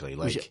to him quickly.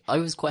 Like, Which I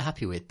was quite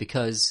happy with,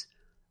 because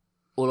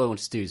all I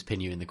wanted to do is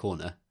pin you in the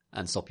corner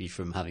and stop you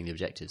from having the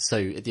objectives.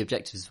 So the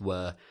objectives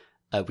were,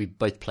 we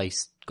both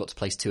got to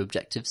place 2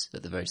 objectives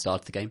at the very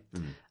start of the game,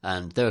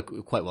 and they were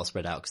quite well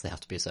spread out because they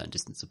have to be a certain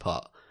distance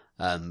apart.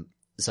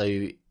 So for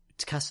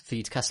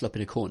you to castle up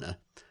in a corner,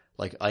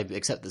 like, I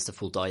accept that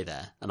stuff will die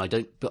there, and I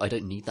don't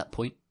need that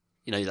point.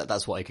 You know,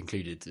 that's what I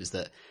concluded, is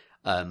that,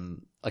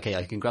 okay,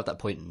 I can grab that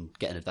point and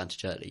get an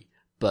advantage early,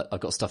 but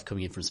I've got stuff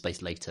coming in from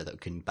space later that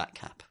can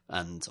backcap,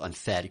 and I'm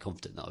fairly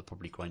confident that I'll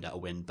probably grind out a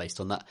win based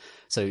on that.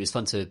 So it was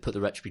fun to put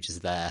the Retributors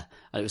there,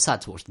 and it was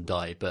sad to watch them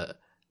die, but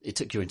it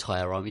took your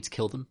entire army to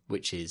kill them,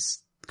 which is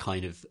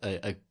kind of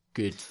a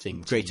good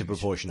thing. greater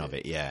proportion of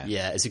it, yeah.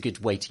 Yeah, it's a good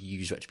way to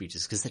use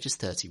Retributors, because they're just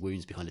 30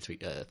 wounds behind a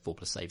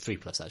 4+ save,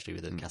 3+ actually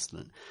with a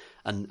Castellan,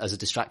 and as a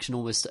distraction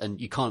almost,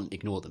 and you can't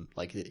ignore them.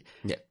 Like,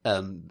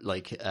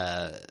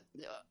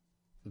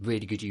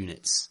 really good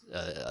units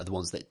are the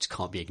ones that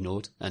can't be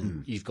ignored,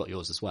 and you've got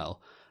yours as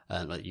well.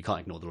 Like, you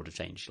can't ignore the Lord of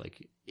Change.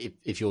 Like,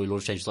 if your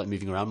Lord of Change is like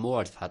moving around more,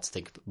 I'd have had to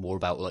think more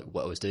about like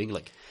what I was doing.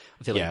 Like,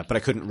 I feel like, But I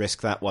couldn't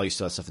risk that while you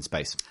still have stuff in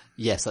space.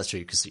 yes, that's true,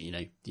 because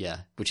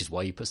which is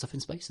why you put stuff in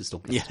space as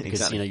Stormcast. Yeah,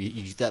 because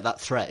exactly.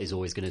 that threat is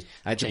always going to.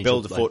 I had to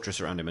build a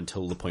fortress around him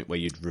until the point where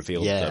you'd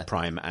reveal the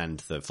Prime and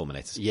the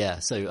Fulminators. Yeah,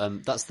 so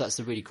that's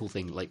a really cool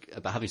thing. Like,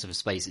 about having stuff in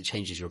space, it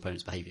changes your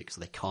opponent's behavior, because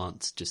they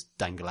can't just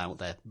dangle out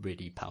their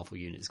really powerful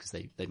units, because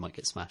they might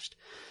get smashed.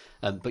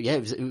 But yeah,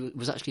 it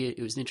was actually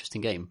an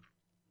interesting game.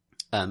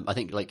 I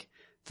think, like,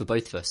 for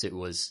both of us, it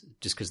was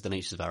just because the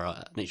nature of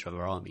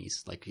our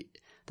armies. Like,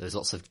 there was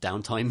lots of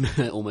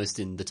downtime almost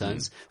in the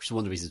turns, which is one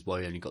of the reasons why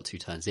we only got 2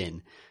 turns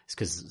in. It's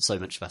because so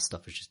much of our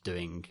stuff was just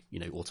doing,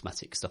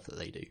 automatic stuff that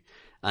they do,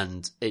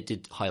 and it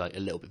did highlight a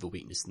little bit of a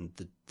weakness in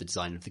the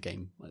design of the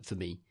game for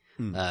me.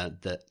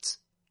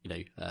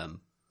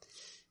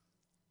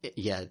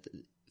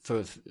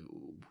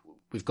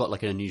 We've got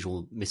like an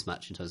unusual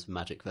mismatch in terms of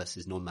magic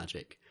versus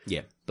non-magic.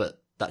 Yeah,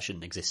 but that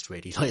shouldn't exist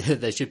really. Like,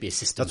 there should be a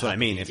system. That's what I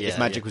mean. If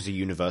magic was a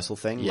universal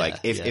thing,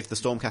 if the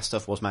Stormcast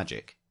stuff was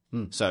magic,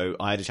 so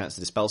I had a chance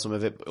to dispel some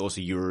of it, but also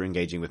you were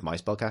engaging with my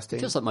spellcasting. It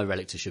feels like my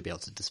Relictor should be able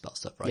to dispel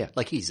stuff, right? Yeah.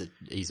 Like, he's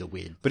a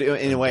weird. But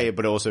in a way,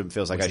 but it also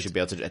feels like I should be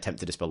able to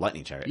attempt to dispel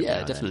Lightning Chariot.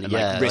 Yeah, definitely. And,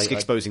 like, risk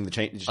exposing the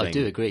changeling. I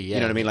do agree. Yeah,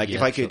 you know what I mean. Like,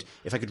 if I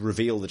could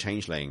reveal the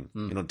changeling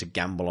in order to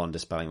gamble on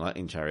dispelling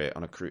Lightning Chariot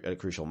on a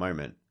crucial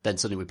moment, then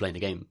suddenly we're playing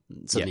the game.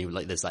 Suddenly,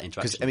 like, there's that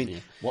interaction. Because, I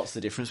mean, what's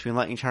the difference between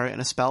Lightning Chariot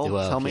and a spell?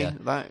 Tell me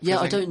that. Yeah,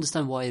 I don't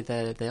understand why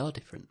they are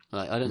different.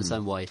 Like, I don't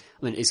understand why. I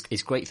mean,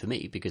 it's great for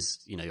me because,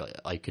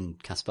 I can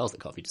cast spells that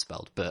can't be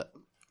dispelled. But,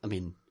 I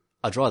mean,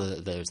 I'd rather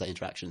that there was that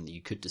interaction that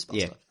you could dispel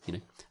stuff,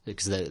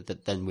 because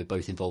then we're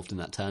both involved in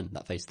that turn,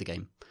 that phase of the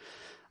game.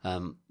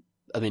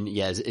 I mean,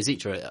 yeah,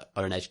 Zeta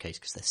are an edge case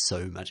because they're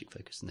so magic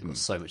focused and they've got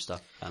so much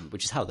stuff,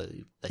 which is how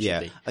they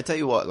should be. I tell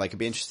you what, like, it'd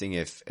be interesting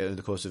if, in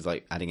the course of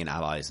like adding in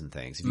allies and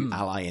things, if you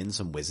ally in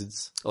some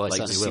wizards, I like,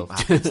 certainly will. What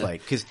happens,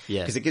 like, because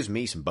it gives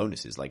me some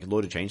bonuses. Like,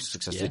 Lord of Change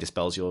successfully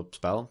dispels your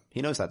spell.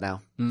 He knows that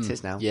now. It's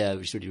his now. Yeah,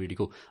 which is really, really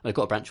cool. I've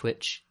got a Branch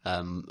Witch.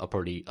 I'll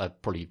probably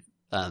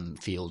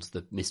field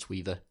the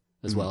Mistweaver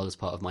as well as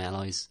part of my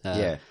allies.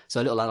 So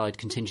a little allied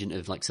contingent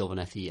of like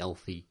Sylvaneth-y,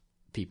 Elfy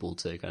people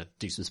to kind of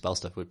do some spell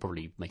stuff would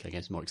probably make our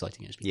games more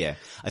exciting, actually. Yeah,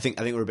 I think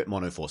we're a bit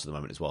monoforce at the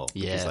moment as well.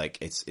 Because, like,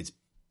 it's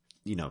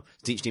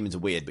Teach Demons are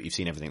weird, but you've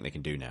seen everything they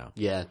can do now.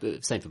 Yeah,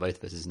 but same for both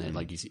of us, isn't it?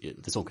 Like, the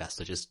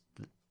Stormcast are just,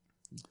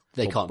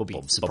 they can't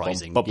be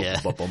surprising. Yeah,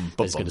 they're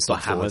just going to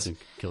stop forwards and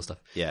kill stuff.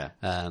 Yeah,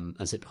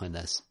 and sit behind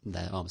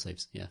their armor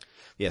saves. Yeah,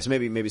 yeah. So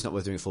maybe it's not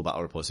worth doing a full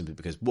battle report simply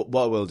because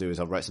what I will do is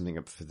I'll write something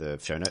up for the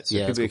show notes.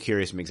 So people are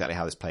curious from exactly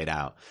how this played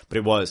out, but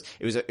it was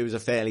a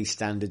fairly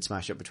standard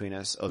smash up between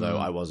us, although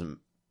I wasn't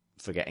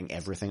forgetting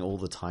everything all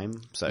the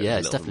time. So Yeah, a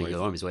it's little bit definitely, more-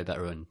 your army's way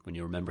better when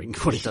you're remembering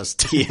what it does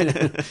to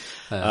you.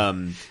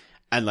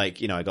 And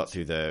like, I got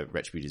through the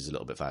Retributors a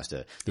little bit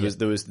faster.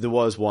 There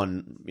was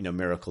one,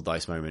 miracle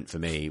dice moment for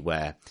me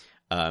where,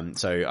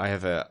 so I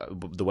have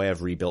the way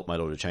I've rebuilt my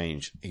Lord of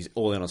Change, he's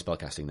all in on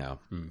spellcasting now.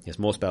 He has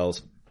more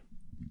spells.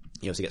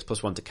 He obviously gets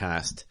 +1 to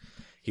cast.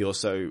 He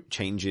also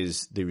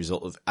changes the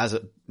result of, as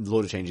a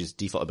Lord of Change's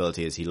default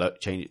ability is you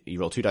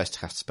roll 2 dice to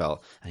cast a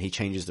spell, and he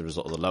changes the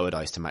result of the lower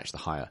dice to match the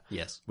higher.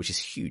 Yes. Which is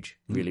huge.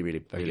 Really,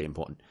 really, really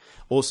important.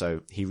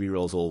 Also, he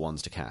rerolls all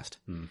 1s to cast.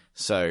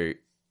 So,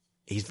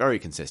 he's very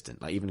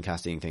consistent. Like, even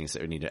casting things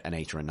that need an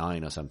 8 or a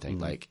 9 or something,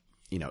 like,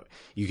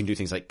 you can do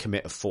things like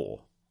commit a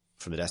 4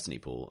 from the Destiny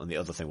pool, and the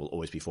other thing will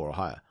always be 4 or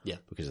higher. Yeah.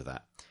 Because of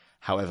that.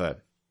 However,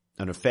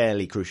 on a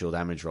fairly crucial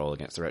damage roll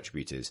against the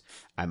Retributors,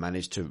 I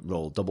managed to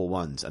roll double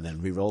 1s and then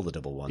re-roll the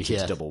double 1s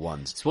into double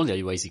 1s. It's one of the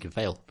only ways you can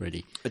fail,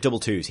 really. Double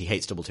 2s, he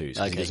hates double 2s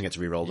because he doesn't get to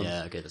re-roll them.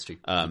 Yeah, okay, that's true.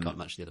 You can't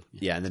match the other.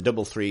 Yeah, and then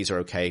double 3s are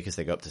okay because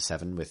they go up to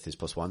 7 with his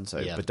 +1.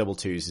 So, but double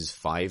 2s is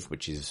 5,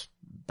 which is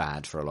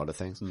bad for a lot of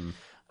things.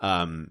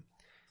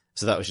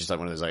 So that was just like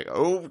one of those like,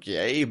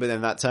 okay, but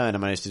then that turn I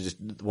managed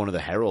to one of the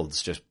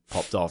heralds just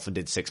popped off and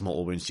did 6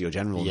 mortal wounds to your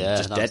general and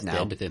just dead now. The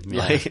end of him.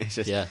 Yeah,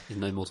 Like, yeah,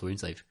 no mortal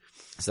wound save.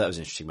 So that was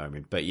an interesting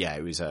moment. But yeah,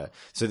 it was,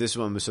 so this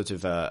one was sort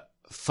of,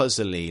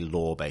 fuzzily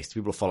lore based.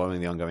 People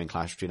following the ongoing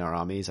clash between our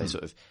armies. I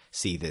sort of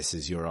see this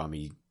as your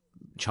army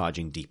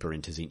charging deeper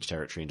into Tzeentch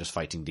territory and just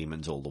fighting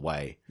demons all the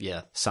way.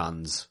 Yeah.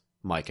 Sans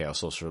my Chaos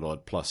Sorcerer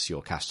Lord plus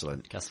your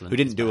Castellan, Castellan who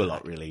didn't is do a bad.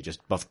 lot really,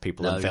 just buffed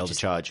people and failed to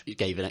charge. It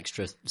gave an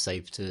extra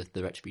save to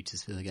the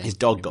Retributors for the game. His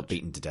dog got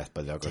beaten to death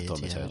by the Ogre Did,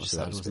 Thaumaturge, yeah, that was so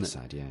that sad, was a bit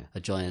wasn't sad, yeah.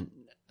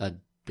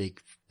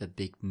 A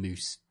big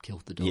moose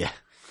killed the dog. Yeah.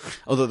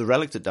 Although the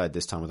relic that died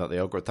this time without the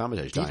Ogre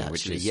Thaumaturge Did dying, actually,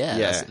 which is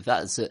yeah.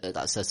 That's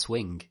a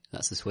swing.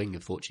 That's a swing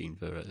of fortune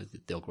for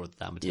the Ogre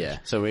Thaumaturge. Yeah.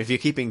 So if you're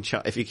keeping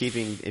track,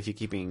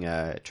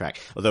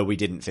 although we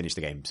didn't finish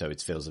the game, so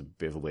it feels a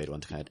bit of a weird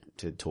one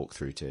to talk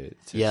through.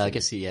 I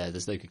guess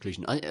there's no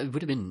conclusion. It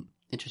would have been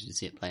interesting to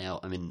see it play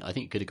out. I mean, I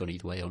think it could have gone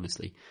either way.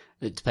 Honestly,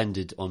 it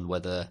depended on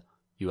whether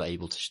you were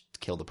able to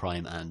kill the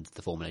Prime and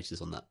the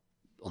Fulminators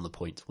on the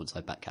point once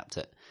I backcapped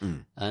it.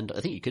 And I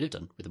think you could have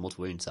done with the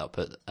multiple wounds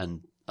output,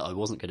 and I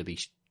wasn't going to be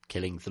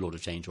killing the Lord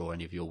of Change or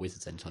any of your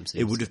wizards anytime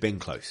soon. It would have been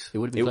close. It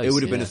would have been close, It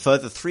would have been a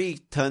further 3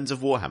 turns of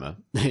Warhammer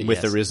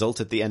with a result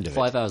at the end of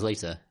 5 hours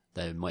later,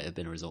 there might have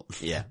been a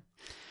result. Yeah.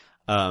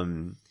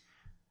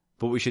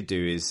 But what we should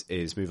do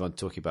is move on to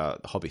talking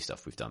about the hobby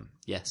stuff we've done.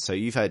 Yes. So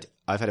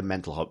I've had a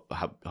mental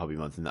hobby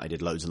month in that I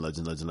did loads and loads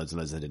and loads and loads and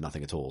loads and I did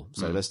nothing at all.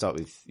 So let's start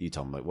with you,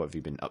 Tom. Like, what have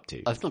you been up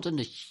to? I've not done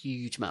a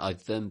huge amount.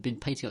 I've been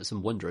painting up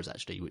some Wanderers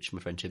actually, which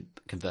my friend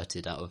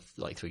converted out of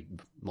like 3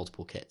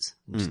 multiple kits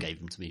and just gave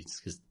them to me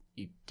because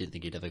he didn't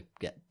think he'd ever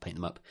paint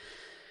them up.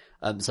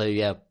 So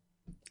yeah,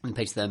 I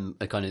painted them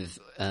a kind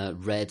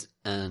of red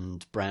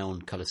and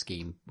brown colour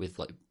scheme with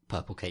like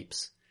purple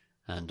capes.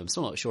 And I'm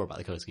still not sure about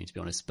the colour scheme to be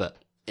honest, but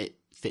it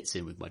fits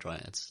in with my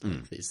Dryads.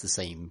 Like, it's the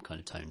same kind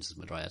of tones as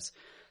my Dryads.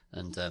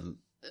 And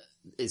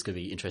it's going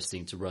to be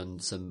interesting to run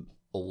some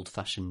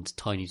old-fashioned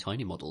tiny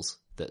models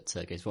that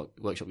Games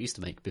Workshop used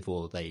to make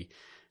before they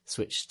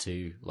switched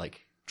to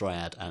like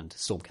Dryad and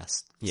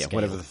Stormcast Yeah, scale,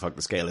 whatever the fuck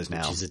the scale is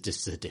now. which is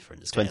just a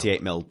different scale.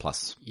 28 mil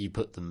plus. You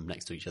put them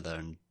next to each other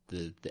and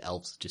the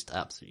elves are just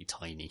absolutely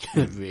tiny,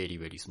 really,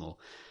 really small.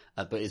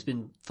 But it's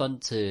been fun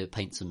to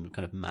paint some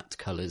kind of matte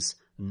colours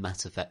and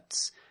matte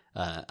effects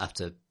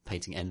after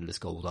painting endless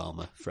gold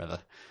armour forever.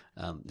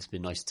 It's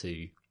been nice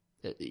to,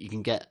 you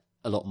can get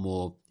a lot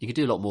more, you can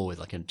do a lot more with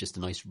like just a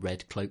nice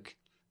red cloak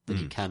than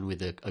you can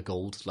with a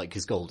gold, like,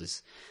 because gold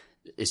it's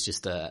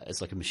just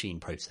it's like a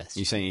machine process.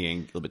 You're saying you're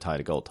getting a little bit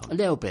tired of gold, A Tom?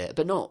 little bit,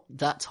 but not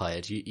that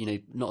tired. You know,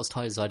 not as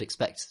tired as I'd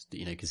expect,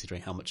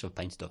 considering how much I've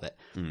painted of it.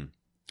 And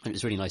it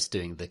was really nice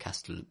doing the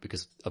Castellan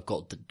because I've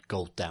got the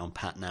gold down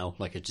pat now.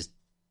 Like, I just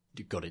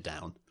got it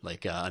down.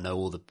 Like, I know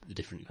all the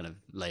different kind of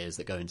layers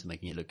that go into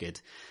making it look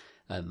good.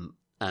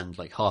 And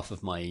like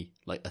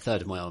a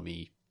third of my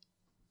army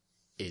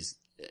is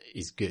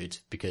good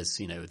because,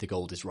 the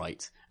gold is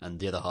right. And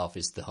the other half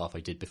is the half I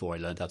did before I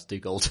learned how to do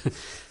gold.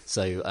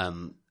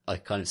 So, I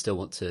kind of still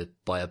want to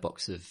buy a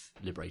box of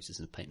Liberators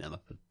and paint them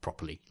up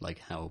properly, like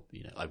how,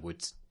 I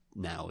would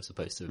now as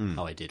opposed to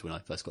how I did when I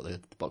first got the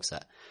box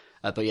set.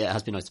 But yeah, it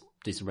has been nice to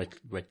do some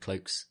red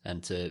cloaks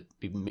and to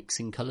be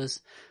mixing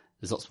colours.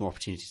 There's lots more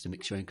opportunities to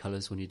mix your own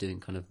colours when you're doing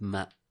kind of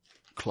matte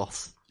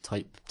cloth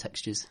type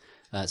textures.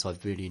 So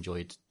I've really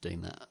enjoyed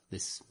doing that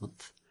this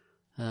month.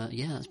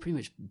 That's pretty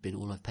much been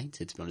all I've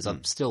painted, to be honest.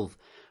 I'm still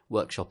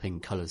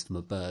workshopping colours for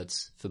my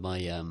birds, for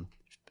my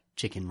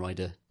chicken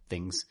rider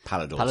things.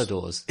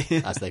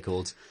 Paladors, as they're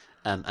called.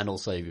 And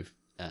also,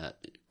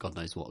 God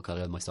knows what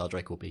colour my Star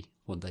Drake will be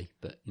one day,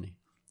 but,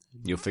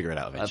 You'll figure it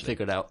out eventually. I'll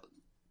figure it out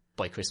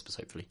by Christmas,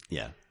 hopefully.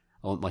 Yeah.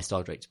 I want my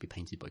Star Drake to be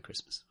painted by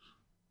Christmas.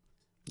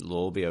 It'll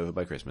all be over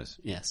by Christmas.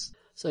 Yes.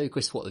 So,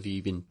 Chris, what have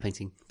you been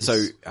painting?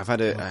 So I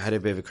had a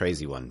bit of a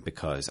crazy one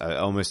because I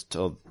almost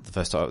told the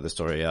first part of the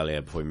story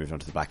earlier before we moved on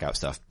to the blackout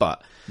stuff.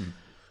 But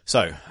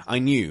So I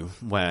knew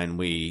when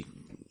the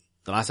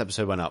last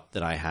episode went up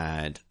that I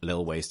had a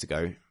little ways to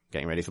go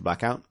getting ready for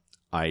Blackout.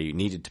 I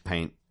needed to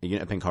paint a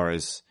unit of Pink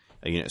Horrors,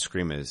 a unit of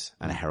Screamers,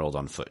 and a Herald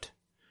on foot,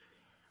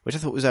 which I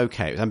thought was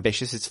okay. It was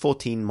ambitious. It's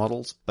 14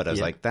 models, but I was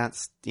like,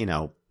 that's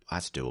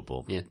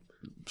doable. Yeah.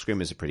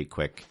 Screamers are pretty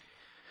quick.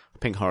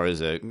 Pink Horrors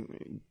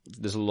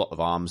there's a lot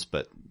of arms,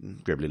 but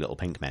gribbly little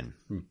pink men.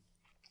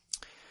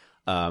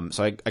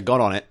 So I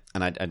got on it,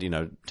 and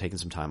I'd taken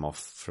some time off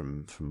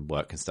from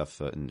work and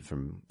stuff, and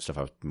from stuff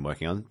I've been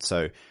working on.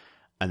 So,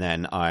 and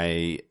then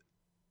I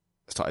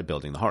started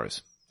building the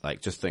horrors.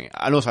 Like, just think,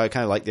 and also I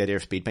kind of like the idea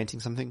of speed painting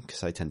something,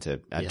 because I tend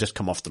to, I'd just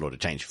come off the Lord of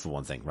Change for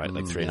one thing, right?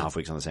 Like 3.5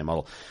 weeks on the same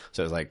model.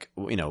 So it was like,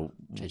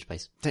 Change of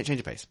pace. Change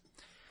of pace.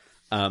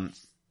 And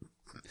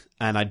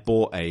I'd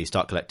bought a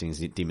Start Collecting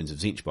Demons of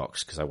Tzeentch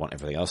box, because I want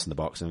everything else in the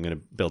box, and I'm going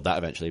to build that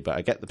eventually, but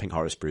I get the Pink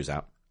Horror sprues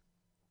out,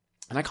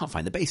 and I can't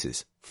find the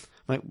bases.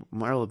 I'm like,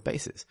 where are all the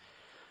bases?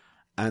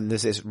 And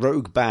there's this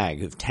rogue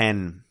bag of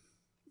 10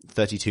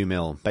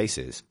 32mm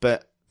bases,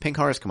 but Pink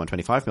Horrors come on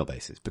 25mm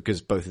bases,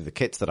 because both of the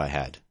kits that I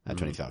had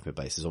 25mm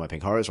bases. All my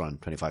Pink Horrors are on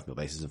 25mm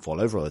bases and fall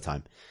over all the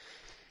time.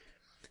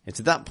 It's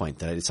at that point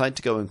that I decided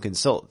to go and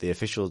consult the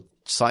official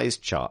size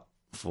chart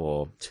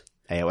for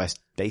AOS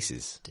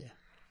bases. Dear.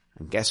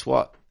 And guess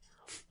what?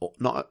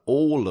 Not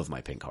all of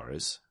my Pink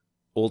Horrors,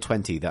 all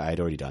 20 that I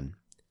had already done,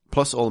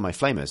 plus all of my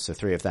Flamers, so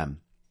 3 of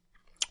them,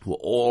 were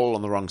all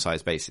on the wrong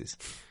size bases,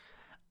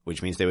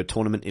 which means they were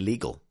tournament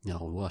illegal. No,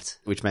 what?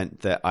 Which meant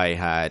that I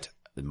had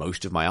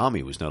most of my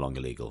army was no longer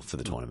legal for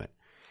the tournament.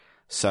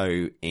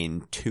 So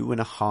in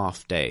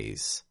 2.5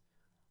 days,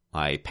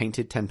 I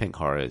painted 10 Pink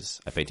Horrors,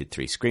 I painted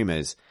 3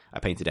 Screamers, I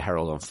painted a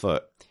Herald on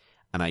foot,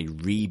 and I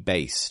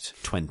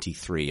rebased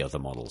 23 other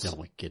models. Oh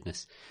my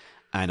goodness.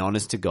 And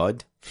honest to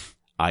God,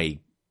 don't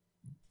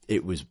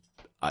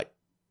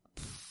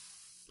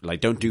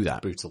do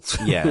that. Brutal.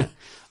 Yeah.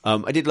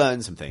 I did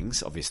learn some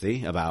things,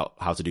 obviously, about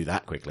how to do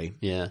that quickly.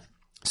 Yeah.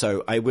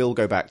 So I will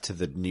go back to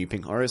the new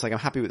Pink Horrors. Like, I'm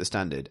happy with the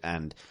standard,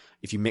 and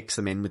if you mix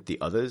them in with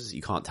the others,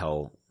 you can't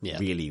tell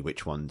really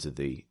which ones are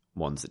the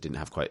ones that didn't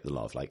have quite the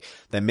love. Like,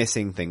 they're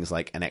missing things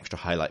like an extra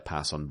highlight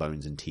pass on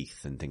bones and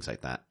teeth and things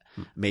like that.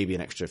 Maybe an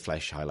extra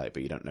flesh highlight,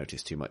 but you don't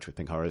notice too much with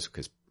Pink Horrors,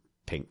 because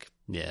pink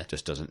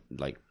just doesn't,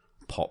 like,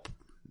 pop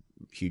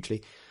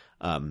hugely.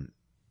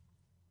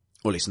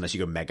 Or at least unless you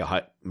go mega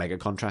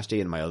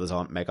contrasty, and my others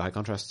aren't mega high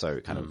contrast, so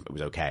it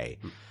was okay.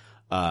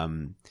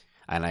 And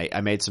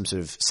I made some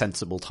sort of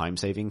sensible time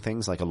saving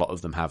things. Like, a lot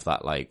of them have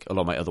that, like, a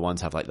lot of my other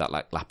ones have like that,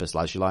 like, lapis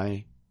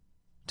lazuli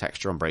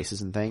texture on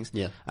braces and things.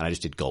 Yeah. And I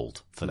just did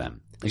gold for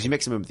them. Because you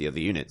mix them in with the other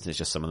units, and it's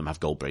just some of them have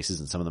gold braces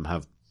and some of them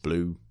have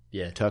blue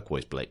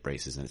turquoise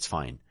braces, and it's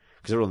fine.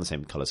 Because they're all in the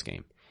same color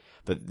scheme.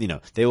 But,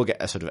 they will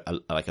get a sort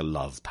of a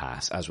love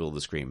pass, as will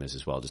the Screamers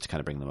as well, just to kind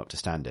of bring them up to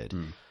standard.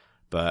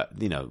 But,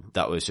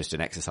 that was just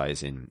an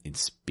exercise in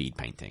speed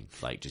painting,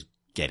 like just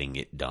getting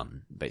it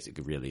done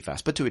basically really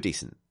fast, but to a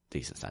decent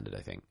standard,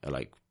 I think.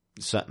 Like,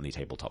 certainly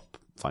tabletop,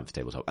 fine for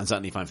tabletop, and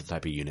certainly fine for the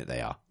type of unit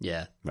they are.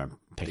 Yeah. I'm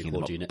picking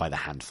them up by the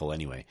handful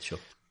anyway. Sure.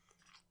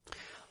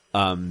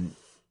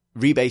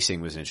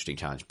 Rebasing was an interesting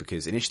challenge,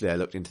 because initially I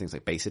looked into things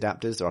like base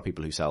adapters. There are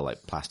people who sell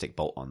like plastic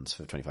bolt-ons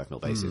for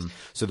 25mm bases.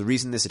 So the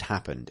reason this had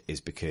happened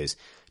is because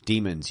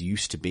Demons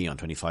used to be on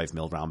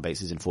 25mm round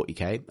bases in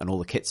 40k, and all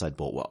the kits I'd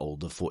bought were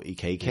older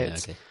 40k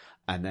kits. Yeah, okay.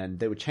 And then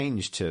they were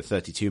changed to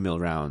 32mm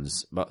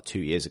rounds about 2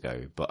 years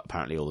ago, but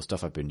apparently all the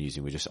stuff I've been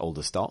using were just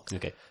older stock.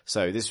 Okay.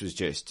 So this was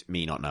just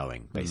me not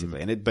knowing,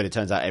 basically. But it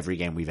turns out every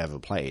game we've ever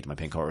played, my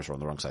Pink Horrors are on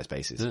the wrong size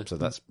bases. So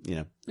that's,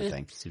 a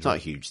thing. It's not a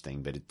huge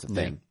thing, but it's a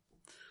thing.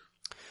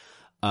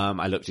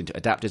 I looked into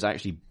adapters. I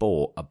actually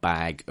bought a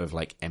bag of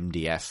like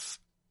MDF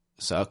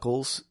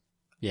circles.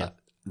 Yeah.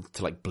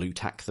 To like blue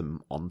tack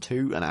them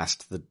onto, and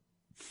asked the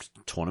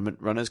tournament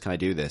runners, can I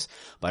do this?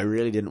 But I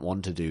really didn't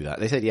want to do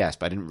that. They said yes,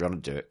 but I didn't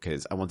want to do it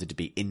because I wanted to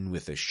be in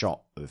with the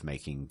shot of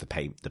making the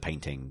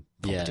painting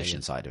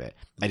competition side of it.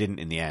 I didn't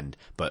in the end,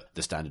 but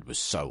the standard was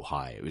so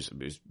high. It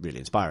was really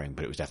inspiring,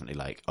 but it was definitely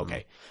like,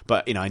 okay.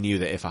 But, I knew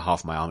that if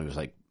half my army was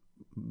like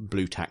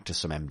blue tacked to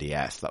some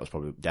MDF, that was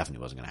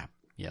definitely wasn't going to happen.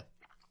 Yeah.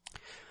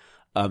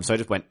 So I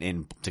just went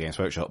in to Games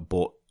Workshop,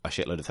 bought a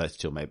shitload of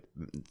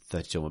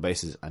 32mm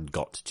bases, and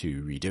got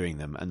to redoing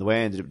them. And the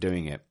way I ended up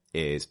doing it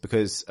is,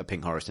 because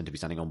Pink Horrors tend to be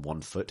standing on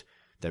 1 foot,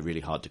 they're really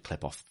hard to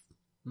clip off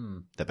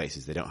their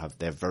bases. They have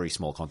very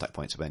small contact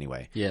points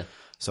anyway. Yeah.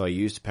 So I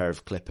used a pair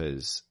of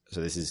clippers.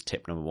 So this is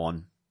tip number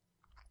 1,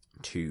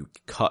 to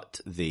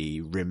cut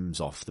the rims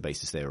off the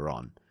bases they were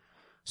on.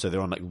 So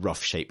they're on like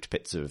rough shaped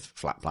bits of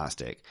flat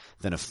plastic.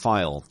 Then a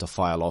file to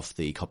file off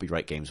the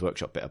Copyright Games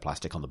Workshop bit of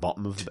plastic on the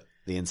bottom of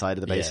the inside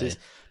of the bases,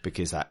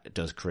 because that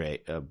does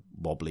create a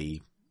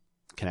wobbly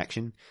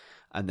connection.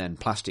 And then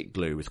plastic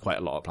glue, with quite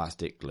a lot of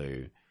plastic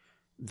glue,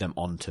 them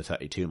onto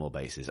 32mm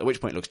bases, at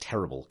which point it looks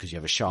terrible because you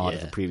have a shard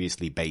of a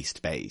previously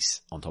based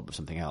base on top of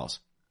something else.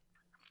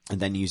 And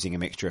then using a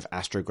mixture of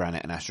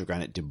Astrogranite and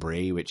Astrogranite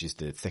Debris, which is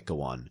the thicker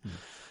one,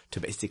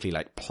 to basically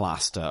like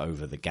plaster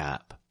over the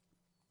gap.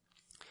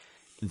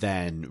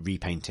 then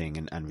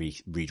repainting and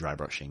re-dry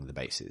brushing the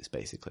bases,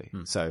 basically.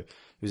 So it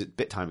was a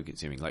bit time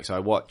consuming. Like, so I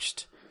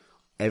watched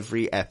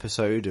every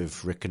episode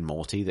of Rick and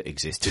Morty that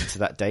existed to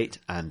that date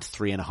and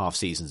 3.5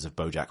 seasons of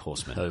BoJack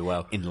Horseman. Oh,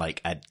 wow. In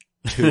like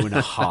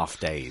 2.5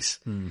 days.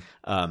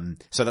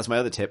 So that's my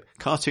other tip.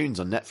 Cartoons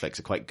on Netflix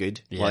are quite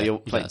good while you're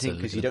painting,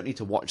 because you don't need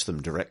to watch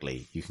them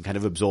directly. You can kind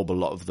of absorb a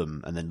lot of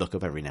them and then look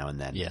up every now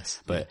and then.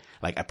 Yes. But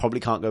like, I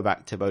probably can't go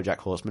back to BoJack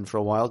Horseman for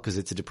a while because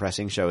it's a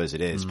depressing show as it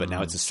is, but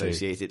now it's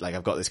associated. Like,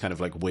 I've got this kind of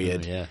like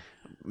weird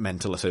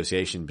mental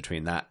association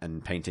between that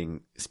and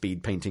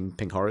speed painting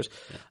pink horrors.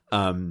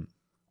 But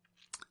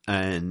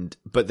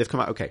they've come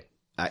out okay,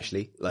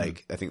 actually.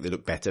 Like, I think they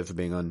look better for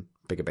being on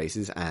bigger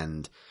bases,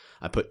 and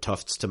I put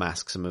tufts to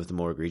mask some of the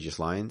more egregious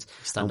lines.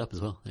 Stand up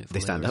as well.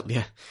 They stand up,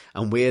 yeah.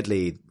 And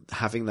weirdly,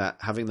 having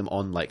them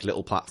on like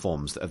little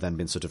platforms that have then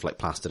been sort of like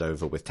plastered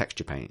over with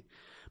texture paint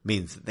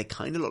means that they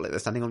kind of look like they're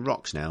standing on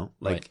rocks now.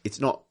 Like, it's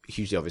not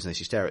hugely obvious unless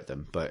you stare at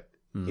them, but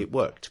it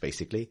worked,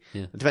 basically.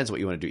 Yeah. It depends on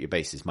what you want to do at your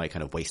bases. My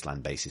kind of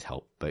wasteland bases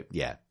help, but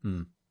yeah.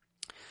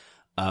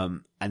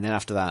 And then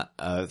after that,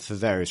 for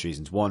various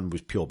reasons, one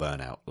was pure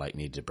burnout, like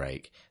needed a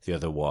break. The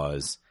other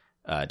was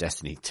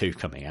Destiny 2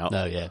 coming out.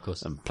 Oh yeah, of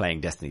course. And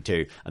playing Destiny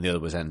 2. And the other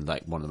was then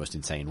like one of the most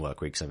insane work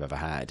weeks I've ever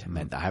had. It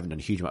meant that I haven't done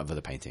a huge amount of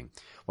other painting.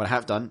 What I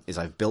have done is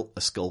I've built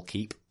a skull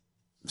keep.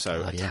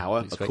 So a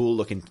tower, a cool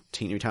looking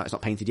teeny tower. It's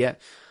not painted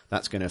yet.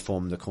 That's going to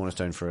form the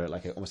cornerstone for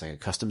almost like a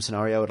custom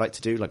scenario I'd like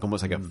to do, like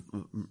almost like a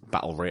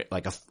battle,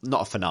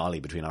 not a finale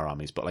between our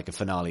armies, but like a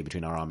finale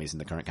between our armies in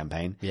the current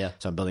campaign. Yeah.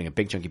 So I'm building a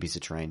big chunky piece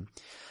of terrain.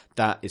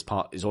 That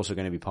is also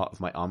going to be part of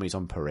my armies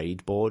on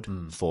parade board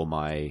for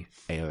my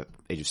Age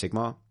of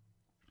Sigmar.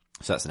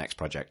 So that's the next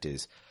project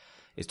is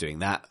doing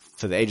that.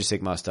 For the Age of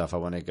Sigmar stuff, I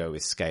want to go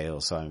with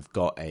scale. So I've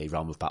got a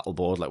Realm of Battle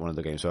board, like one of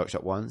the Games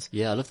Workshop ones.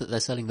 Yeah, I love that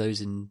they're selling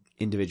those in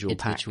individual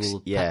packs.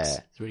 Yeah. It's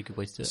a really good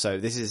way to do it. So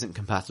this isn't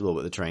compatible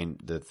with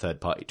the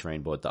third-party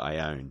terrain board that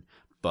I own,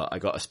 but I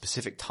got a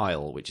specific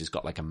tile which has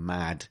got like a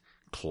mad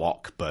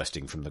clock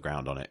bursting from the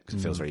ground on it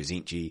because it feels very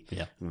Zinchi.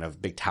 Yeah. I'm going to have a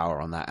big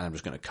tower on that, and I'm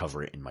just going to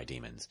cover it in my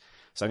demons.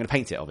 So I'm going to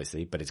paint it,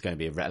 obviously, but it's going to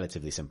be a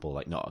relatively simple,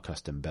 like not a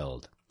custom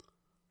build.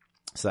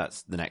 So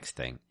that's the next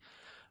thing.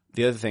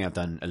 The other thing I've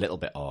done a little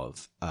bit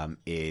of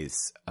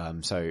is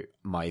I'm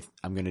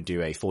going to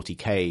do a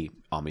 40k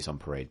Armies on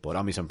Parade board.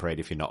 Armies on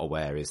Parade, if you're not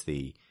aware, is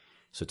the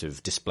sort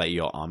of display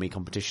your army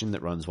competition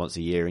that runs once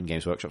a year in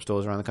Games Workshop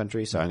stores around the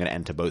country. So I'm going to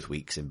enter both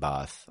weeks in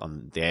Bath.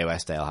 On the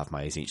AOS day, I'll have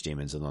my Zinch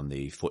Demons, and on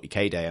the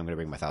 40k day, I'm going to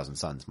bring my 1,000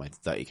 Suns, my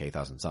 30k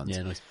 1,000 Suns.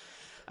 Yeah, nice.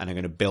 And I'm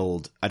going to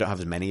build. I don't have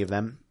as many of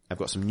them. I've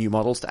got some new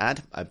models to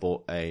add. I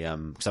bought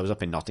because I was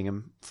up in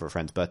Nottingham for a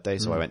friend's birthday,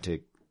 so I went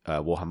to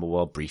Warhammer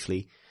World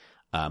briefly.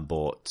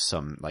 Bought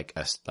some like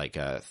a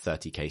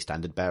 30k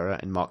standard bearer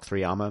in Mark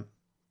III armor.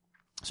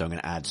 So I'm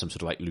going to add some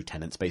sort of like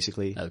lieutenants,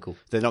 basically. Oh, cool.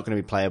 They're not going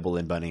to be playable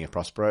in Burning of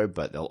Prospero,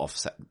 but they'll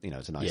offset,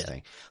 it's a nice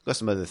thing. I've got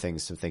some other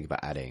things to think about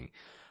adding.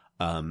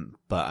 But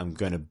I'm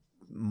going to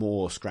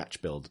more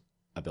scratch build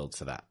a build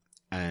for that.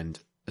 And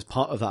as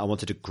part of that, I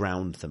wanted to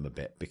ground them a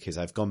bit because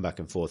I've gone back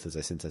and forth,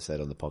 since I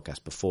said on the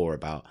podcast before,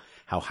 about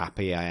how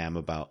happy I am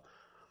about,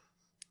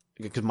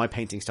 because my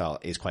painting style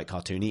is quite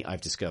cartoony,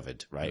 I've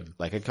discovered, right?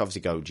 Like I could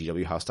obviously go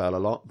GW house style a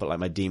lot, but like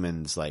my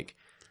demons, like,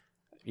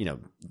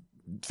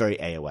 very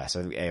AOS.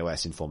 I think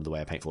AOS informed the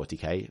way I paint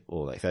 40k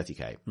or like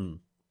 30k.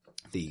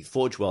 The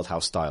Forge World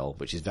house style,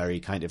 which is very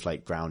kind of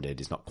like grounded,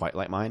 is not quite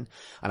like mine.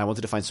 And I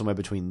wanted to find somewhere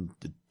between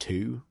the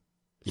two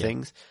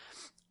things.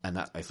 And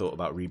that I thought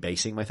about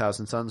rebasing my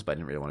 1,000 Suns, but I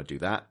didn't really want to do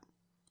that.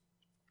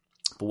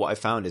 But what I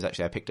found is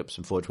actually I picked up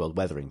some Forge World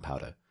weathering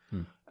powder.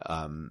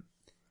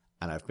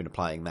 And I've been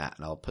applying that,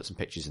 and I'll put some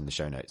pictures in the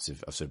show notes of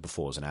sort of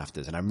befores and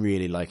afters. And I'm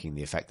really liking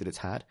the effect that it's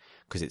had,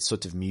 because it's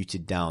sort of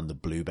muted down the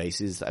blue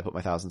bases that I put my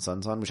 1,000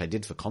 Suns on, which I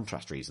did for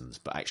contrast reasons,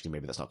 but actually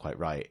maybe that's not quite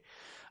right.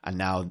 And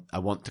now I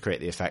want to create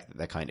the effect that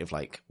they're kind of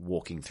like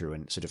walking through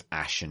a sort of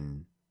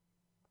ashen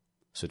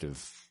sort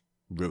of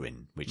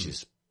ruin, which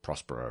is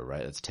Prospero,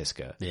 right? That's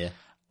Tisca. Yeah.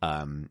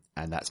 And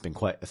that's been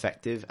quite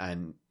effective,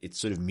 and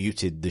it's sort of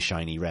muted the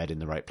shiny red in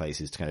the right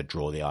places to kind of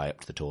draw the eye up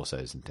to the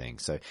torsos and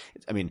things. So,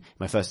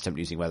 my first attempt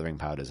using weathering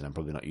powders, and I'm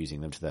probably not using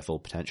them to their full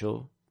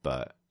potential,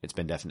 but it's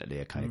been definitely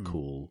a kind of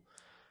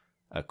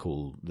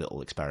cool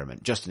little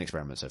experiment. Just an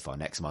experiment so far.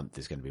 Next month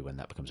is going to be when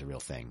that becomes a real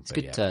thing. It's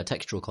good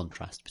textural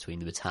contrast between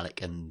the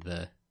metallic and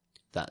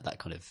that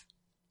kind of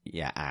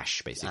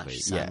ash, basically. Ash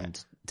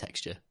sand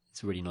texture.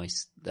 It's really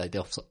nice. They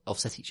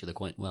offset each other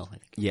quite well, I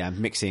think. Yeah,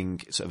 I'm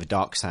mixing sort of a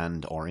dark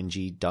sand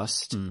orangey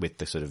dust with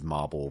the sort of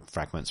marble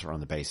fragments around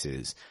the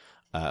bases,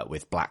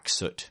 with black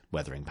soot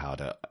weathering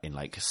powder in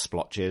like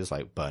splotches,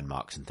 like burn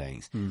marks and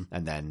things.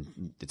 And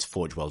then it's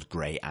Forge World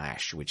grey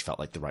ash, which felt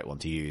like the right one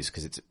to use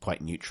because it's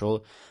quite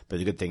neutral. But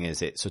the good thing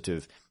is it sort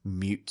of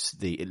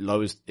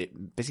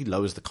it basically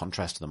lowers the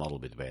contrast of the model,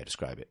 with the way I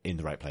describe it, in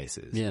the right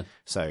places. Yeah.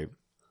 So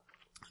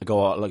I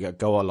go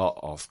a lot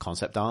of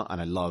concept art, and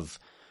I love.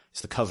 It's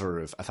the cover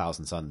of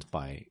 1,000 Suns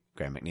by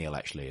Graham McNeil,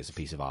 actually, is a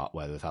piece of art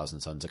where the 1,000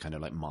 Suns are kind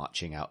of like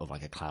marching out of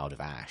like a cloud of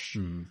ash.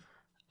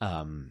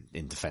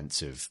 in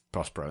defense of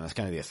Prospero. And that's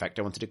kind of the effect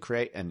I wanted to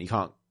create. And you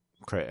can't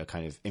create a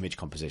kind of image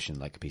composition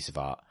like a piece of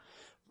art,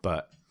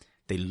 but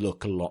they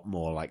look a lot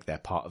more like they're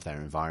part of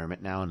their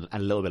environment now, and a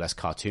little bit less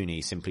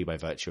cartoony simply by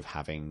virtue of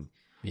having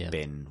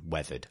been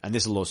weathered. And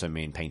this will also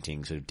mean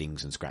painting sort of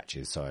dings and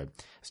scratches. So I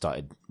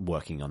started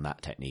working on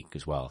that technique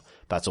as well.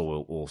 That's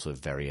all also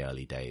very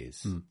early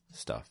days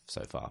stuff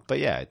so far. But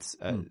yeah, it's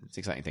an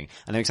exciting thing.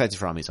 And I'm excited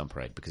for Armies on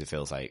Parade because it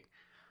feels like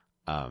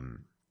probably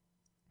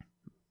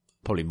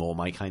more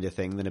my kind of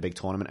thing than a big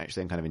tournament.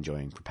 Actually, I'm kind of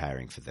enjoying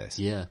preparing for this.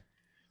 Yeah.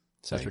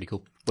 So, that's really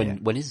cool.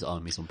 When is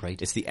Armies on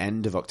Parade? It's the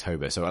end of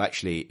October. So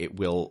it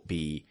will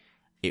be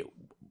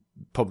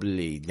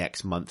probably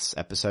next month's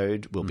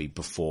episode will be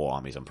before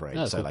Armies on Parade.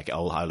 Oh, so cool. like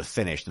I'll have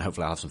finished and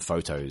hopefully I'll have some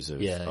photos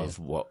of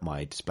what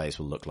my displays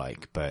will look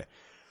like. But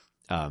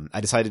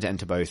I decided to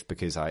enter both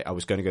because I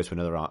was going to go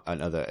to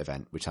another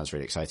event, which sounds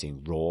really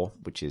exciting, Raw,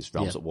 which is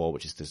Realms at War,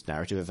 which is this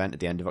narrative event at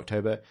the end of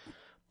October.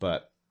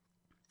 But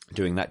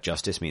doing that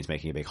justice means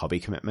making a big hobby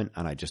commitment,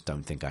 and I just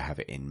don't think I have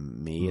it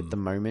in me at the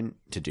moment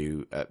to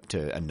do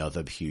to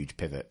another huge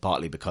pivot,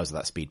 partly because of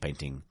that speed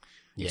painting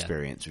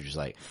experience, which is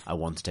like, I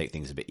want to take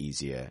things a bit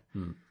easier,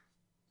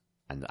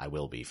 and I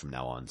will be from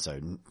now on. So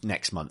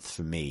next month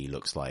for me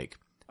looks like,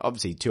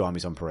 obviously 2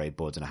 Armies on Parade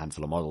boards and a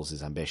handful of models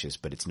is ambitious,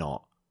 but it's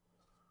not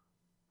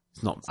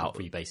out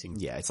rebasing.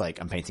 Yeah, it's like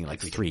I'm painting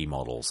like 3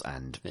 models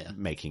and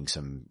making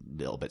some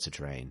little bits of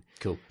terrain.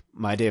 Cool.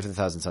 My idea for the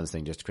Thousand Suns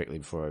thing, just quickly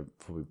before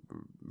we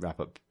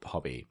wrap up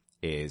hobby,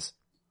 is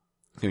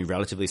going to be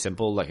relatively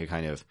simple, like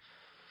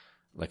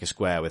a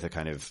square with a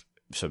kind of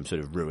some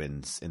sort of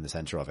ruins in the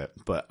center of it.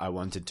 But I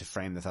wanted to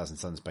frame the Thousand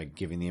Suns by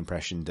giving the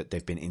impression that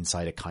they've been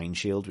inside a Kine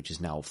shield, which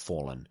is now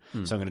fallen. So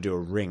I'm going to do a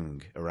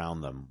ring around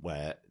them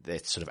where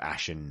it's sort of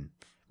ashen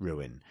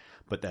ruin,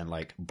 but then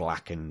like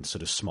black and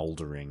sort of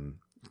smoldering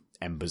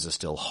embers are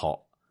still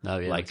hot. Oh,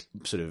 yeah. Like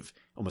sort of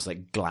almost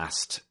like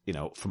glassed,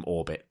 from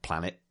orbit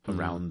planet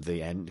around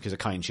the end, because a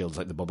Kine shield's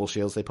like the bubble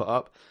shields they put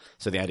up.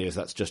 So the idea is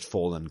that's just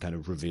fallen, kind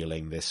of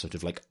revealing this sort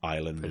of like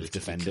island of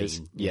defenders.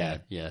 Clean. Yeah.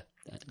 Yeah.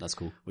 That's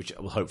cool. Which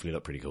will hopefully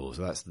look pretty cool.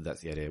 So that's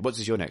the idea. What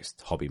does your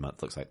next hobby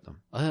month looks like,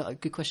 Tom?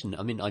 Good question.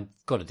 I mean, I've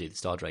got to do the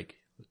Star Drake.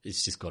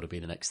 It's just got to be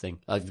the next thing.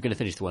 I'm going to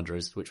finish the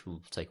Wanderers, which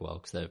will take a while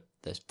because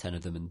there's 10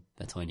 of them and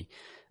they're tiny.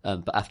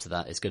 But after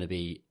that, it's going to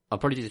be, I'll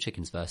probably do the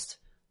chickens first,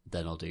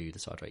 then I'll do the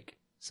Star Drake.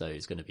 So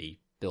it's going to be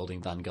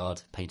building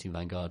Vanguard, painting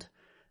Vanguard,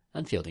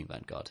 and fielding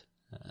Vanguard.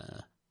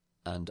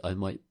 And I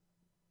might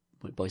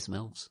buy some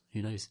elves.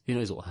 Who knows? Who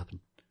knows what will happen?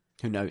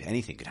 Who knows?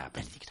 Anything could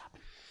happen.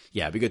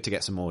 Yeah, it'd be good to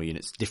get some more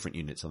units, different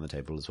units on the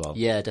table as well.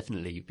 Yeah,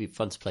 definitely. It'd be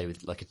fun to play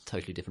with like a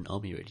totally different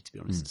army, really, to be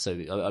honest. So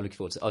I'm looking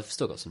forward to. I've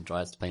still got some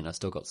Dryads to paint. I've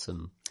still got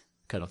some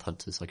Kurnoth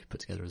Hunters I could put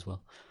together as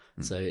well.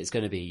 So it's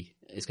going to be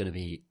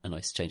a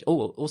nice change.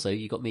 Oh, also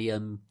you got me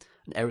an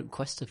Errant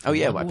Quester. From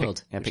I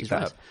World, picked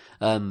that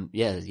up.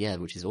 Yeah,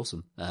 which is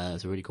awesome.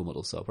 It's a really cool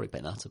model, so I'll probably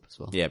paint that up as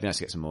well. Yeah, it'd be nice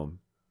to get some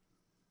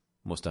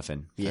more stuff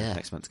in for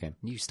next month's game.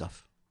 New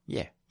stuff.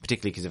 Yeah,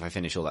 particularly because if I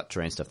finish all that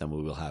terrain stuff, then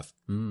we will have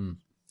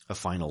a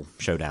final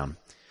showdown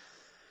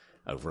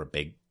over a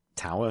big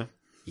tower.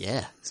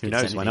 Yeah. Who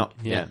knows? Why not?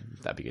 Yeah,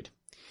 that'd be good.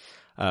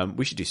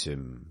 We should do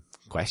some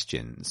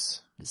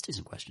questions. Let's do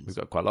some questions. We've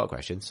got quite a lot of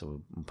questions,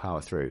 so we'll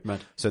power through.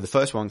 Right. So the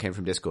first one came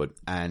from Discord,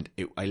 and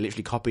I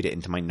literally copied it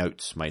into my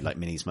notes, my like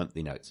Minis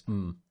monthly notes.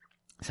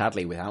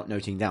 Sadly, without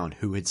noting down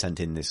who had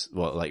sent in this,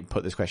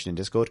 put this question in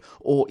Discord,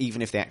 or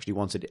even if they actually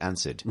wanted it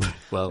answered.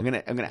 Well, I'm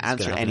gonna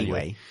answer it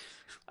anyway.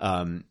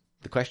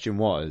 The question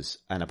was,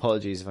 and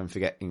apologies if I'm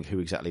forgetting who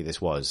exactly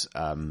this was.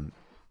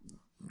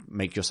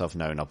 Make yourself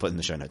known. I'll put in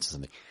the show notes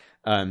or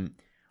something.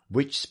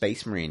 Which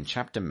Space Marine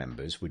chapter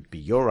members would be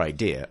your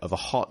idea of a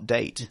hot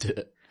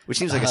date? Which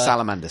seems like a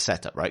salamander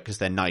setup, right? Because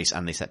they're nice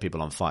and they set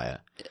people on fire.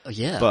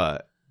 Yeah.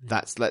 But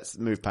let's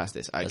move past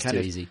this. That's too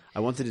easy.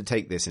 I wanted to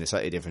take this in a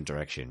slightly different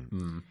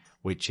direction,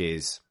 which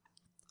is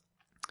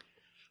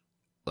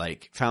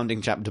like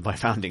founding chapter by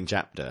founding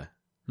chapter.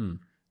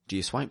 Do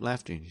you swipe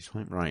left or do you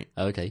swipe right?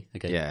 Okay.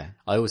 Yeah.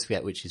 I always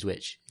forget which is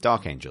which.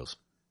 Dark Angels.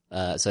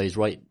 So is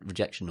right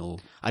rejection or?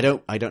 I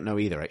don't know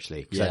either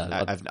actually.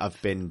 Yeah, I've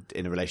been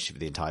in a relationship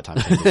the entire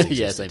time.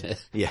 Yeah, same here.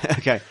 Yeah.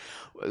 Okay.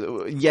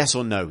 Yes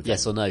or no? Then?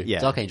 Yes or no? Yeah.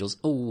 Dark Angels.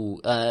 Oh,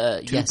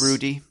 Too yes.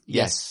 broody.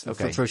 Yes.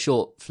 Okay. For a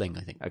short fling,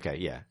 I think. Okay.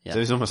 Yeah. So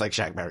it's almost like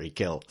Shagberry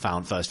kill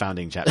first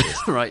founding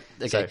chapters. Right.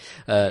 Okay.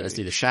 Let's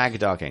do this. Shag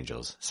Dark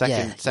Angels.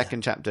 Second Yeah.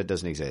 chapter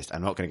doesn't exist.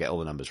 I'm not going to get all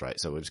the numbers right,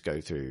 so we'll just go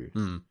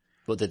through.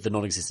 Well, the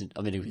non-existent.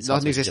 I mean, it's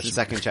Non-existent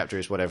second chapter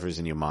is whatever is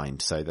in your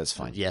mind, so that's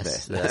fine.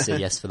 Yes, There. that's a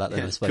yes for that.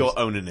 Then I suppose. Pure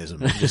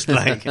onanism. Just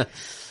like.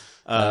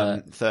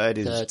 Third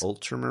is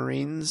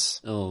Ultramarines.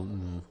 Oh,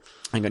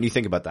 Hang on, you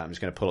think about that. I'm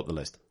just going to pull up the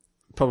list.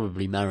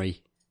 probably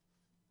marry.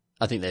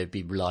 I think they would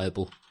be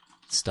reliable,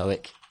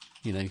 stoic.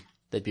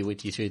 They'd be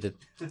with you through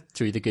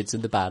the goods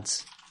and the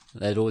bads.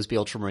 They'd always be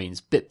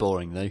Ultramarines. Bit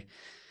boring though.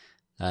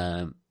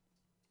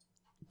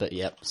 But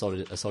yeah,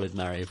 a solid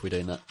marry if we're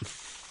doing that.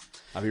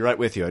 I'll be right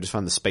with you. I just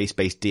found the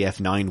space-based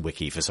DF9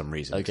 wiki for some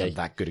reason. Okay. I'm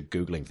that good at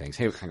Googling things.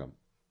 Here, hang on.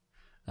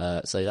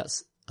 So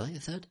that's, I think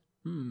the third.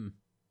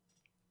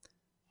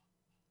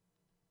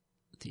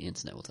 The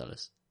internet will tell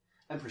us.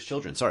 Emperor's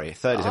Children. Sorry,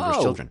 third is Emperor's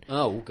Children.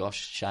 Oh gosh,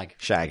 Shag.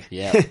 Shag.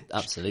 Yeah,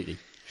 absolutely.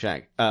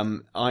 Shag.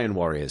 Iron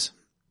Warriors.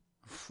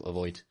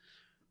 Avoid.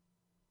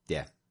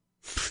 Yeah.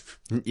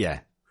 Yeah.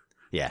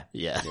 Yeah.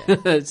 Yeah,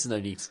 it's no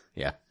need.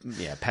 Yeah.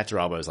 Yeah.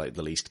 Petarabo is like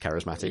the least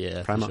charismatic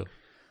Yeah, for Primarch.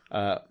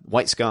 sure.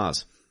 White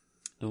Scars.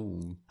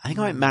 Oh, I think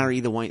I might marry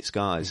the White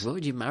Scars. why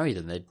would you marry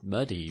them? They'd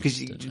murder you. Because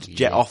you just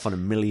jet off on a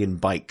million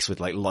bikes with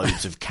like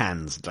loads of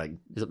cans. Like,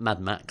 Is it Mad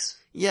Max?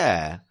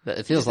 yeah. But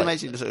it feels Just like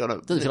imagine just on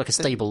doesn't feel like a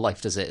stable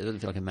life, does it? It doesn't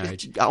feel like a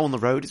marriage. out on the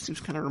road, it seems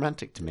kind of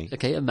romantic to me.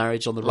 Okay, a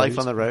marriage on the road. Life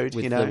on the road,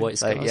 with you know. the white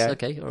scars. like, yeah,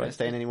 Okay, all right. Don't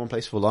stay in any one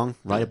place for long.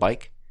 Ride a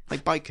bike.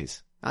 Like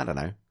bikers. I don't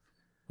know.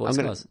 White I'm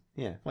gonna- scars.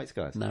 Yeah, White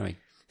Scars. Marry.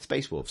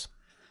 Space Wolves.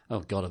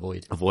 Oh God,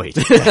 avoid. Avoid.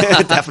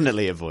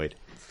 Definitely avoid.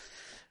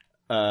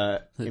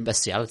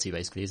 Bestiality,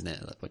 basically, isn't it?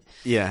 At that point.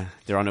 Yeah,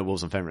 there are no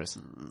wolves on Fenris.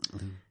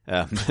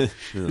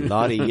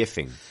 Lardy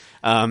Yiffing.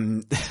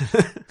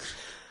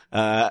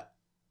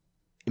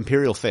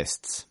 Imperial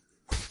Fists.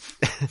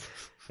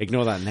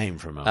 Ignore that name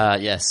for a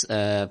moment. Yes,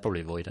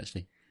 probably avoid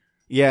actually.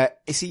 Yeah,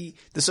 you see,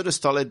 the sort of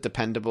solid,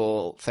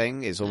 dependable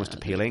thing is almost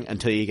appealing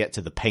until you get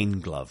to the Pain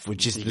Glove,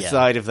 which is the Yeah.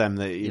 side of them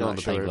that you're Not not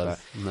the sure Pain about.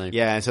 Glove, no.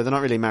 Yeah, so they're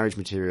not really marriage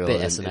material. Bit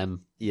and-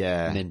 S&M.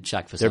 Yeah. And then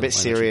Shag for They're a bit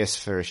some, I imagine. serious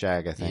for a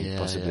Shag, I think, Yeah,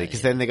 possibly. yeah,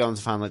 Because yeah. then they go on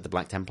to find like the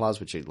Black Templars,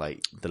 which are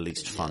like the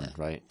least fun, Yeah.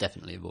 right?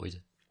 Definitely avoid.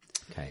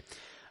 Okay.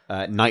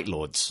 Night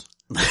Lords.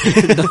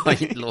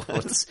 Night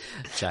Lords.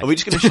 Shag. Are we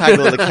just going to shag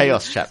all the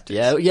Chaos chapters?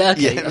 Yeah, okay.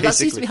 Yeah, that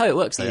seems to basically. be how it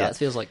works, though. Yeah. That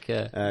feels like,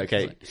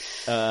 Okay.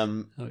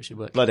 how it should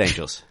work. Blood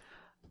Angels.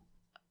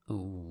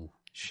 Ooh,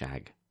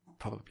 Shag.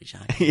 probably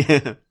Shag.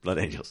 Yeah. Blood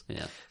Angels.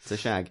 Yeah. It's a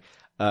Shag.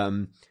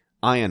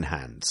 Iron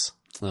Hands.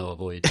 No,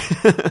 avoid.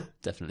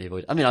 Definitely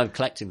avoid. I mean, I'm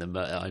collecting them,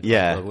 but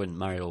I wouldn't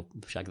marry or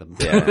shag them.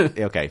 Yeah.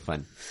 Okay,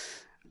 fine.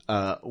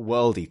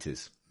 World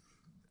Eaters.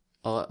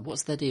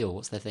 What's their deal?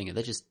 What's their thing?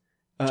 They're just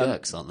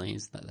jerks, aren't they?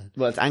 Isn't that the...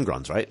 Well, it's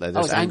Angrons, right? Like,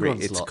 Oh, it's angry.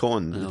 Angrons It's lot.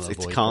 Khorne. Oh, It's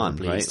avoid Khan,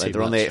 probably. right? It's Like too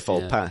they're on the much,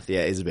 Eightfold yeah. Path. Yeah,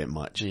 it is a bit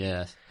much.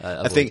 Yeah.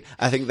 I think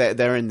that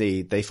they're in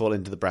they fall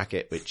into the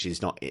bracket which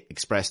is not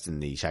expressed in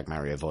the Shag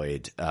Marry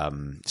Avoid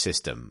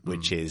system,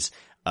 which is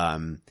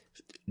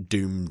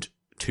doomed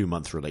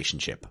 2-month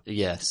relationship.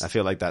 Yes. I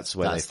feel like that's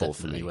where That's they fall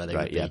for definitely me. where they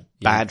right? would be. Yeah.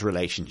 Yeah. Bad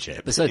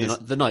relationship. But so is-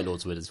 the Night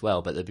Lords would as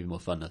well, but they'd be more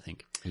fun, I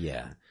think.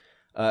 yeah.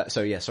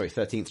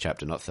 13th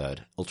chapter, not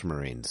third.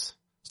 Ultramarines.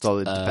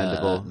 Solid,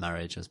 dependable.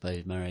 Marriage, I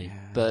suppose, marry.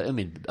 But, I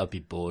mean, I'd be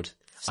bored.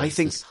 So I it's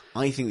think just-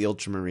 the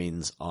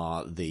Ultramarines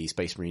are the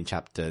Space Marine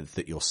chapter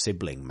that your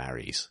sibling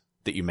marries,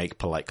 that you make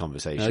polite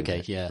conversation Okay,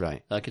 with. yeah.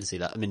 Right. I can see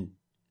that. I mean,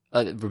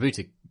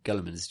 Robuta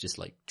Gulliman is just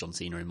like John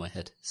Cena in my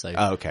head. So,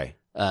 Oh, okay.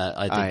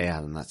 I think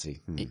Yeah, then that's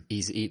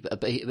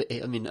but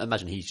I mean,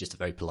 imagine he's just a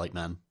very polite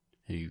man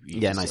who you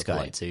Yeah, just nice sort of guy.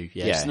 polite to.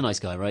 Yeah, Yeah. just a nice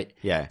guy, right?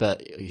 Yeah.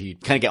 But he,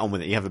 kind of get on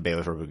with it. You have a beer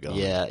with Robert Girl.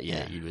 yeah,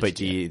 you would, But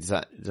yeah. does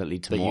that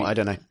lead to But more? you- I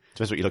don't know.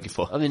 Depends what you're looking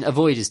for. I mean,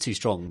 avoid is too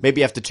strong.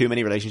 Maybe after too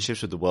many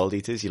relationships with the World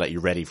Eaters, you're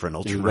ready for an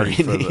You're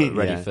Ultramarine.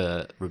 ready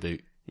for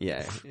reboot.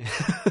 Yeah.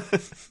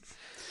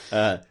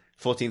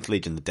 14th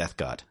Legion, the Death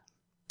Guard.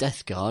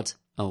 Death Guard.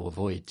 Oh,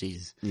 avoid.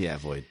 Jesus. Yeah,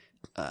 avoid.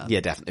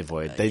 Yeah, definitely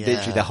avoid. They yeah.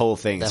 literally the whole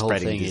thing The is whole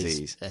spreading thing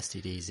disease. is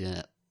STDs.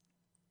 Yeah.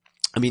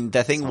 I mean,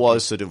 their thing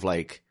was sort of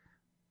like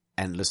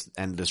endless,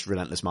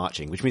 relentless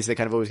marching, which means they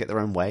kind of always get their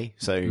own way.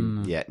 So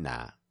yeah,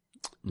 nah.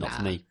 Not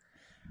for me.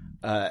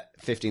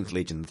 15th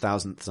Legion, the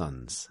Thousandth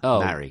Sons. Oh,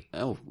 Marry.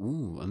 Oh,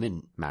 ooh, I'm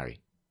in.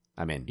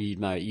 I'm in. You'd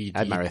marry.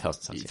 I'd marry a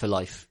Thousand Sons. for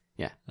life.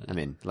 Yeah, I'm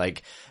in.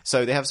 Like,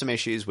 so they have some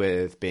issues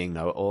with being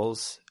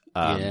know-it-alls.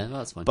 Yeah,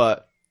 that's fine.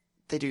 But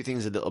they do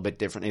things a little bit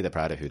differently. They're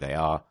proud of who they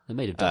are. They're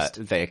made of dust.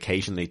 They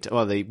occasionally,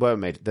 they're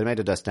made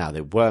of dust now.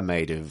 They were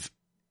made of,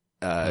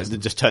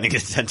 just turning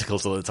into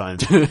tentacles all the time.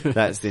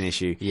 That's the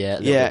issue. Yeah, a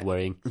little bit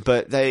worrying.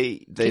 But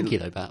they Kinky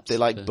though, perhaps. they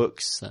like for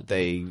books.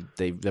 certain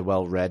They're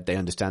well read. They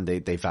understand.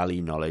 They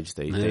value knowledge.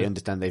 They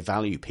understand. They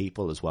value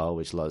people as well,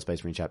 which a lot of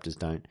Space Marine chapters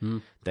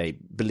don't. They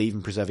believe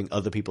in preserving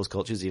other people's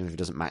cultures, even if it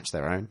doesn't match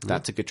their own.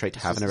 That's a good trait to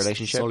have in a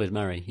relationship. Solid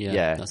marry. Yeah,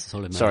 Yeah. that's a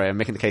solid marry. Sorry, I'm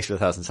making the case for the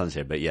Thousand Sons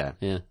here, but yeah.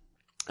 Yeah.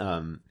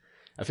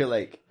 I feel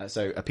like,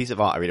 so a piece of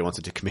art I really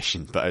wanted to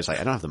commission, but I was like,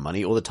 I don't have the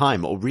money or the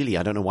time, or really,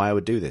 I don't know why I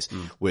would do this,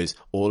 was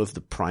all of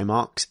the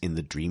Primarchs in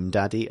the Dream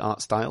Daddy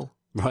art style.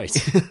 Right.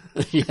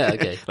 Yeah,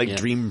 okay. Like yeah.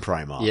 Dream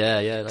Primarch.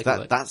 Yeah, that could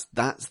work.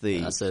 That's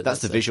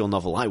the a- visual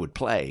novel I would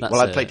play. That's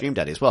Well, I'd a- play Dream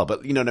Daddy as well,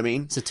 but you know what I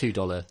mean? It's a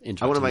 $2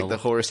 intro. I want to make the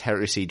Horus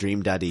Heresy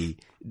Dream Daddy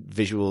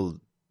visual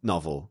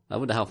novel. I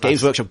wonder how fast.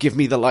 Games Workshop, give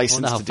me the I license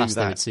wonder how to do fast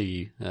they would that. sue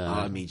you.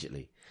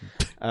 Immediately.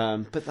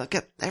 But like,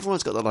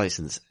 everyone's got the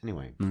license.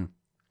 Anyway.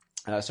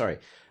 Sorry.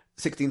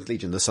 16th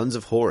Legion, the Sons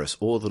of Horus,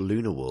 or the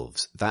Lunar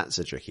Wolves. That's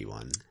a tricky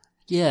one.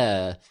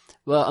 Yeah.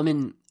 Well, I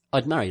mean,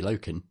 I'd marry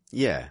Loken.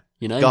 Yeah.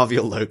 You know,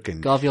 Garviel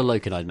Loken. Garviel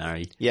Loken, I'd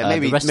marry. Yeah,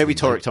 The rest of them,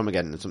 Torek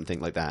Tomageddon or something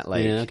like that.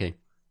 Like, yeah, okay.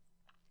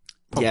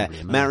 yeah, Probably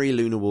a marry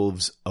Lunar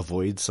Wolves,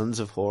 avoid Sons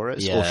of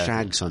Horus, or Yeah.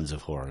 shag Sons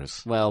of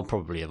Horus. Well,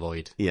 probably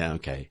avoid. Yeah,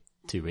 okay.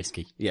 Too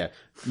risky. Yeah,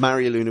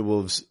 marry Lunar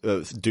Wolves,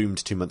 doomed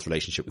 2-month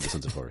relationship with the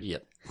Sons of Horus.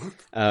 Yep.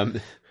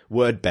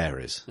 Word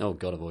Bearers, Oh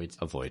God, avoid.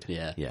 avoid.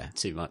 Yeah. Yeah.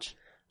 Too much.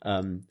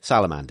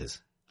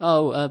 Salamanders.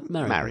 Oh,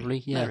 Mary, Mary.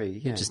 probably. Yeah. Mary,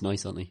 yeah. They're just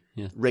nice, aren't they?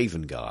 Yeah.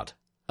 Raven Guard.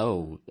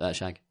 Oh,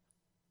 Shag.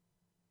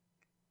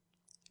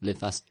 Live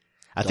fast.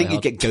 I Die think you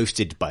hard. get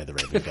ghosted by the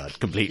Raven Guard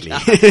completely.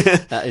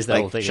 That is the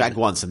whole thing. Shag isn't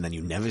it? once and then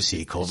you never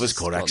see Corvus just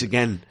Corax gone.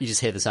 again. You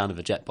just hear the sound of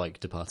a jet bike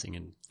departing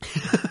and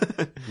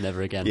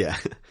never again. Yeah.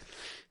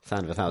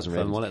 Sound of 1,000 Fun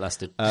ravens. while it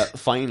lasted.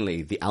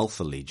 Finally, the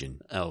Alpha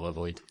Legion. Oh,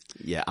 avoid.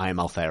 Yeah, I am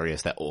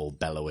Alfarius. They're all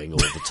bellowing all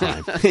the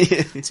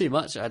time. Too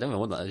much. I don't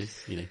want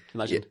that.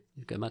 Imagine.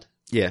 You go mad.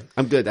 Yeah,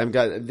 I'm good. I'm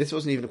glad. This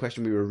wasn't even a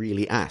question we were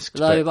really asked.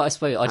 No, but I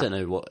suppose, I don't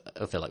know what,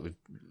 I feel like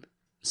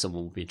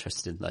someone will be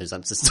interested in those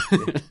answers.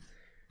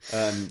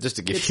 Just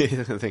to give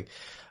you something.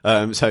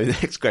 So the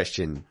next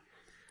question.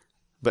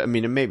 But I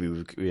mean, maybe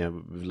we've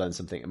learned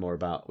something more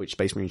about which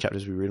Space Marine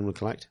chapters we really want to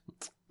collect.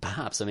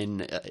 Perhaps. I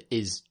mean,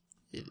 is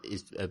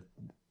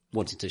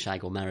wanting to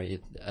shag or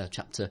marry a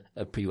chapter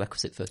a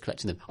prerequisite for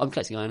collecting them? I'm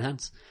collecting Iron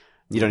Hands.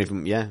 You don't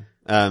even,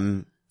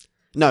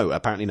 no,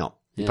 apparently not.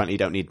 Yeah. Apparently you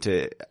don't need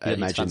to need to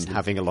imagine fancy them.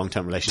 having a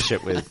long-term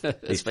relationship with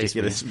these Space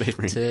particular Marine Space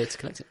Marine. to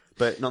collect it.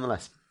 But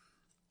nonetheless.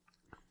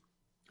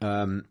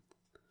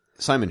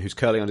 Simon, who's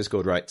curly on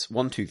Discord, writes,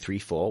 1, 2, 3,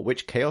 4,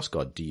 which Chaos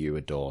God do you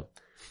adore?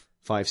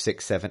 5,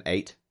 6, 7,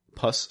 8,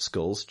 pus,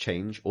 skulls,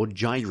 change, or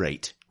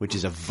gyrate, which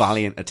is a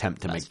valiant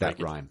attempt to That's make very that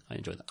good. rhyme. I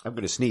enjoyed that. I'm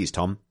going to sneeze,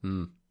 Tom.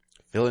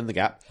 Fill in the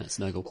gap. That's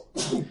Snuggle.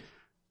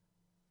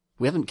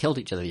 We haven't killed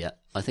each other yet.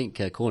 I think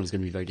Corn's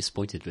going to be very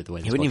disappointed with the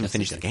way He this wouldn't even podcast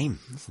finish is the going. game.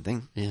 That's the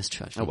thing. Yeah, it's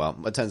true, actually. Oh well,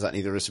 it turns out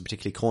neither of us are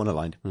particularly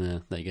corner-lined. Yeah,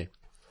 there you go.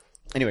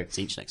 Anyway, It's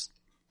each next.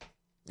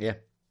 yeah.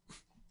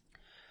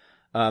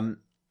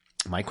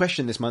 My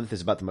question this month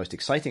is about the most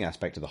exciting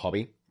aspect of the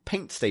hobby,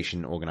 paint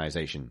station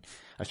organization.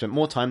 I've spent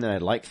more time than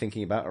I'd like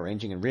thinking about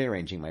arranging and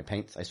rearranging my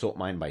paints. I sort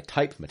mine by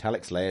type,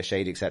 metallics, layer,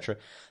 shade, etc.,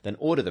 then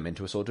order them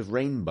into a sort of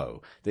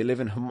rainbow. They live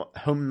in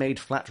homemade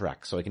flat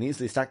racks, so I can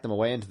easily stack them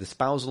away into the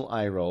spousal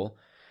eye roll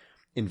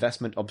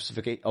investment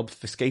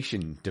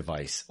obfuscation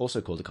device, also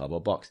called a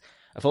cardboard box.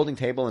 A folding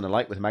table and a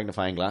light with a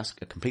magnifying glass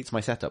completes my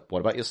setup. What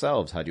about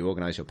yourselves? How do you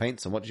organize your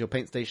paints, and what does your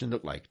paint station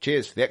look like?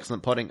 Cheers for the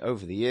excellent podding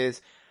over the years.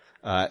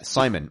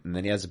 Simon, and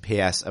then he has a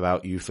PS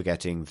about you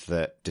forgetting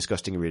that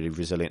disgustingly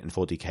resilient and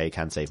 40k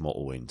can save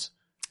mortal wounds.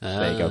 So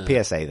there you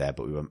go. PSA there,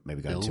 but we won't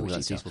maybe go into too much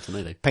that's detail. useful to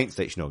know, though. Paint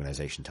station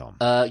organization, Tom.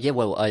 Yeah,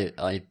 well,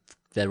 I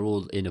they're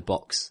all in a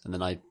box, and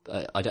then I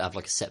don't have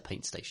like a set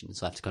paint station,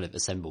 so I have to kind of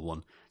assemble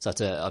one. So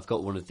I've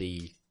got one of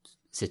the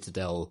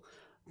Citadel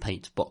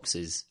paint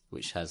boxes,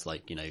 which has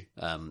like,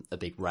 a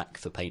big rack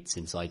for paints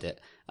inside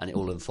it, and it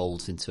all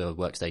unfolds into a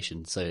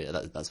workstation.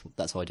 So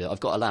that's how I do it. I've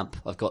got a lamp.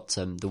 I've got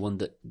the one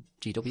that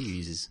GW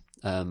uses,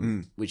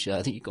 which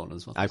I think you've got one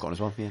as well. I've got one as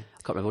well, yeah.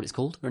 I can't remember what it's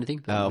called or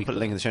anything. But I'll put a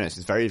link in the show notes.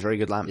 It's a very, very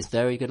good lamp. It's a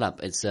very good lamp.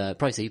 It's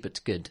pricey, but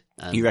good.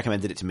 You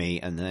recommended it to me,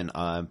 and then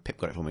Pip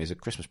got it for me as a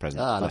Christmas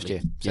present last lovely.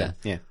 year. So,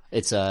 yeah.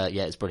 It's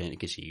it's brilliant. It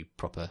gives you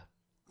proper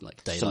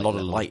like daylight. It's a lot of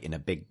level. light in a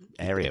big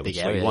area, which Big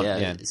is what you area, want.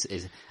 yeah. Yeah.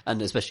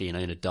 And especially in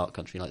a dark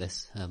country like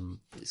this,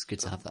 it's good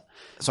to have that.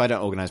 So I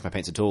don't organise my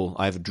paints at all.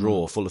 I have a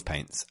drawer full of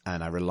paints,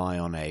 and I rely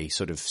on a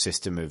sort of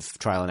system of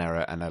trial and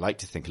error, and I like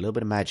to think a little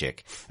bit of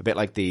magic, a bit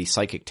like the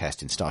psychic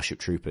test in Starship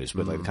Troopers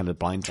with like the kind of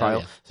blind trial.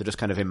 yeah. So just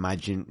kind of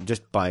imagine,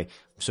 just by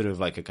sort of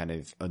like a kind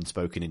of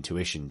unspoken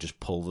intuition, just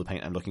pull the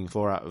paint I'm looking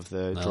for out of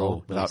the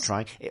drawer without nice.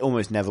 trying. It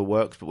almost never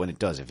works, but when it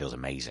does, it feels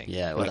amazing.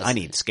 Yeah, well, like, that's- I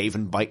need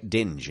Skaven Bite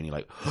Dinge, and you're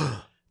like,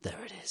 There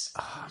it is.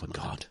 oh my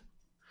god.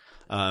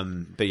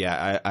 But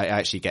yeah, I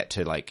actually get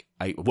to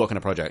I work on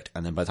a project,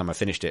 and then by the time I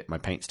finished it, my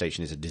paint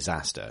station is a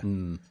disaster.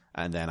 And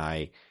then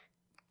I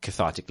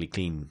cathartically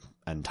clean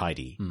and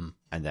tidy,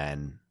 and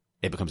then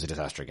it becomes a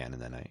disaster again,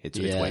 and then it's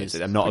Yeah, waves.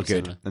 it's I'm not pretty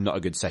similar. I'm not a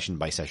good session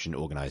by session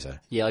organizer.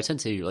 Yeah, I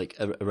tend to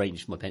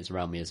arrange my paints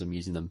around me as I'm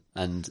using them,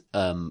 and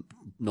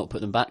not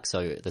put them back.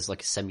 So there's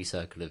like a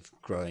semicircle of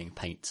growing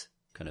paint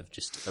kind of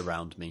just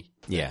around me.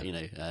 Yeah.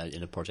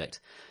 In a project.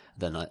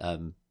 Then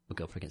my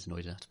girlfriend gets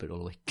annoyed. I have to put it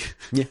all away.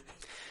 Yeah.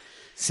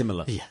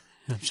 Similar. Yeah,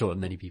 I'm sure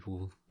many people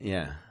will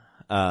Yeah.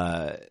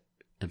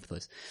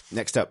 empathise.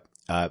 Next up,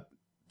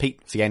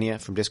 Pete Fienia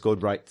from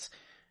Discord writes,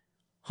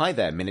 "Hi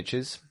there,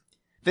 miniatures.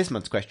 This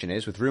month's question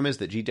is, with rumours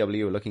that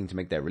GW are looking to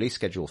make their release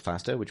schedule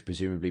faster, which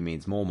presumably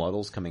means more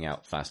models coming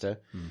out faster,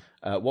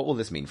 what will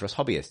this mean for us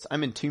hobbyists?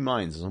 I'm in two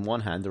minds, as on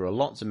one hand, there are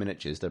lots of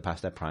miniatures that are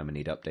past their prime and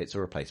need updates or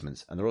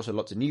replacements, and there are also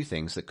lots of new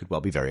things that could well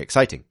be very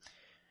exciting.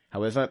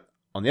 However,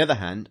 on the other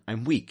hand,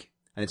 I'm weak,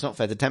 and it's not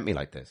fair to tempt me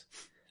like this.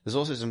 There's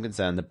also some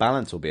concern the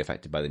balance will be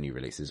affected by the new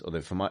releases,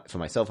 although for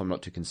myself I'm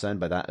not too concerned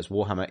by that, as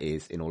Warhammer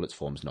is, in all its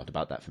forms, not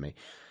about that for me.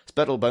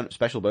 Special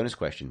bonus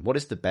question, what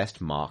is the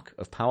best mark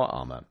of power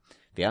armor?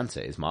 The answer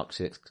is Mark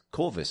 6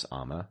 Corvus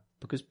armor,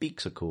 because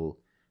beaks are cool.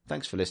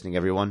 Thanks for listening,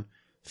 everyone.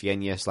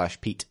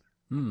 Fienia/Pete.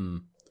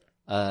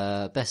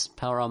 Best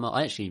power armor.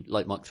 I actually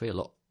like Mark 3 a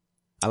lot.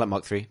 I like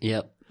Mark 3.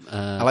 Yeah.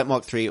 I like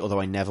Mark 3, although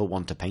I never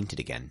want to paint it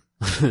again.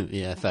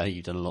 Yeah, fair.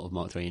 You've done a lot of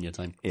Mark 3 in your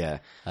time. Yeah.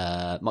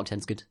 Mark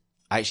 10's good.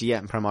 Actually,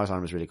 yeah, Primaris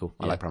armor is really cool.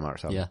 I Yeah. like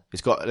Primaris armor. Yeah.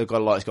 It's got a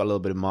lot. It's got a little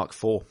bit of Mark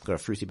 4. Got a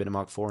fruity bit of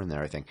Mark 4 in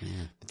there, I think.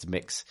 It's a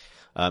mix.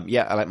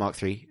 Yeah, I like Mark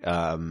 3.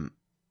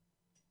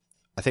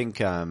 I I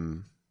think,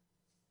 I'd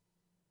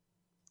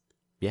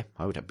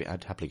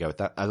happily go with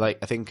that. I really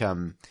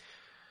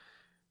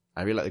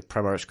like the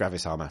Primaris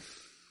Gravis armor.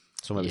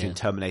 Somewhere between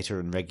Terminator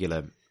and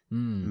regular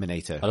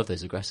Minator. I love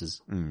those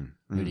aggressors.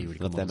 Really, really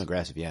love them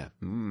aggressive, yeah.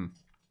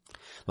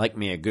 Like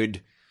me a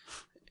good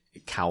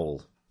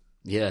cowl.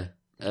 Yeah.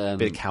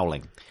 Bit of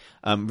cowling.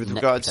 With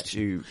regards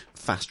to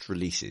fast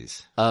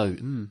releases.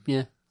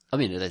 Yeah. I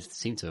mean, they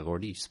seem to have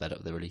already sped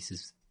up the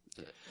releases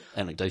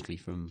anecdotally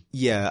from...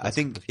 Yeah, I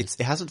think it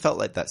hasn't felt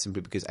like that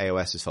simply because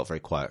AOS has felt very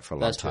quiet for a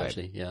long time. That's true,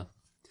 actually, yeah.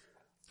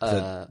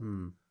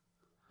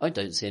 I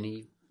don't see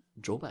any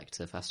drawback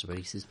to faster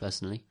releases,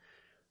 personally.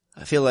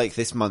 I feel like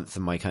this month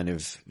my kind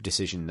of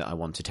decision that I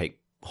want to take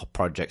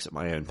projects at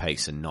my own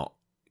pace and not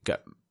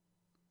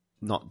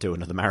do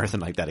another marathon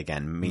like that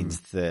again means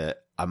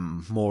that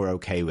I'm more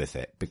okay with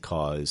it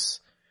because,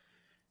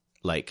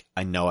 like,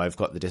 I know I've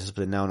got the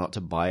discipline now not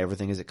to buy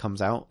everything as it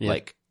comes out. Yeah.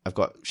 Like, I've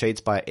got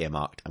Shadespire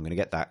earmarked. I'm going to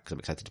get that because I'm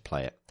excited to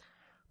play it.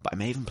 But I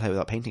may even play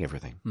without painting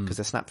everything because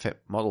they're snap fit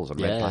models on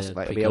red plastic.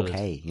 Like, it'll be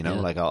okay, you know.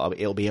 Like,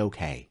 it'll be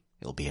okay.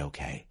 It'll be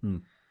okay.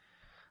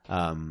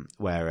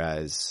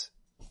 Whereas.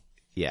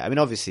 Yeah, I mean,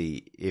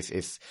 obviously,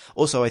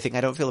 also, I think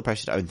I don't feel the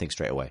pressure to own things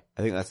straight away.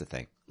 I think that's the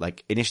thing.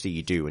 Like, initially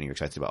you do when you're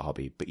excited about a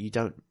hobby, but you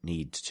don't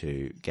need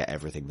to get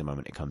everything the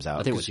moment it comes out.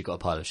 I think once you've got a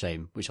pile of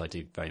shame, which I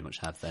do very much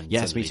have, then.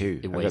 Yes, me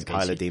too. I've got a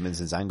pile of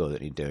Demons and Zango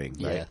that need doing,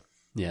 right?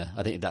 Yeah.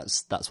 I think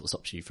that's what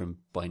stops you from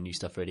buying new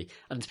stuff, really.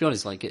 And to be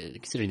honest, like,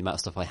 considering the amount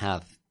of stuff I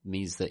have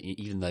means that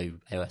even though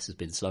AOS has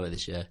been slower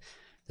this year,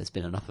 there's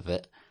been enough of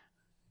it.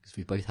 Because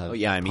we both have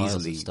I'm piles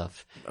easily of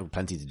stuff.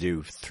 Plenty to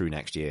do through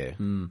next year.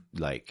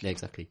 Like, yeah,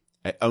 exactly.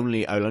 I'll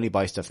only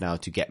buy stuff now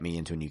to get me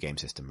into a new game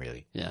system,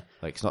 really. Yeah.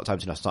 Like, it's not time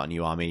to start a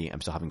new army. I'm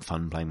still having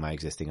fun playing my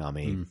existing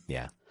army.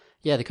 Yeah.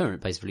 Yeah, the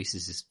current pace of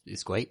releases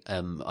is great.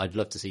 I'd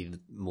love to see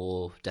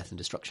more Death and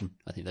Destruction.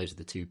 I think those are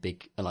the two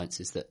big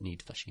alliances that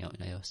need fleshing out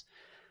in AOS.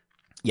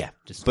 Yeah,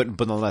 but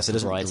nonetheless, it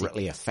doesn't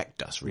directly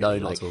affect us, really.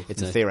 No, not at all.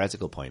 It's a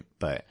theoretical point,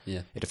 but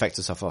it affects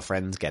us if our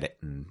friends get it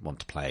and want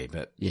to play,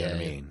 but you know what I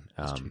mean?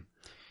 That's true.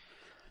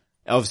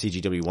 Obviously,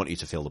 GW want you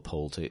to feel the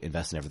pull to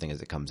invest in everything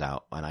as it comes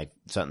out, and I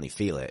certainly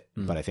feel it,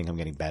 but I think I'm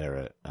getting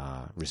better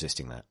at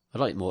resisting that. I'd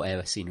like more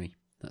AOS scenery.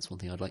 That's one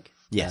thing I'd like.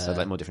 Yes, I'd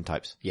like more different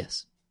types.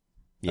 Yes.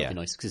 That'd be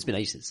nice, because it's been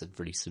ages since I've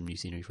released some new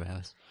scenery for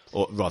AOS.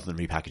 Or rather than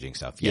repackaging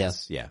stuff.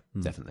 Yes,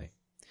 definitely.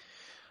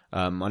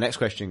 Our next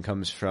question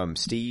comes from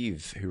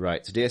Steve, who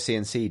writes, Dear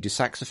CNC, do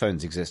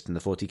saxophones exist in the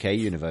 40k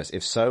universe?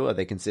 If so, are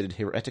they considered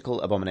heretical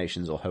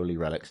abominations or holy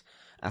relics?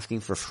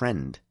 Asking for a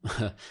friend,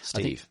 Steve.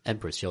 I think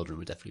Emperor's Children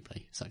would definitely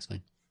play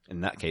saxophone.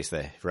 In that case,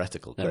 they're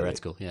heretical. They're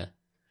heretical, yeah.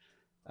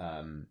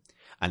 And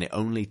it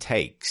only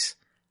takes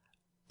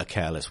a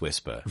careless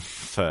whisper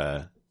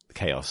for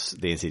chaos,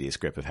 the insidious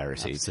grip of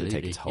heresy, to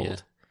take its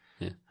hold.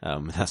 Yeah.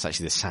 That's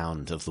actually the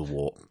sound of the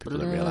warp. People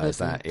don't realize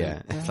that.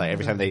 Yeah, it's like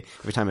every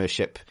time a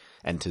ship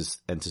enters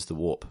the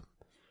warp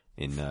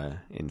in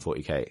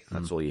 40k,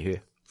 that's all you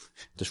hear.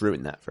 Just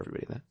ruin that for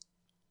everybody there.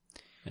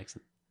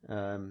 Excellent.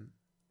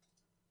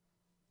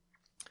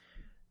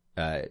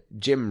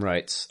 Jim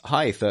writes,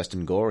 Hi,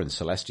 Thurston Gore and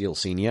Celestial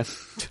Senior.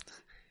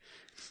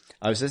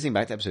 I was listening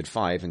back to episode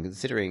 5 and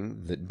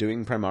considering that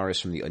doing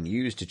Primaris from the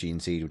unused to Gene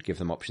Seed would give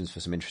them options for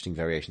some interesting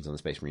variations on the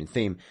Space Marine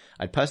theme.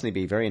 I'd personally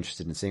be very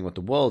interested in seeing what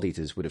the World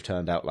Eaters would have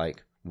turned out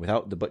like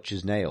without the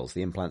Butcher's nails,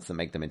 the implants that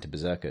make them into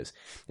Berserkers.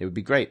 It would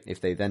be great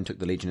if they then took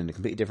the Legion in a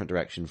completely different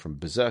direction from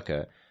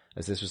Berserker,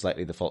 as this was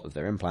likely the fault of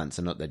their implants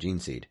and not their gene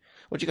seed.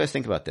 What do you guys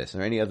think about this? Are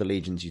there any other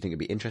legions you think would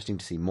be interesting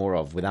to see more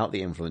of without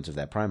the influence of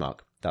their Primarch?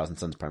 Thousand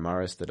Sons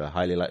Primaris that are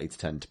highly likely to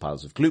turn into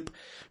piles of gloop.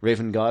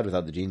 Raven Guard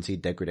without the gene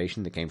seed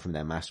degradation that came from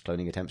their mass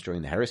cloning attempts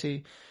during the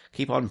heresy.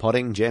 Keep on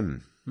podding,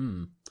 Jim.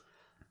 I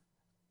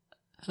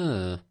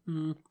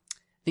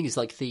think it's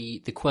like the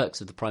quirks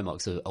of the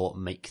Primarchs are what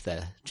make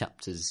their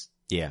chapters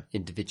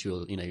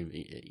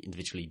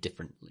individually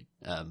different.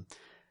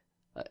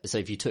 So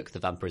if you took the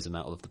vampirism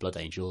out of the Blood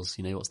Angels,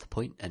 what's the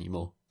point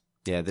anymore?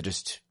 Yeah, they're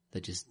just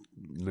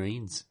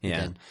Marines. Yeah.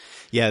 Again.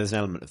 Yeah, there's an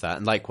element of that.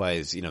 And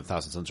likewise,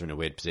 Thousand Sons are in a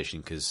weird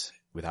position because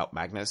without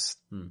Magnus,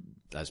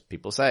 as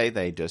people say,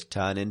 they just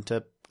turn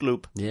into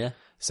gloop. Yeah.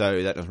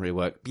 So that doesn't really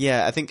work.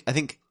 Yeah, I think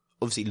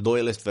obviously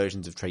loyalist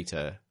versions of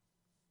Traitor,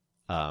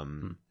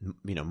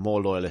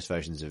 more loyalist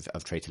versions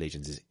of Traitor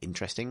Legions is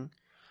interesting.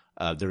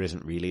 There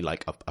isn't really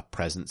like a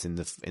presence in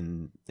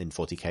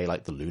 40k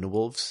like the Lunar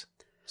Wolves.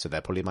 So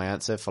they're probably my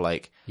answer for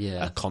a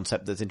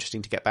concept that's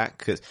interesting to get back,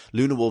 because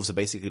Lunar Wolves are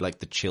basically like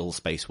the chill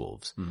Space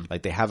Wolves.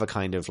 Like they have a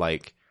kind of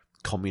like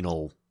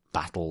communal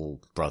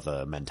battle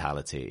brother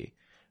mentality,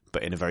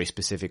 but in a very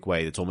specific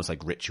way that's almost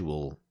like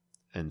ritual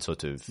and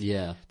sort of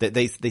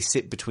they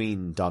sit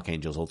between Dark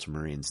Angels,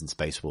 Ultramarines, and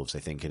Space Wolves. I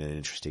think in an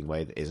interesting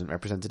way that isn't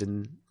represented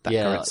in that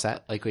current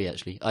set. I agree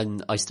actually,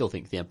 and I still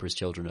think the Emperor's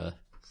Children are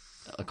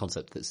a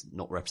concept that's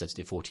not represented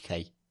in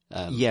 40k.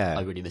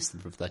 I really miss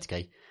them from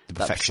 30k. The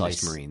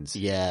perfectionist Marines.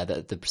 Yeah,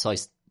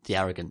 the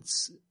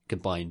arrogance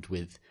combined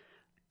with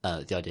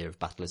the idea of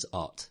battle as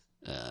art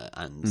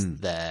and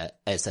their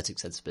aesthetic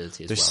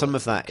sensibility as There's well. some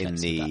of that in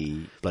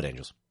the Blood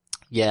Angels.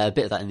 Yeah, a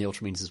bit of that in the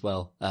Ultramarines as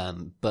well.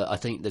 But I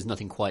think there's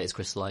nothing quite as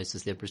crystallized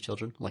as the Emperor's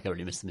Children. Like, I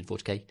really miss them in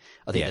 40k.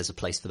 I think there's a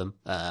place for them.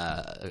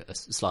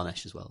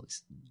 Slaanesh as well.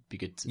 It'd be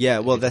good.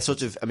 They're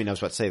sort of, I was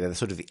about to say, they're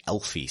sort of the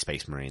elfy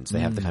Space Marines. They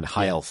have the kind of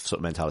high elf sort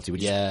of mentality,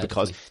 which is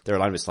because they're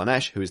aligned with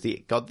Slaanesh, who is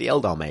the god the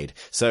Eldar made.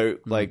 So,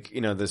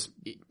 there's,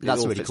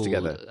 that's all really fits cool.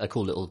 together. A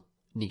cool little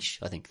niche,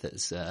 I think,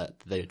 that's,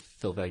 they would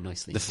fill very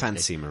nicely. The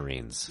fancy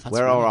Marines. Fancy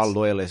Where are our Marines.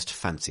 loyalist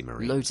fancy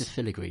Marines? Loads of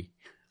filigree.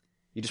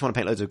 You just want to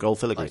paint loads of gold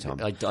filigree, Tom?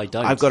 I don't.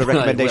 I've got a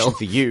recommendation I will.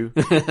 for you.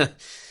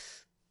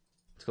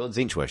 It's called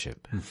Tzeentch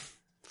Worship.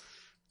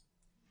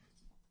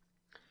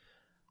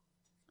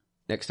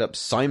 Next up,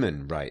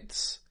 Simon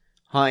writes,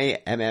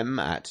 Hi,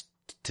 at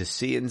to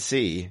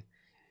C&C.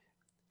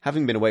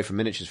 Having been away from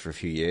miniatures for a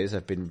few years,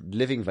 I've been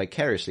living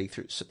vicariously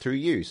through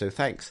you, so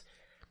thanks.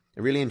 I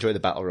really enjoy the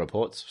battle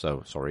reports,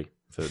 so sorry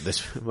for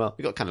this. Well,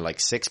 we got kind of like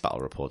 6 battle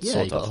reports. Yeah,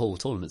 sort you got of. a whole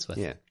tournament's worth.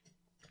 Yeah.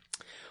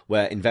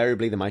 Where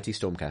invariably the mighty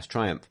Stormcast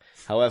triumph.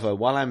 However,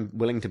 while I'm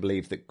willing to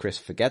believe that Chris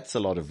forgets a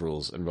lot of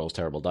rules and rolls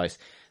terrible dice,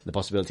 and the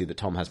possibility that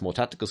Tom has more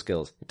tactical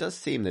skills, it does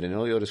seem that in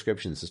all your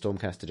descriptions the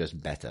Stormcast are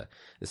just better.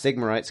 The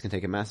Sigmarites can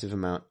take a massive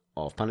amount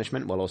of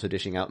punishment while also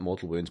dishing out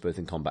mortal wounds both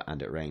in combat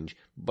and at range.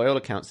 By all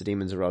accounts, the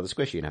demons are rather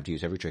squishy and have to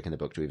use every trick in the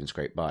book to even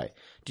scrape by.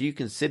 Do you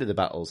consider the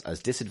battles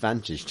as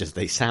disadvantaged as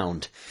they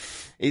sound?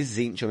 Is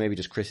Tzeentch or maybe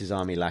just Chris's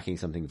army lacking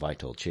something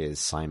vital? Cheers,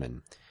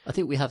 Simon. I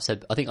think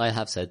I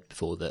have said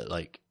before that,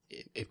 like,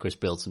 if Chris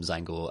builds some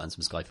Zangor and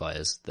some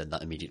Skyfires, then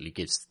that immediately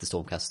gives the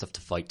Stormcast stuff to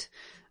fight.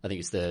 I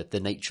think it's the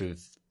nature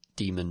of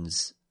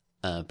demons,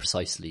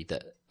 precisely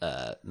that,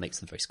 makes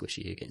them very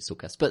squishy against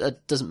Stormcast. But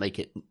that doesn't make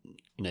it,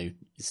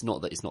 it's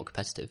not that it's not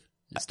competitive.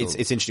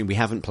 It's interesting. We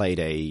haven't played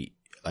a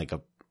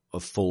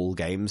full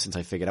game since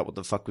I figured out what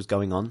the fuck was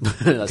going on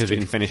because we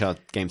didn't finish our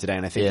game today,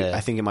 and I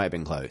think it might have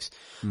been close.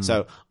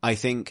 So I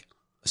think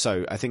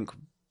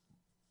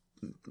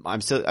I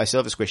still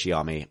have a squishy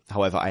army.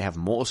 However, I have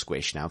more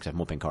squish now because I have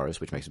more Pinkaros,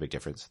 which makes a big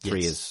difference.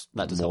 3 is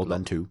more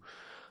than 2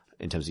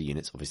 in terms of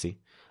units, obviously.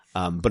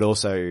 But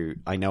also,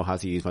 I know how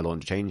to use my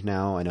Launch Change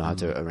now. I know how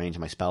to arrange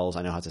my spells.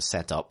 I know how to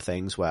set up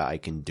things where I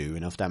can do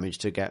enough damage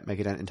to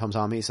make a dent in Tom's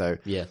army. So,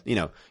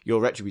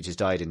 your Retributors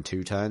died in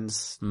 2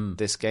 turns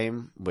this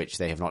game, which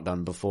they have not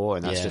done before.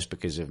 And that's just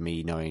because of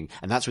me knowing,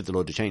 and that's with the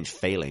Lord of Change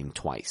failing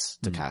twice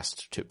to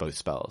cast both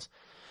spells.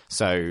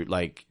 So,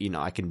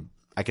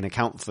 I can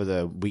account for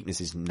the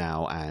weaknesses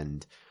now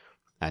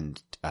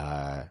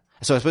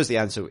so I suppose the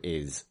answer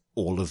is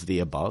all of the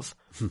above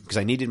because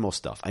I needed more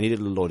stuff. I needed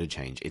a Lord of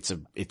Change. It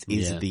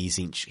is the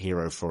Tzeentch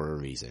hero for a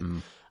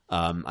reason.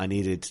 I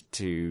needed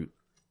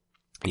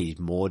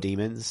more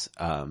demons.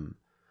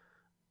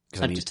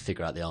 Just to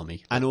figure out the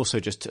army. And also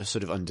just to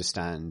sort of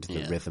understand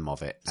the rhythm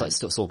of it. It's like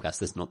still Stormcast,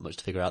 there's not much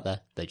to figure out there.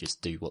 They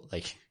just do what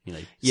they,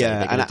 say Yeah,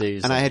 they're gonna do.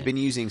 I had been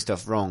using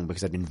stuff wrong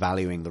because I'd been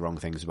valuing the wrong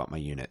things about my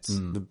units.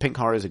 The pink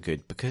horrors are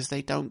good because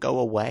they don't go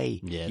away.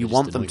 Yeah, you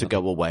want them to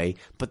go away,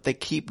 but they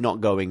keep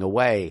not going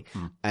away.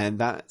 And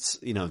that's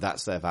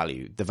their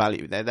value. The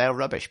value, they're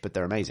rubbish, but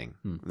they're amazing.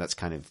 That's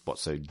kind of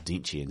what's so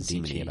Tzeentchy and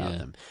demony about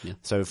them. Yeah.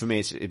 So for me,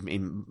 it's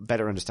in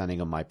better understanding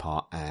on my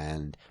part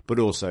but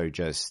also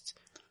just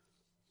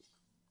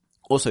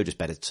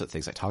better sort of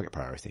things like target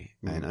priority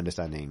and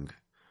understanding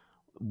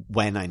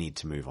when I need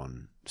to move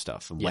on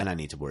stuff and when I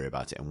need to worry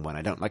about it and when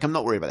I don't. Like, I'm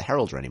not worried about the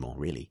Heraldra anymore,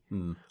 really.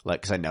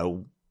 Because I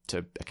know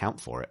to account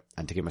for it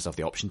and to give myself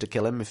the option to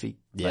kill him if he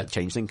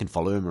Changeling can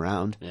follow him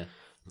around. Yeah.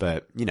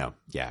 But,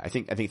 I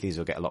think things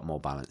will get a lot more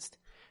balanced.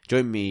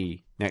 Join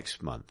me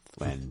next month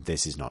when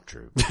this is not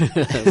true.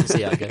 We'll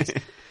see how it goes.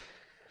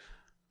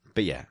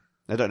 But yeah,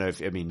 I don't know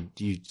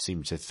you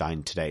seem to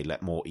find today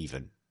more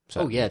even.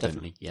 So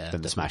definitely.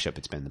 Than the smash up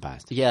it's been in the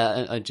past.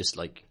 Yeah, I just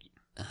like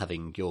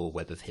having your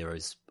web of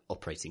heroes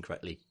operating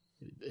correctly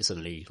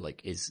suddenly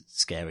is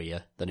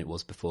scarier than it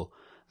was before.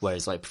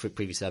 Whereas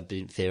previously I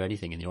didn't fear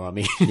anything in your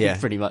army. Yeah.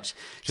 Pretty much.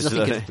 Just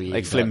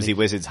like flimsy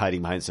wizards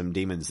hiding behind some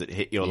demons that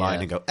hit your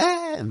line and go,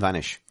 and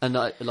vanish. And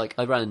I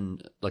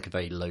ran a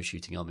very low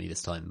shooting army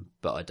this time,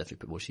 but I definitely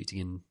put more shooting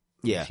in.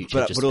 Yeah,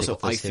 future, but also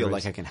I feel heroes.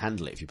 like I can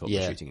handle it if you put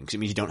more shooting in because it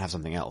means you don't have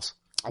something else.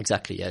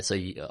 Exactly, yeah. So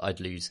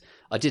I'd lose.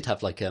 I did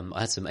have I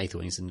had some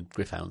Aetherwings and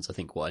Gryph-hounds. I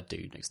think what I'd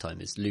do next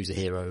time is lose a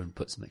hero and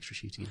put some extra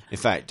shooting in. In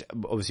fact,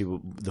 obviously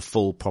the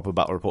full proper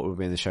battle report will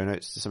be in the show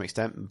notes to some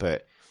extent,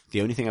 but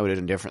the only thing I would have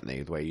done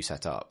differently, the way you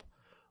set up,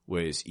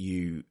 was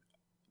you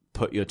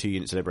put your 2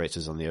 units of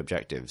Liberators on the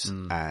objectives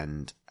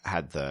and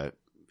had the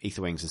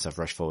Aetherwings and stuff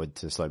rush forward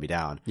to slow me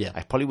down. Yeah.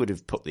 I probably would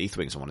have put the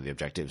Aetherwings on one of the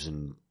objectives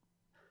and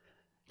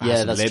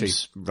that's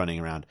libs true. Running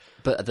around.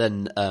 But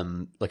then,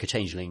 a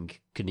Changeling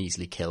can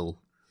easily kill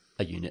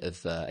a unit of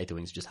Aetherwings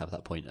and just have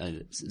that point.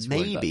 It's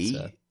maybe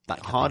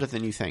harder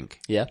than you think.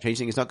 Yeah.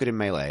 Changeling is not good in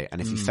melee,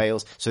 and if he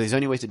fails, so the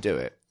only way to do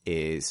it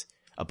is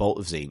a Bolt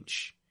of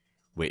Tzeentch,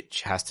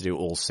 which has to do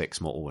all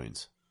 6 mortal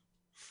wounds.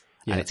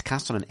 Yeah. And it's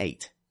cast on an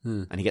 8,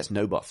 and he gets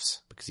no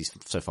buffs because he's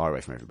so far away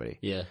from everybody.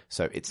 Yeah.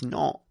 So it's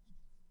not.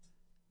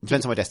 It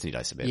depends on my Destiny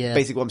dice a bit. Yeah.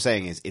 Basically what I'm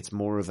saying is it's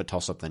more of a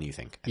toss-up than you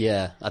think.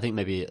 Yeah, I think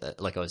maybe I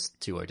was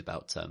too worried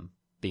about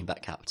being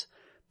back capped.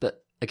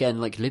 But again,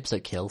 like libs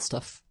don't kill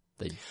stuff.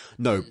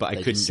 No, but I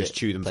They couldn't just just sit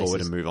chew them forward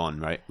places. and move on,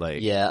 right?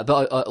 Like, Yeah,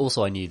 but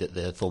I knew that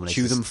the Formula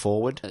chew them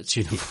forward.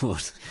 chew them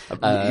forward.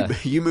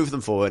 You move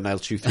them forward and I'll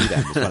chew through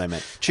them, is what I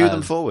meant. Chew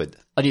them forward.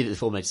 I knew that the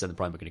Formula and the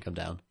Prime were going to come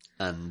down,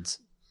 and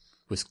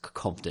was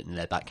confident in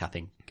their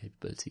backcapping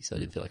capability, so I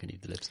didn't feel like I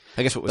needed the libs.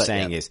 I guess what we're But,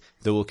 saying yeah. is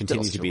there will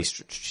continue lots to of be.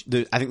 choice.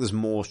 I think there's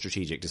more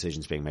strategic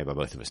decisions being made by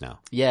both of us now.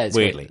 Yeah, it's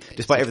weirdly, great.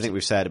 despite everything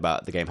we've said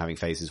about the game having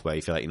phases where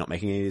you feel like you're not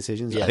making any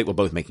decisions, Yeah. I think we're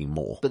both making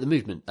more. But the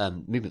movement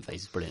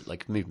phase is brilliant.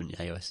 Like movement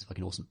in AOS is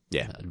fucking awesome.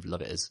 Yeah. I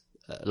love it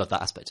I love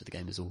that aspect of the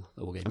game as all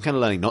game. I'm kind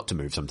of learning not to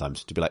move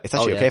sometimes. To be like, it's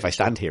actually yeah, okay if I for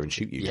sure. stand here and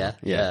shoot you. Yeah,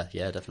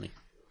 definitely.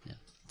 Yeah,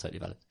 totally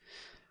valid.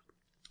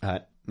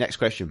 Next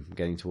question,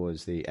 getting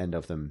towards the end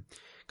of them,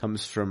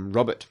 comes from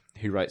Robert,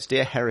 who writes,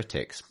 Dear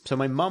Heretics, so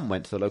my mum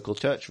went to the local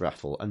church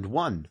raffle and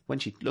won. When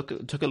she took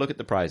a look at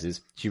the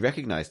prizes, she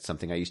recognised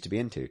something I used to be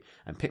into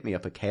and picked me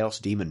up a Chaos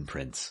Demon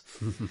Prince.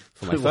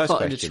 For my first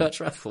What, in a question. church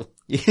raffle?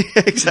 Yeah,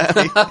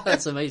 exactly.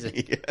 That's amazing.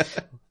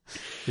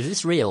 Is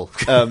this real?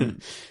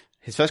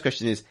 His first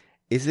question is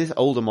this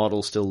older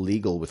model still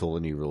legal with all the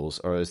new rules,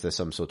 or is there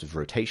some sort of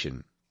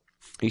rotation?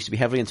 I used to be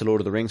heavily into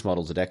Lord of the Rings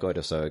models a decade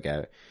or so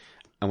ago,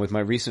 and with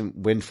my recent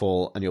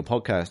windfall and your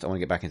podcast, I want to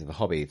get back into the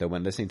hobby, though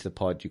when listening to the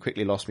pod, you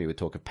quickly lost me with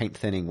talk of paint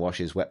thinning,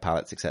 washes, wet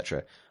palettes,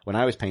 etc. When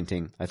I was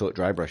painting, I thought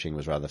dry brushing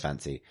was rather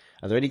fancy.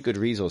 Are there any good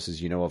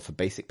resources you know of for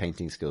basic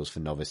painting skills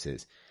for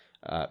novices?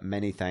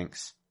 Many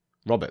thanks,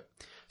 Robert.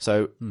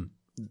 So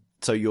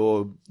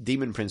your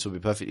Demon Prince will be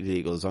perfectly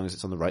legal as long as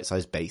it's on the right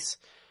size base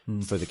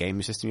for the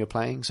game system you're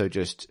playing. So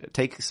just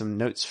take some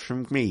notes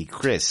from me,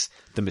 Chris,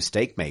 the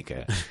mistake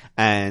maker,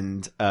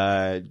 and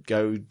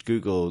go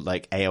Google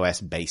like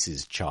AOS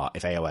bases chart,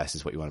 if AOS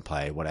is what you want to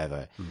play,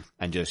 whatever,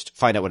 and just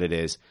find out what it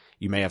is.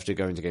 You may have to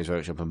go into Games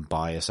Workshop and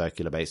buy a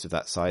circular base of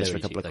that size Very for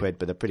a couple cheap, of quid,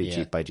 but they're pretty Yeah.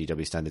 cheap by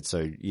GW standards,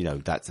 so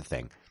that's the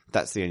thing.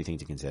 That's the only thing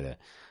to consider.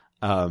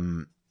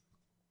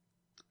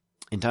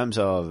 In terms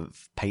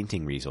of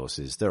painting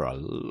resources, there are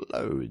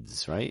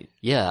loads, right?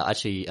 Yeah,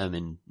 actually, I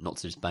mean, not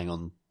to just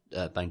bang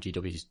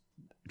GW's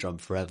drum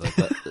forever,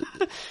 but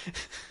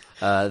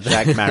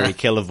Jack, marry,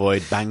 kill,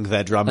 avoid, bang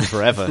their drum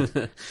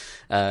forever.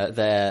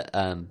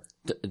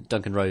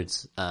 Duncan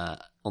Rhodes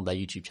on their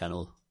YouTube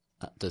channel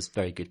does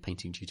very good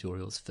painting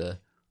tutorials for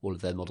all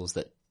of their models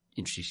that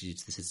introduce you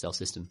to the Citadel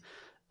system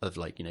of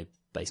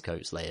base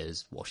coats,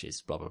 layers,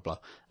 washes, blah, blah, blah.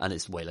 And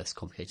it's way less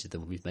complicated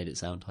than we've made it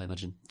sound, I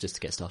imagine, just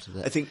to get started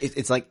with I it. think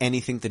it's like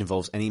anything that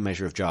involves any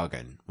measure of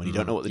jargon. When you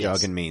don't know what the yes.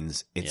 jargon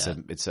means,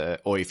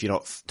 or if you're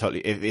not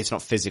if it's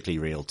not physically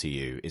real to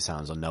you, it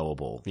sounds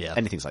unknowable. Yeah.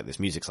 Anything's like this.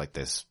 Music's like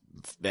this.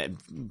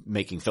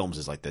 Making films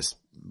is like this.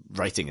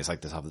 Writing is like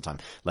this half the time.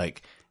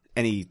 Like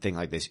anything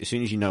like this, as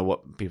soon as you know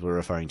what people are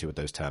referring to with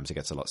those terms, it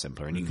gets a lot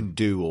simpler, and you can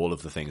do all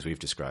of the things we've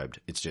described.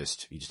 It's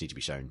just you just need to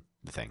be shown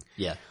the thing.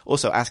 Yeah.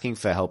 Also, asking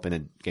for help in a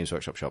Games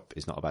Workshop shop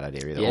is not a bad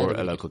idea either, Yeah, or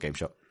they a local game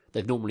shop.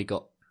 They've normally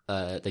got,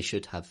 they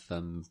should have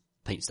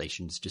paint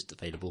stations just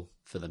available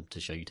for them to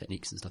show you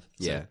techniques and stuff.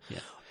 So, Yeah. yeah.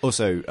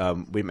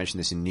 Also, we mentioned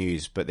this in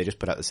news, but they just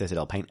put out the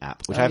Citadel Paint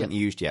app, which I haven't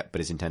used yet, but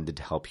is intended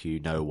to help you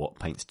know what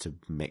paints to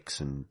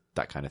mix and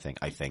that kind of thing,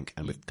 I think,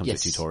 and comes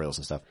Yes. with tutorials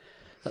and stuff.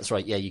 That's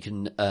right. Yeah, you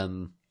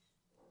can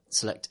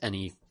select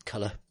any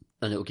colour,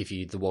 and it will give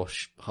you the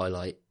wash,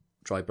 highlight,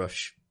 dry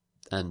brush,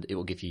 and it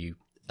will give you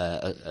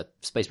a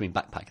Space Marine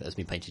backpack that has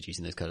been painted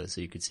using those colours,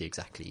 so you can see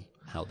exactly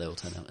how they will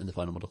turn out in the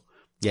final model.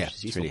 Yeah, which is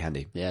it's useful. really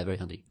handy. Yeah, very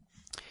handy.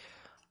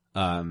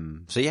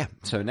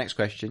 So next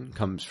question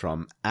comes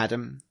from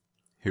Adam,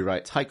 who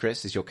writes, Hi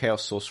Chris, is your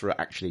Chaos Sorcerer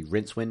actually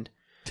Rincewind?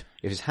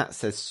 If his hat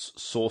says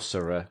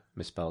Sorcerer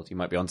misspelled, you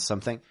might be onto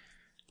something.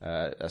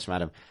 That's from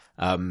Adam.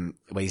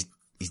 Well,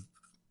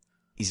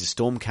 he's a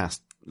Stormcast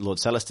Lord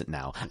Celestant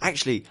now.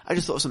 Actually, I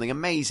just thought of something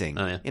amazing.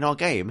 Oh, yeah. In our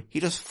game, he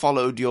just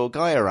followed your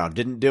guy around,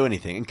 didn't do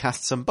anything, and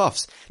cast some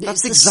buffs.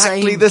 That's the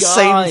exactly same the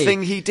guy. same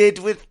thing he did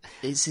with...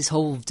 It's his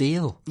whole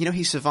deal.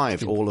 he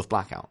survived all of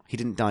Blackout. He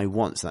didn't die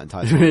once that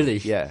entire time. Really?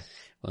 Yeah.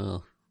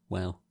 Well,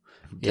 wow.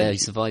 Yeah, he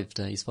survived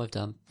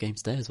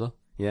Games Day as well.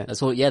 Yeah.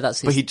 That's all. Yeah,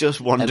 that's his. But he just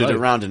wandered MO.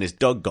 around and his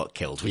dog got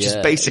killed, which is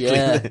basically...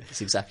 Yeah,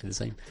 it's exactly the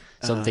same.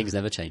 Some things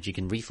never change. You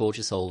can reforge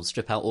your soul,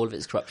 strip out all of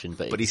its corruption,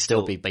 but he's he'd still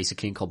still- be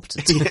basically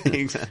incompetent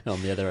exactly.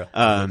 on the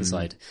other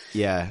side.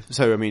 Yeah.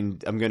 So, I mean,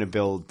 I'm going to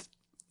build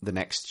the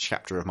next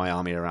chapter of my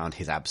army around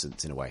his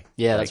absence in a way.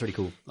 Yeah, that's really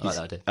cool. I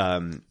like that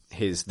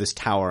idea. This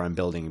tower I'm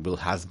building will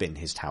have been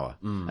his tower,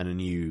 and a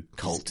new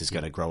cult is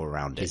going to grow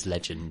around it. His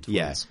legend will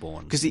Yeah,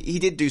 spawn. because he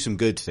did do some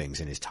good things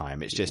in his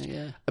time. It's just,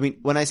 Yeah. I mean,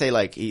 when I say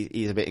like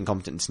he's a bit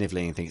incompetent and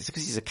sniveling and things, it's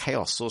because he's a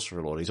Chaos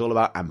Sorcerer Lord. He's all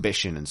about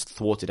ambition and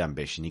thwarted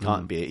ambition. You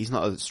can't be. He's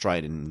not a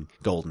striding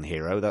golden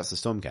hero. That's the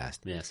Stormcast.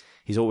 Yes.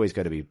 He's always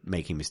going to be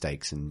making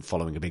mistakes and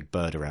following a big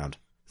bird around.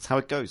 That's how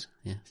it goes.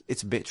 Yeah.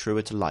 It's a bit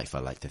truer to life, I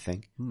like to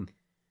think.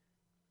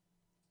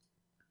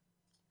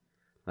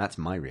 That's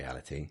my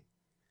reality.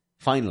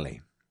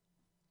 Finally,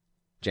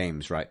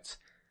 James writes,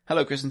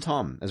 Hello, Chris and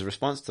Tom. As a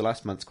response to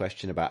last month's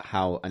question about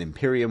how an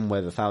Imperium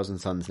where the Thousand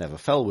Suns never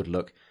fell would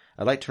look,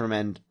 I'd like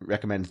to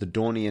recommend the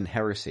Dornian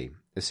Heresy,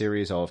 a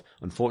series of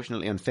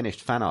unfortunately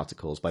unfinished fan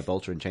articles by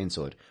Bolter and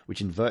Chainsword,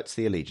 which inverts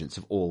the allegiance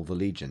of all the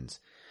legions.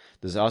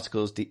 There's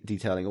articles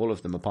detailing all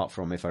of them apart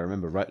from, if I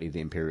remember rightly,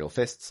 the Imperial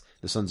Fists,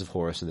 the Sons of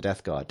Horus and the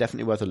Death Guard.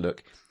 Definitely worth a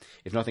look,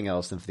 if nothing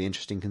else than for the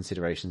interesting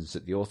considerations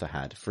that the author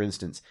had. For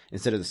instance,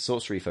 instead of the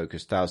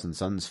sorcery-focused Thousand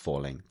Suns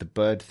falling, the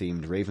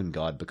bird-themed Raven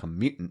Guard become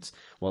mutants,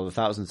 while the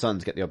Thousand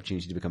Suns get the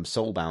opportunity to become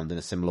soul-bound in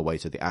a similar way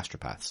to the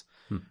Astropaths,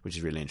 which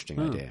is a really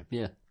interesting idea.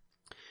 Yeah.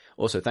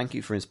 Also, thank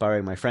you for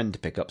inspiring my friend to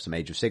pick up some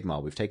Age of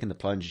Sigmar. We've taken the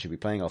plunge and should be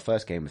playing our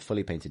first game with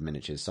fully painted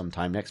miniatures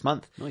sometime next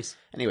month. Nice.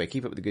 Anyway,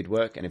 keep up with the good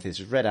work, and if this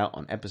is read out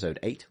on episode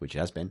 8, which it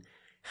has been,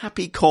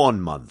 Happy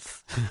Corn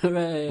Month.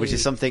 Hooray! Which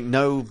is something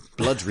no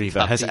Blood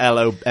Reaver has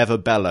ever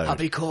bellowed.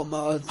 Happy Corn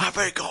Month!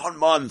 Happy Corn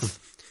Month!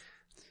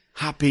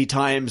 Happy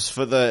times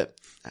for the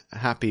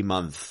happy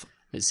month.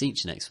 It's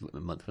each next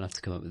month. We'll have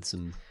to come up with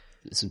some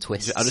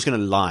twists. I'm just going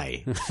to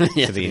lie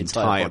Yeah, for the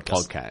entire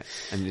podcast.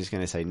 I'm just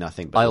going to say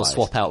nothing but I'll lies.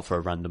 swap out for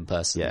a random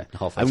person. Yeah,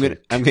 halfway I'm through.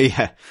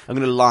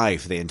 going to lie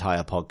for the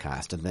entire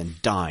podcast and then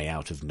die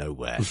out of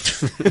nowhere.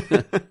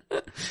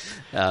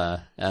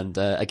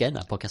 Again,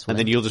 that podcast will And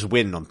then end. you'll just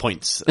win on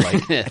points,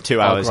 like 2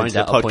 I'll hours grind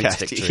into the out a points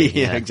podcast. victory,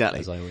 yeah,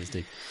 exactly. as I always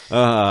do.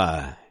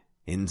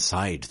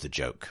 Inside the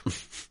joke.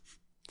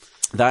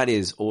 That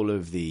is all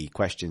of the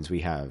questions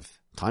we have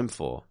time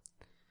for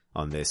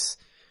on this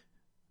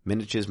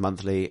Miniatures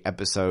Monthly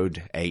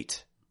episode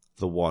 8,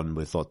 the one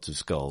with lots of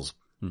skulls.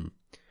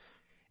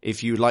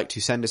 If you'd like to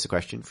send us a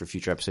question for a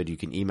future episode, you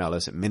can email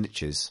us at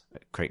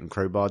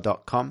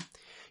miniatures@crateandcrowbar.com.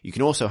 You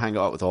can also hang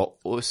out with our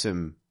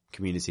awesome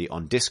community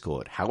on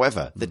Discord.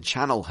 However, the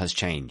channel has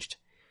changed.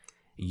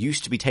 It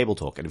used to be Table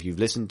Talk, and if you've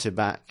listened to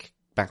back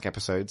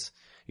episodes,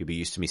 you'll be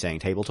used to me saying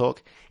Table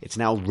Talk. It's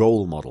now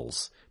Role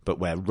Models, but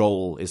where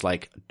roll is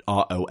like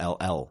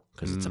ROLL,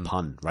 because it's a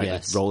pun, right?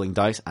 Yes. It's rolling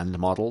dice and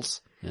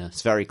models. Yeah.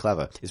 It's very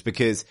clever. It's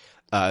because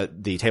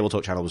the Table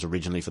Talk channel was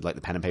originally for like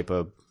the pen and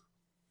paper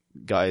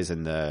guys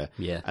and the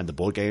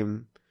board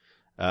game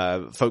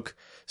folk.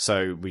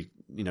 So we,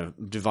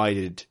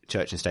 divided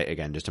church and state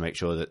again just to make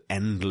sure that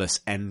endless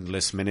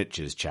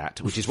miniatures chat,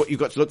 which is what you've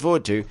got to look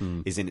forward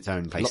to, is in its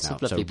own place Lots now.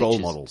 of lovely So role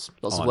pictures. models.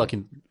 Lots of work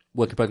in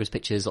progress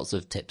pictures, lots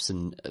of tips,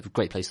 and a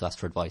great place to ask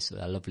for advice.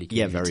 A lovely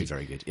Yeah, community. very,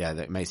 very good. Yeah,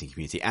 the amazing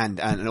community. And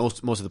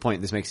also, more to the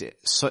point, this makes it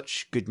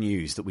such good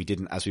news that we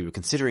didn't, as we were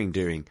considering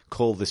doing,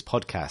 call this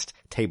podcast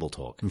Table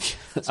Talk.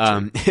 That's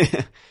true.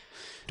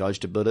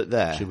 Dodged a bullet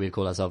there. Should we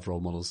call ourselves role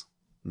models?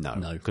 No,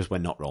 No. because we're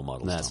not role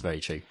models. No, that's Tom. very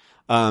true.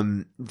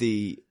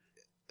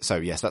 So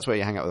yes, that's where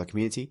you hang out with our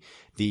community.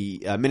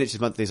 The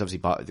Miniatures Monthly is obviously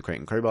part of the Crate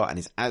and Crowbar and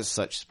is as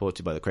such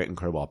supported by the Crate and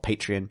Crowbar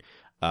Patreon,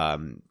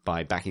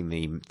 by backing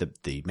the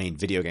main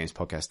video games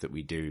podcast that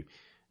we do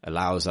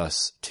allows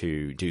us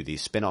to do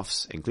these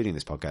spin-offs, including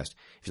this podcast.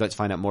 If you'd like to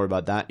find out more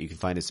about that, you can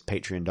find us at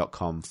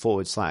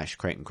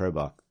patreon.com/Crate and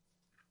Crowbar.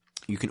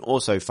 You can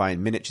also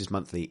find Miniatures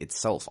Monthly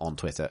itself on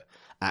Twitter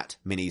at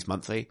Minis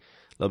Monthly. A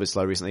little bit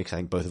slow recently because I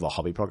think both of our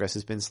hobby progress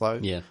has been slow.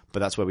 Yeah.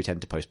 But that's where we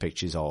tend to post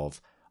pictures of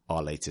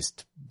our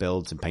latest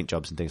builds and paint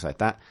jobs and things like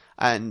that,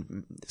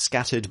 and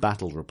scattered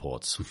battle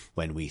reports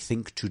when we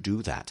think to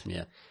do that.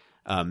 Yeah.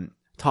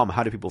 Tom,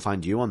 how do people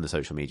find you on the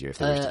social media if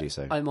they wish to do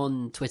so? I'm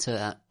on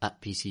Twitter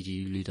at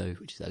PCGLudo,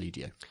 which is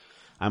Ludo.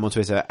 I'm on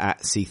Twitter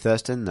at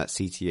CThurston, that's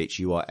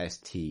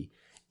CTHURSTEN.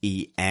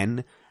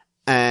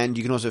 And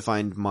you can also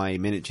find my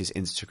miniatures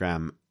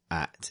Instagram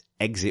at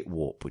Exit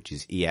Warp, which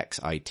is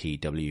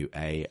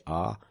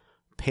EXITWARP.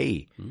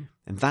 And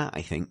that,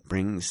 I think,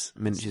 brings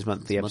Miniatures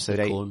Monthly episode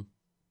 8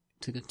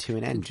 to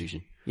an end.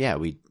 Conclusion. Yeah,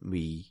 I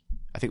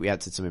think we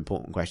answered some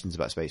important questions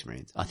about Space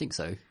Marines. I think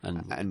so.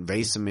 And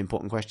raised some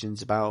important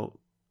questions about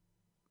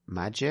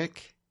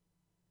magic?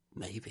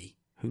 Maybe.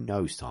 Who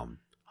knows, Tom?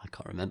 I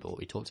can't remember what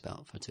we talked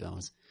about for 2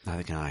 hours.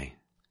 Neither can I.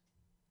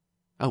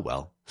 Oh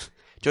well.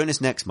 Join us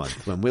next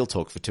month when we'll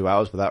talk for 2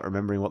 hours without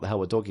remembering what the hell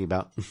we're talking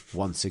about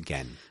once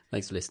again.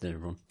 Thanks for listening,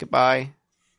 everyone. Goodbye.